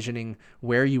of envisioning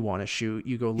where you want to shoot,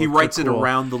 you go look. He writes it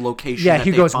around the location. Yeah, that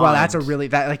he they goes, find. "Wow, that's a really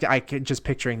that I could just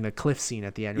picturing the cliff scene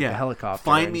at the end with the helicopter.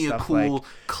 Find me a cool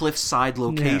cliffside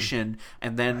location,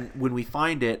 and then when we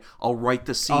find it, I'll write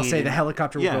the scene. I'll say the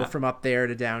helicopter will go from up there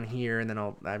to down here, and then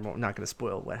I'm not going to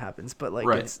spoil what happens, but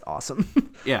it's awesome.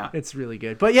 Yeah. It's really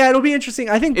good. But yeah, it'll be interesting.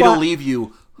 I think it'll leave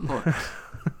you hooked.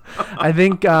 I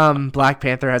think Black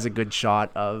Panther has a good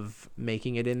shot of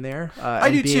making it in there.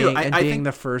 I do too. I being think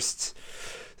the first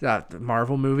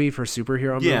Marvel movie for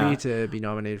superhero movie to be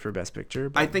nominated for Best Picture.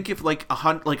 But... I think if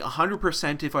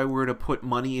 100%, if I were to put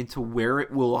money into where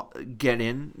it will get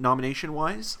in nomination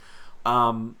wise,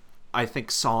 I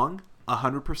think song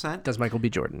 100%. Does Michael B.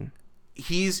 Jordan?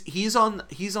 He's on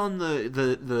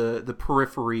the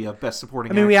periphery of Best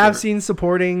Supporting Actor. We have seen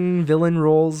supporting villain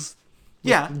roles.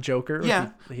 Joker.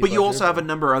 But you also have a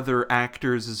number of other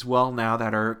actors as well now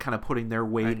that are kind of putting their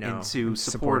weight into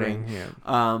supporting.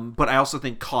 But I also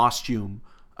think costume.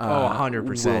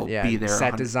 100%. Will be there.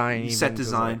 Set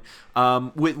design.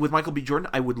 With Michael B. Jordan,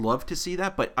 I would love to see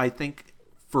that, but I think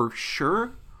for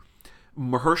sure,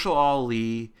 Mahershala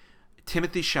Ali,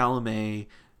 Timothée Chalamet,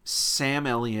 Sam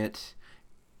Elliott,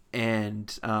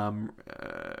 and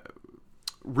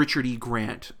Richard E.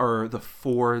 Grant are the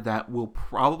four that will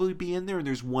probably be in there, and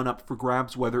there's one up for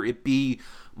grabs, whether it be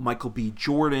Michael B.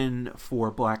 Jordan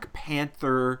for Black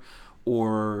Panther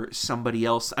or somebody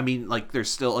else. There's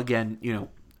still, again,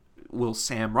 will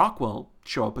Sam Rockwell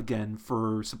show up again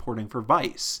for supporting for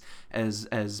Vice as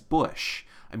Bush?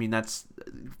 That's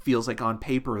feels like on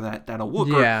paper that'll work.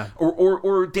 Yeah.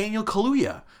 Or Daniel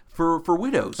Kaluuya for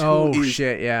Widows. Oh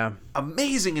shit! Yeah,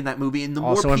 amazing in that movie. And the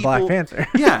also more people, in Black Panther.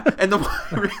 Yeah, and the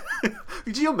more,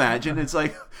 could you imagine? It's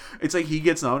like he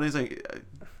gets on. He's like,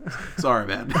 sorry,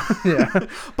 man. Yeah.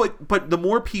 But the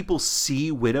more people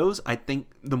see Widows, I think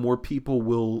the more people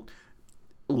will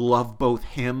love both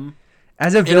him.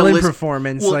 As a villain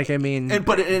performance, but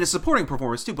in a supporting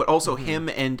performance too, but also him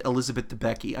and Elizabeth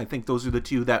Debicki. I think those are the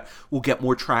two that will get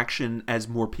more traction as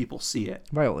more people see it.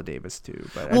 Viola Davis too,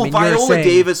 but Viola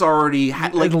Davis already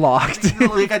locked.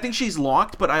 I think she's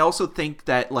locked, but I also think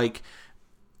that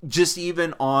just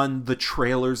even on the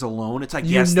trailers alone, it's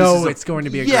it's going to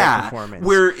be a great performance.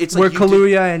 Where it's where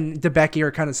Kaluuya and Debicki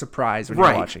are kind of surprised when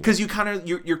you're watching, because you're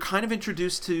kind of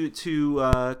introduced to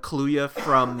Kaluuya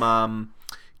from.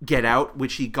 Get Out,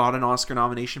 which he got an Oscar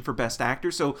nomination for Best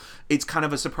Actor, so it's kind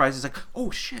of a surprise. It's like,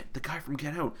 oh shit, the guy from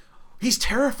Get Out, he's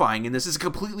terrifying, and this is a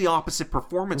completely opposite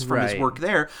performance from his work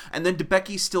there. And then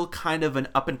Debicki's still kind of an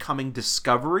up and coming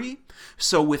discovery,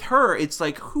 so with her, it's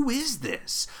like, who is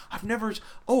this? I've never.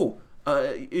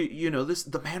 This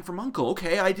the man from U.N.C.L.E.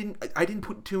 Okay, I didn't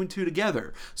put two and two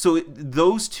together. So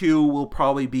those two will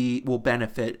probably will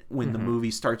benefit when the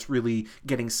movie starts really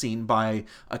getting seen by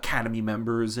Academy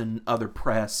members and other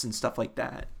press and stuff like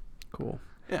that. Cool.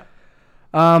 Yeah.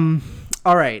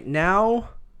 All right, now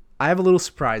I have a little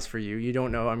surprise for you. You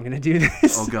don't know I'm going to do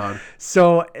this. Oh God.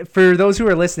 So for those who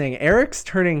are listening, Eric's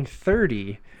turning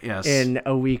 30 yes. in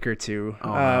a week or two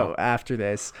wow. after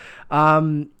this.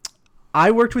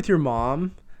 I worked with your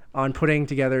mom on putting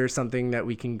together something that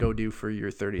we can go do for your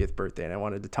 30th birthday, and I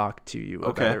wanted to talk to you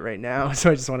about it right now.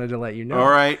 So I just wanted to let you know. All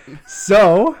right.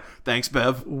 So thanks,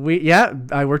 Bev.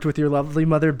 I worked with your lovely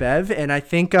mother, Bev, and I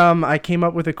think I came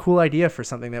up with a cool idea for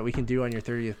something that we can do on your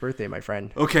 30th birthday, my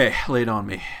friend. Okay, lay it on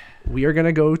me. We are going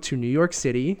to go to New York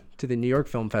City to the New York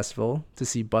Film Festival to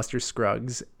see Buster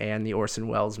Scruggs and the Orson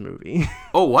Welles movie.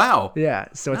 Oh, wow. Yeah,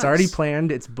 so it's already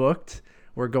planned. It's booked.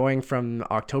 We're going from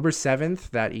October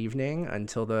 7th that evening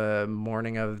until the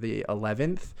morning of the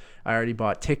 11th. I already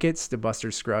bought tickets to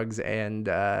Buster Scruggs and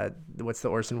what's the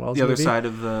Orson Welles movie? The other side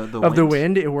of the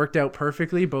wind. It worked out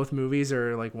perfectly. Both movies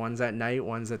are like one's at night,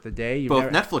 one's at the day.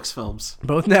 Netflix films.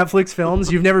 Both Netflix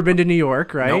films. You've never been to New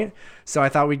York, right? Nope. So I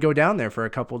thought we'd go down there for a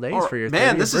couple days for your 30th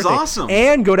Man, this birthday. is awesome.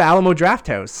 And go to Alamo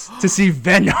Drafthouse to see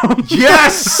Venom.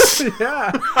 Yes.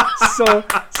 Yeah.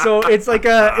 So it's like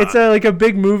a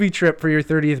big movie trip for your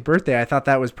 30th birthday. I thought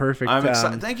that was perfect. I'm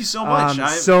excited. Thank you so much.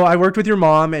 So I worked with your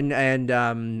mom and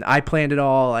I planned it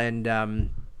all and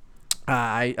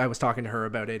I was talking to her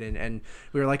about it and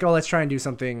we were like, oh, let's try and do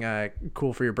something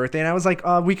cool for your birthday. And I was like,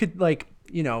 we could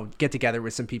get together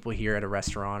with some people here at a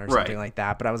restaurant or something like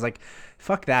that. But I was like,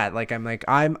 fuck that. Like,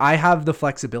 I have the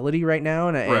flexibility right now.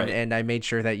 And I made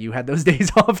sure that you had those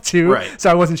days off too. Right. So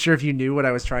I wasn't sure if you knew what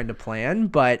I was trying to plan,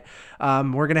 but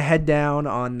we're going to head down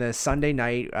on the Sunday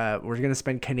night. We're going to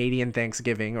spend Canadian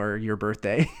Thanksgiving or your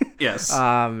birthday. Yes.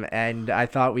 And I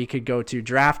thought we could go to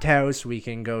Draft House. We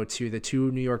can go to the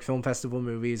 2 New York Film Festival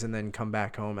movies and then come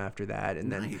back home after that.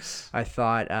 And then I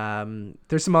thought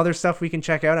there's some other stuff we can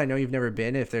check out. I know you've never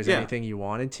been, if there's anything you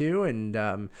wanted to. And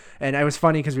it was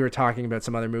funny because we were talking about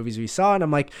some other movies we saw. And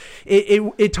I'm like,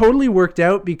 it totally worked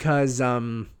out because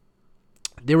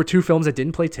there were 2 films that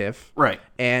didn't play TIFF. Right.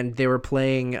 And they were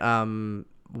playing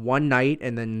one night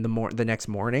and then the next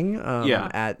morning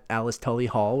at Alice Tully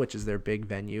Hall, which is their big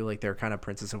venue, like their kind of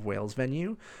Princess of Wales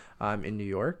venue in New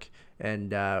York.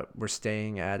 And we're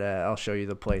staying at I'll show you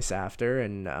the place after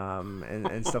and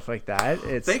stuff like that.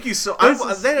 Thank you so much.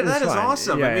 That is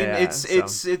awesome. Yeah, I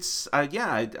mean,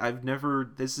 yeah, I've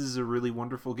never, this is a really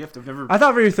wonderful gift. I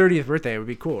thought for your 30th birthday it would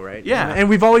be cool, right? Yeah. And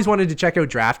we've always wanted to check out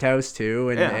Draft House too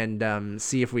and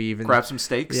see if we even grab some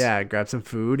steaks. Yeah, grab some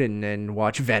food and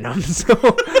watch Venom.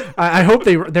 So I hope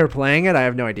they're playing it. I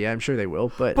have no idea. I'm sure they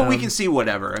will, but we can see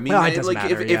whatever. I mean, it doesn't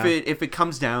matter, if it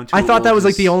comes down to I thought that was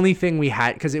like the only thing we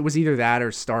had because it was either that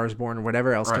or Stars Born or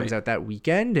whatever else comes out that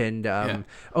weekend. And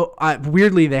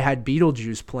weirdly they had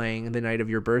Beetlejuice playing the night of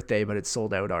your birthday, but it's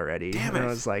sold out already. Damn and it. I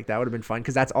was like, that would have been fun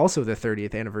because that's also the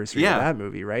 30th anniversary of that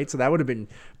movie, right? So that would have been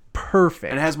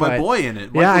perfect. And it has my boy in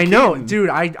it. Yeah, I Michael know, Keaton. dude.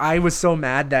 I was so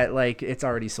mad that like it's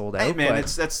already sold out. Hey man, but,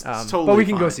 that's totally. But we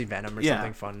can fine. go see Venom or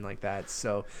something fun like that.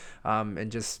 So,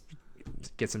 and just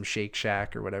get some Shake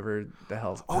Shack or whatever the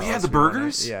hell. Oh yeah, the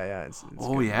burgers. Yeah. It's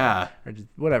oh good. yeah. Or just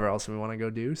whatever else we want to go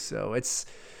do. So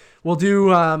we'll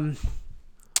do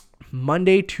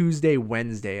Monday, Tuesday,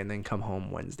 Wednesday, and then come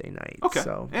home Wednesday night. Okay.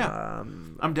 So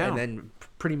I'm down. And then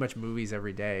pretty much movies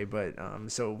every day, but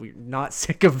so we're not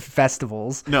sick of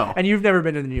festivals. No. And you've never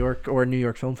been to New York or New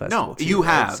York Film Festival. No, too, you right?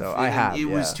 have. So I have. It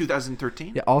was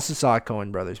 2013. Yeah. Also saw a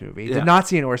Coen Brothers movie. Yeah. Did not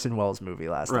see an Orson Welles movie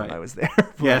last time I was there.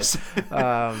 But, yes.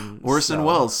 Orson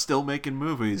Welles still making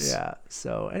movies. Yeah.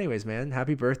 So, anyways, man,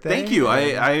 happy birthday. Thank you.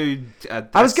 I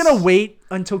was gonna wait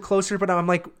until closer, but I'm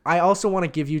like, I also want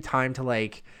to give you time to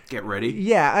like get ready.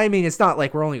 Yeah, I mean, it's not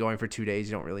like we're only going for 2 days.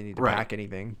 You don't really need to pack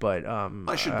anything, but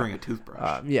I should bring a toothbrush.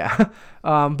 Yeah.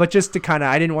 But just to kind of,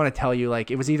 I didn't want to tell you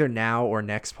like it was either now or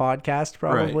next podcast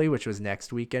probably, which was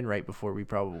next weekend, right before we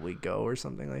probably go or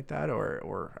something like that,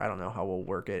 or I don't know how we'll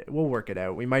work it. We'll work it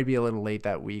out. We might be a little late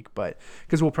that week, but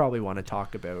because we'll probably want to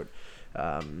talk about.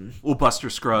 We'll Buster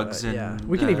Scruggs and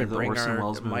we can even bring Orson our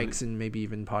Welles mics and maybe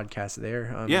even podcast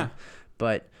there. Yeah.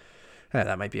 But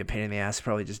that might be a pain in the ass.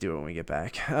 Probably just do it when we get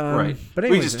back. Right. But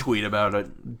anyways, we just tweet about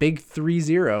it. Big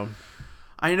 3-0.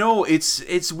 I know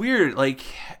it's weird. Like,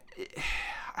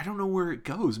 I don't know where it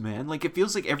goes, man. Like, it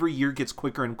feels like every year gets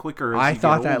quicker and quicker. I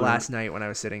thought that last night when I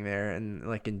was sitting there and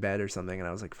like in bed or something, and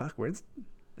I was like, "Fuck, where's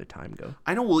the time go?"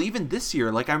 I know. Well, even this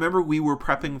year, like I remember we were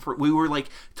like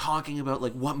talking about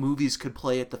like what movies could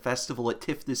play at the festival at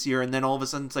TIFF this year, and then all of a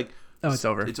sudden it's like, oh, it's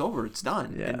over. It's over. It's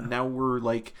done. Yeah. And now we're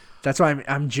like. That's why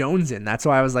I'm jonesing. That's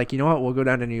why I was like, you know what? We'll go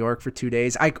down to New York for 2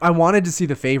 days. I wanted to see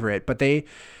The Favorite, but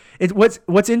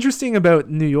what's interesting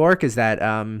about New York is that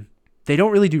they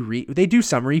don't really do they do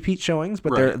some repeat showings,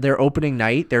 but their opening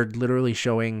night they're literally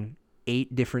showing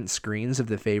 8 different screens of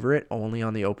The Favorite only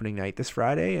on the opening night this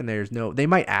Friday, and they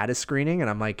might add a screening, and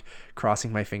I'm like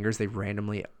crossing my fingers they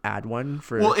randomly add one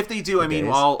for. Well, if they do, I mean,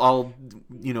 I'll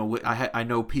I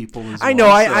know people as well. I know.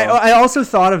 I also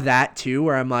thought of that too,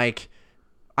 where I'm like,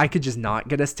 I could just not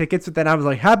get us tickets, but then I was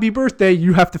like, happy birthday,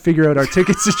 you have to figure out our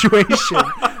ticket situation.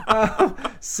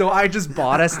 So I just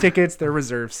bought us tickets. They're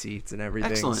reserved seats and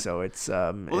everything. Excellent. So it's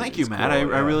well, thank you, Matt.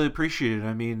 Cool, I really appreciate it.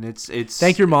 I mean, it's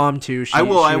thank your mom too. I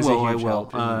will.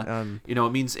 And, you know,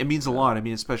 it means a lot. I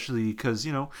mean, especially because,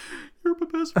 you know, you're my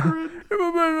best friend.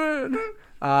 You're my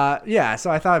man. Yeah, so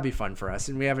I thought it'd be fun for us,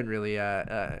 and we haven't really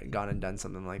gone and done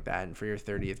something like that. And for your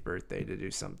 30th birthday, to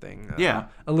do something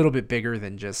a little bit bigger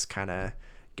than just kind of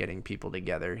getting people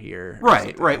together here,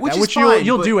 right, which is fine,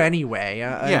 you'll do anyway,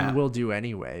 and we'll do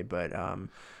anyway. But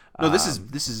no, this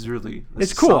is really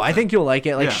it's cool. Something. I think you'll like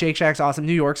it. Like Shake Shack's awesome.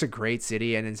 New York's a great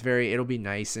city, and it'll be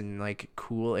nice and like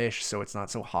cool-ish, so it's not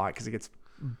so hot because it gets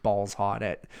balls hot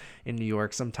in New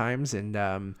York sometimes. And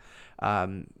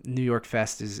New York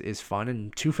Fest is fun,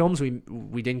 and 2 films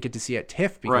we didn't get to see at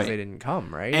TIFF because they didn't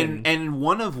come, right? And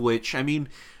one of which, I mean.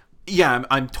 Yeah,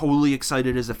 I'm totally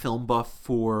excited as a film buff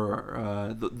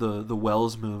for the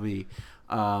Wells movie,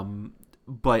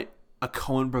 but a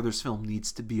Coen Brothers film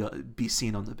needs to be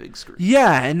seen on the big screen.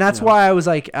 Yeah, and that's why I was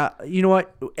like, you know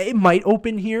what, it might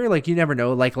open here. Like you never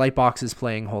know. Like Lightbox is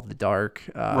playing Hold the Dark,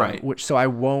 right? Which I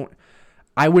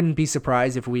wouldn't be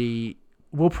surprised if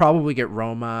we'll probably get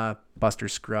Roma, Buster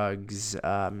Scruggs,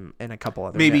 and a couple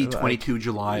other maybe 22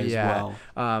 July as well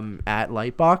at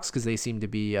Lightbox, because they seem to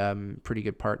be pretty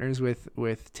good partners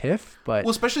with TIFF. But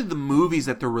especially the movies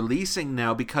that they're releasing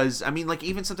now, because I mean, like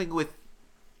even something with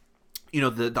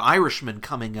the Irishman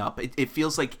coming up, it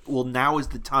feels like now is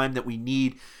the time that we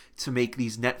need to make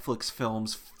these Netflix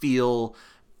films feel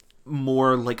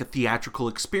more like a theatrical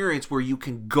experience where you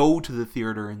can go to the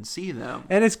theater and see them.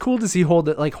 And it's cool to see Hold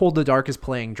the Dark is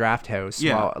playing Draft House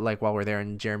while we're there,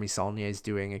 and Jeremy Saulnier is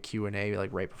doing a Q&A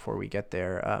like right before we get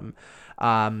there.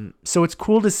 So it's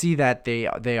cool to see that they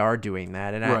are doing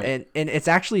that, and and it's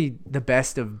actually the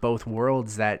best of both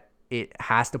worlds that it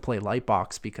has to play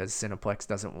Lightbox because Cineplex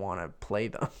doesn't want to play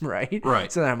them, right?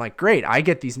 Right. So then I'm like, great, I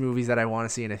get these movies that I want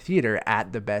to see in a theater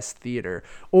at the best theater,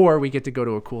 or we get to go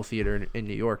to a cool theater in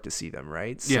New York to see them,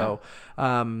 right? Yeah.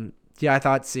 So, I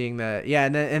thought seeing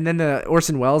and then the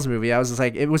Orson Welles movie, I was just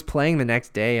like, it was playing the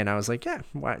next day, and I was like, yeah,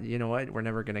 you know what? We're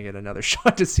never gonna get another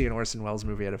shot to see an Orson Welles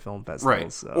movie at a film festival,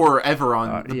 right? So, or ever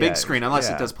on the big screen, unless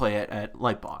it does play at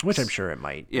Lightbox, which I'm sure it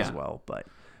might as well, but.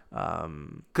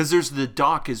 Because there's the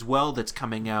doc as well that's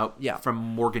coming out from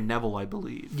Morgan Neville, I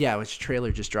believe. Yeah, which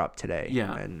trailer just dropped today.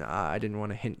 Yeah, and I didn't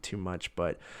want to hint too much,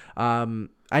 but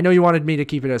I know you wanted me to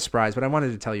keep it a surprise, but I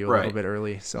wanted to tell you a little bit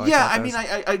early. So I mean,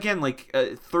 I again, like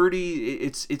 30,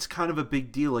 it's kind of a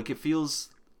big deal. Like it feels,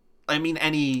 I mean,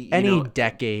 any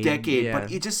decade, but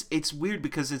it's weird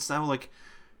because it's now like,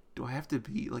 do I have to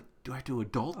be like? Do I have to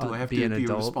adult? Do I have to be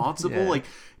responsible? Yeah. Like,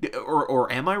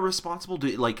 or am I responsible?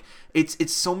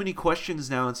 It's so many questions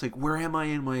now. It's like, where am I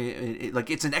in my? Like,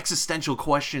 it's an existential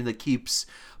question that keeps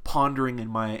pondering in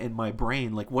my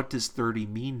brain. Like, what does 30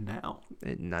 mean now?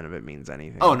 None of it means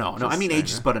anything. Oh no. I mean,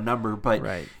 age is but a number. But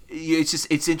right.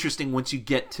 It's interesting once you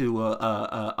get to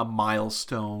a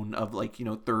milestone of like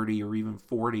 30 or even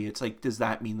 40. It's like, does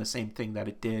that mean the same thing that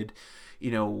it did?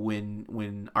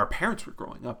 When our parents were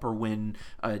growing up, or when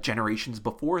generations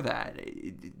before that,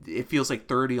 it feels like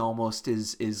 30 almost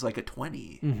is like a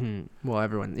 20. Mm-hmm. Well,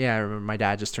 everyone, I remember my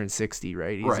dad just turned 60,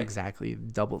 right? He's exactly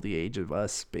double the age of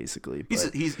us, basically.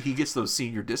 But he gets those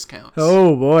senior discounts.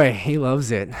 Oh boy, he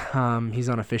loves it. He's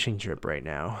on a fishing trip right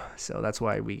now, so that's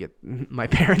why we get my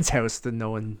parents' house to no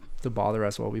one to bother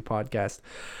us while we podcast.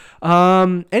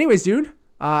 Anyways, dude.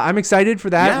 I'm excited for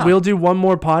that. Yeah. We'll do one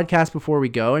more podcast before we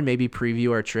go and maybe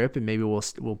preview our trip, and maybe we'll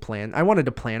plan. I wanted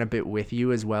to plan a bit with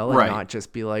you as well, and not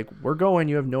just be like, we're going,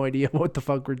 you have no idea what the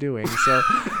fuck we're doing. So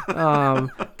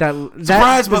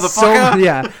surprise,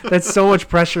 motherfucker. That's so much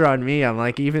pressure on me. I'm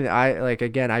like,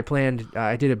 I planned.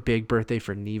 I did a big birthday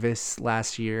for Nevis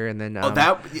last year, and then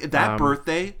that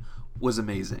birthday was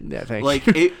amazing. Yeah, thank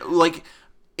you.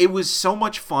 It was so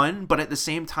much fun, but at the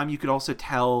same time, you could also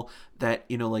tell that,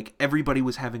 like everybody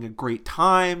was having a great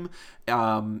time.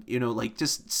 Like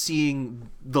just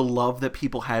seeing the love that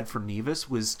people had for Nevis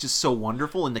was just so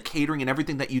wonderful, and the catering and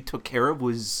everything that you took care of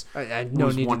was I no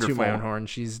need wonderful. To toot my own horn.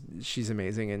 She's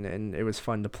amazing, and it was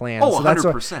fun to plan. Oh,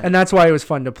 100%. And that's why it was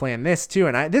fun to plan this too.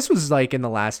 And this was like in the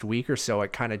last week or so.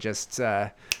 It kind of just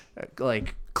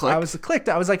clicked. I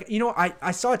was like,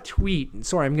 I saw a tweet.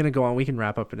 Sorry, I'm gonna go on. We can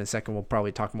wrap up in a second. We'll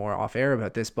probably talk more off air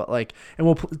about this, but and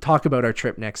we'll talk about our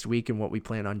trip next week and what we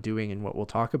plan on doing and what we'll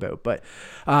talk about. But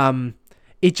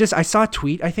I saw a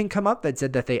tweet, I think, come up that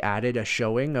said that they added a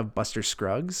showing of Buster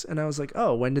Scruggs. And I was like,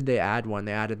 oh, when did they add one?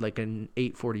 They added like an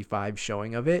 8:45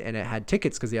 showing of it, and it had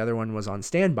tickets because the other one was on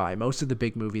standby. Most of the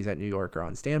big movies at New York are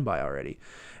on standby already.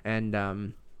 And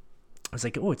I was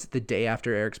like, oh, it's the day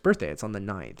after Eric's birthday. It's on the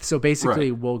 9th. So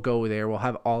basically we'll go there. We'll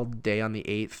have all day on the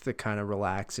 8th to kind of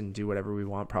relax and do whatever we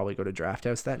want. Probably go to Draft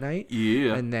House that night.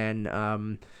 Yeah. And then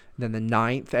the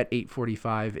 9th at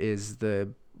 8:45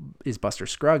 is Buster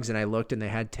Scruggs. And I looked and they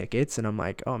had tickets, and I'm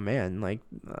like, oh man, like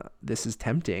this is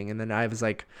tempting. And then I was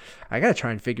like, I got to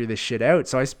try and figure this shit out.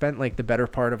 So I spent like the better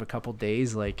part of a couple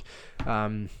days, like,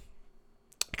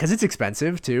 because it's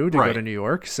expensive too to go to New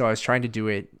York. So I was trying to do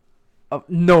it.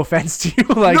 No offense to you.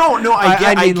 Like, no, I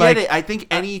get like, it. I think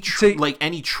any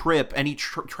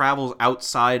travels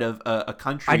outside of a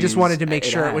country. I just wanted to make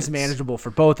sure it was manageable for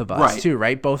both of us too,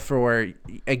 right? Both for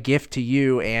a gift to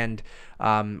you and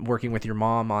working with your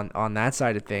mom on that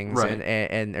side of things,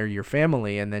 and or your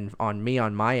family, and then on me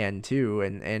on my end too.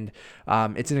 And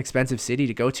it's an expensive city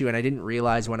to go to, and I didn't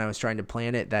realize when I was trying to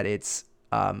plan it that it's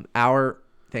our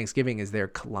Thanksgiving is their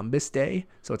Columbus Day,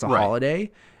 so it's a holiday.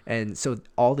 And so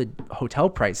all the hotel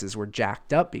prices were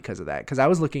jacked up because of that. Because I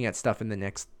was looking at stuff in the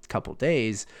next couple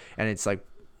days, and it's like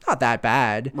not that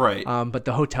bad. Right. But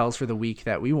the hotels for the week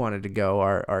that we wanted to go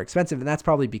are expensive, and that's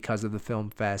probably because of the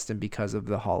film fest and because of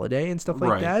the holiday and stuff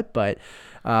like that. But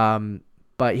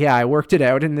yeah, I worked it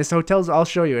out, and this hotel's. I'll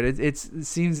show you it. It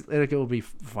seems like it will be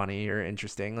funny or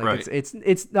interesting. Like it's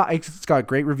got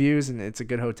great reviews, and it's a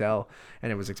good hotel,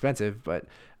 and it was expensive, but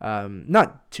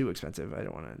not too expensive. I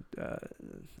don't want to.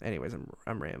 Anyways,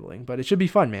 I'm rambling, but it should be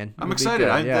fun, man. I'm excited.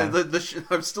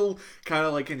 I'm still kind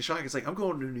of like in shock. It's like I'm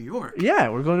going to New York. Yeah,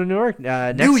 we're going to New York.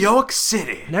 New York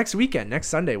City next weekend. Next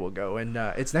Sunday we'll go, and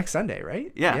it's next Sunday,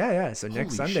 right? Yeah. So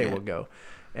next Sunday we'll go.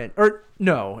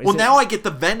 Now I get the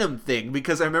Venom thing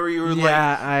because I remember you were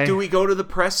do we go to the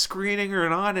press screening or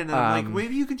not? And I'm like,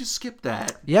 maybe you can just skip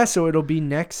that. Yeah, so it'll be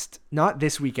not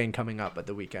this weekend coming up, but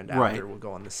the weekend after. We'll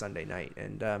go on the Sunday night.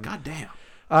 And God damn.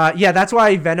 That's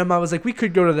why Venom, I was like, we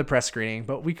could go to the press screening,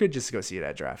 but we could just go see it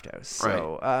at Draft House.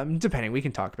 So depending, we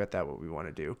can talk about that, what we want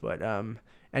to do. But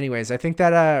anyways, I think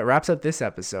that wraps up this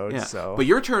episode. Yeah. So, but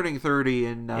you're turning 30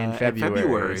 in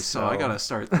February, so I gotta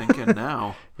start thinking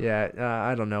now.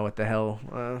 I don't know what the hell.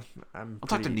 I'll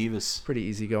talk to Nevis. Pretty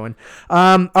easy going.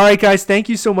 All right, guys, thank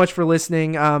you so much for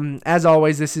listening. As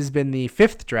always, this has been the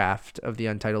 5th draft of the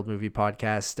Untitled Movie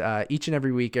Podcast. Each and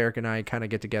every week, Eric and I kind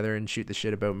of get together and shoot the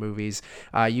shit about movies.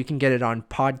 You can get it on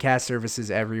podcast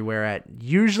services everywhere at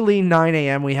usually 9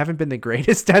 a.m. We haven't been the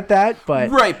greatest at that,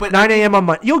 but 9 a.m. on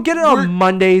Monday. You'll get it on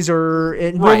Mondays,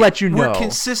 we'll let you know. We're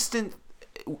consistent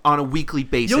on a weekly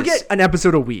basis. You'll get an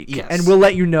episode a week, and we'll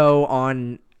let you know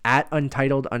on at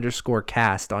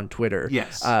Untitled_cast on Twitter.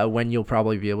 Yes. When you'll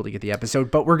probably be able to get the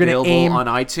episode. But we're going to aim on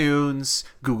iTunes,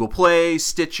 Google Play,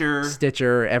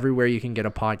 Stitcher, everywhere you can get a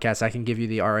podcast. I can give you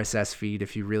the RSS feed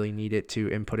if you really need it to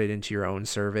input it into your own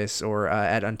service, or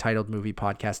at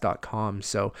untitledmoviepodcast.com.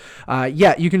 So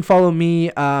you can follow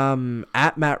me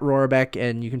at Matt Rohrbeck,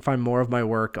 and you can find more of my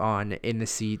work on In the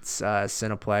Seats,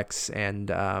 Cineplex,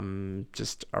 and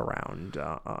just around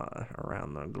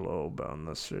the globe, on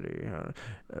the city.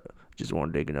 Just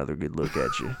want to take another good look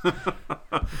at you.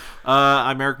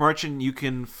 I'm Eric Marchand. You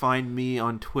can find me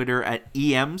on Twitter at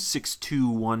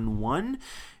EM6211.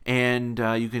 And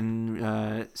you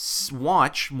can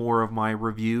watch more of my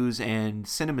reviews and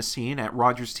CinemaScene at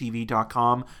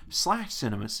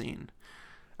rogerstv.com/CinemaScene.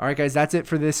 All right, guys, that's it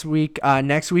for this week.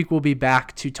 Next week, we'll be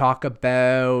back to talk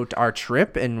about our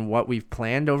trip and what we've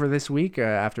planned over this week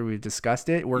after we've discussed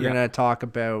it. We're going to talk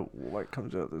about what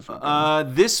comes out this week.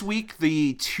 This week,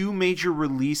 the 2 major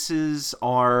releases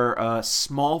are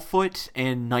Smallfoot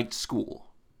and Night School.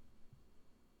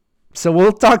 So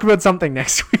we'll talk about something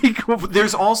next week.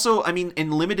 There's also,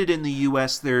 in limited in the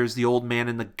U.S., there's The Old Man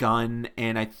and the Gun,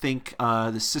 and I think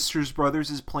The Sisters Brothers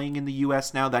is playing in the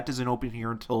U.S. now. That doesn't open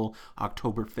here until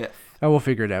October 5th. Oh, we'll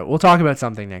figure it out. We'll talk about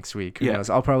something next week. Who knows?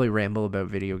 I'll probably ramble about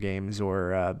video games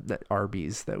or the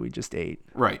Arby's that we just ate.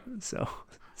 Right. So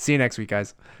see you next week,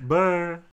 guys. Bye.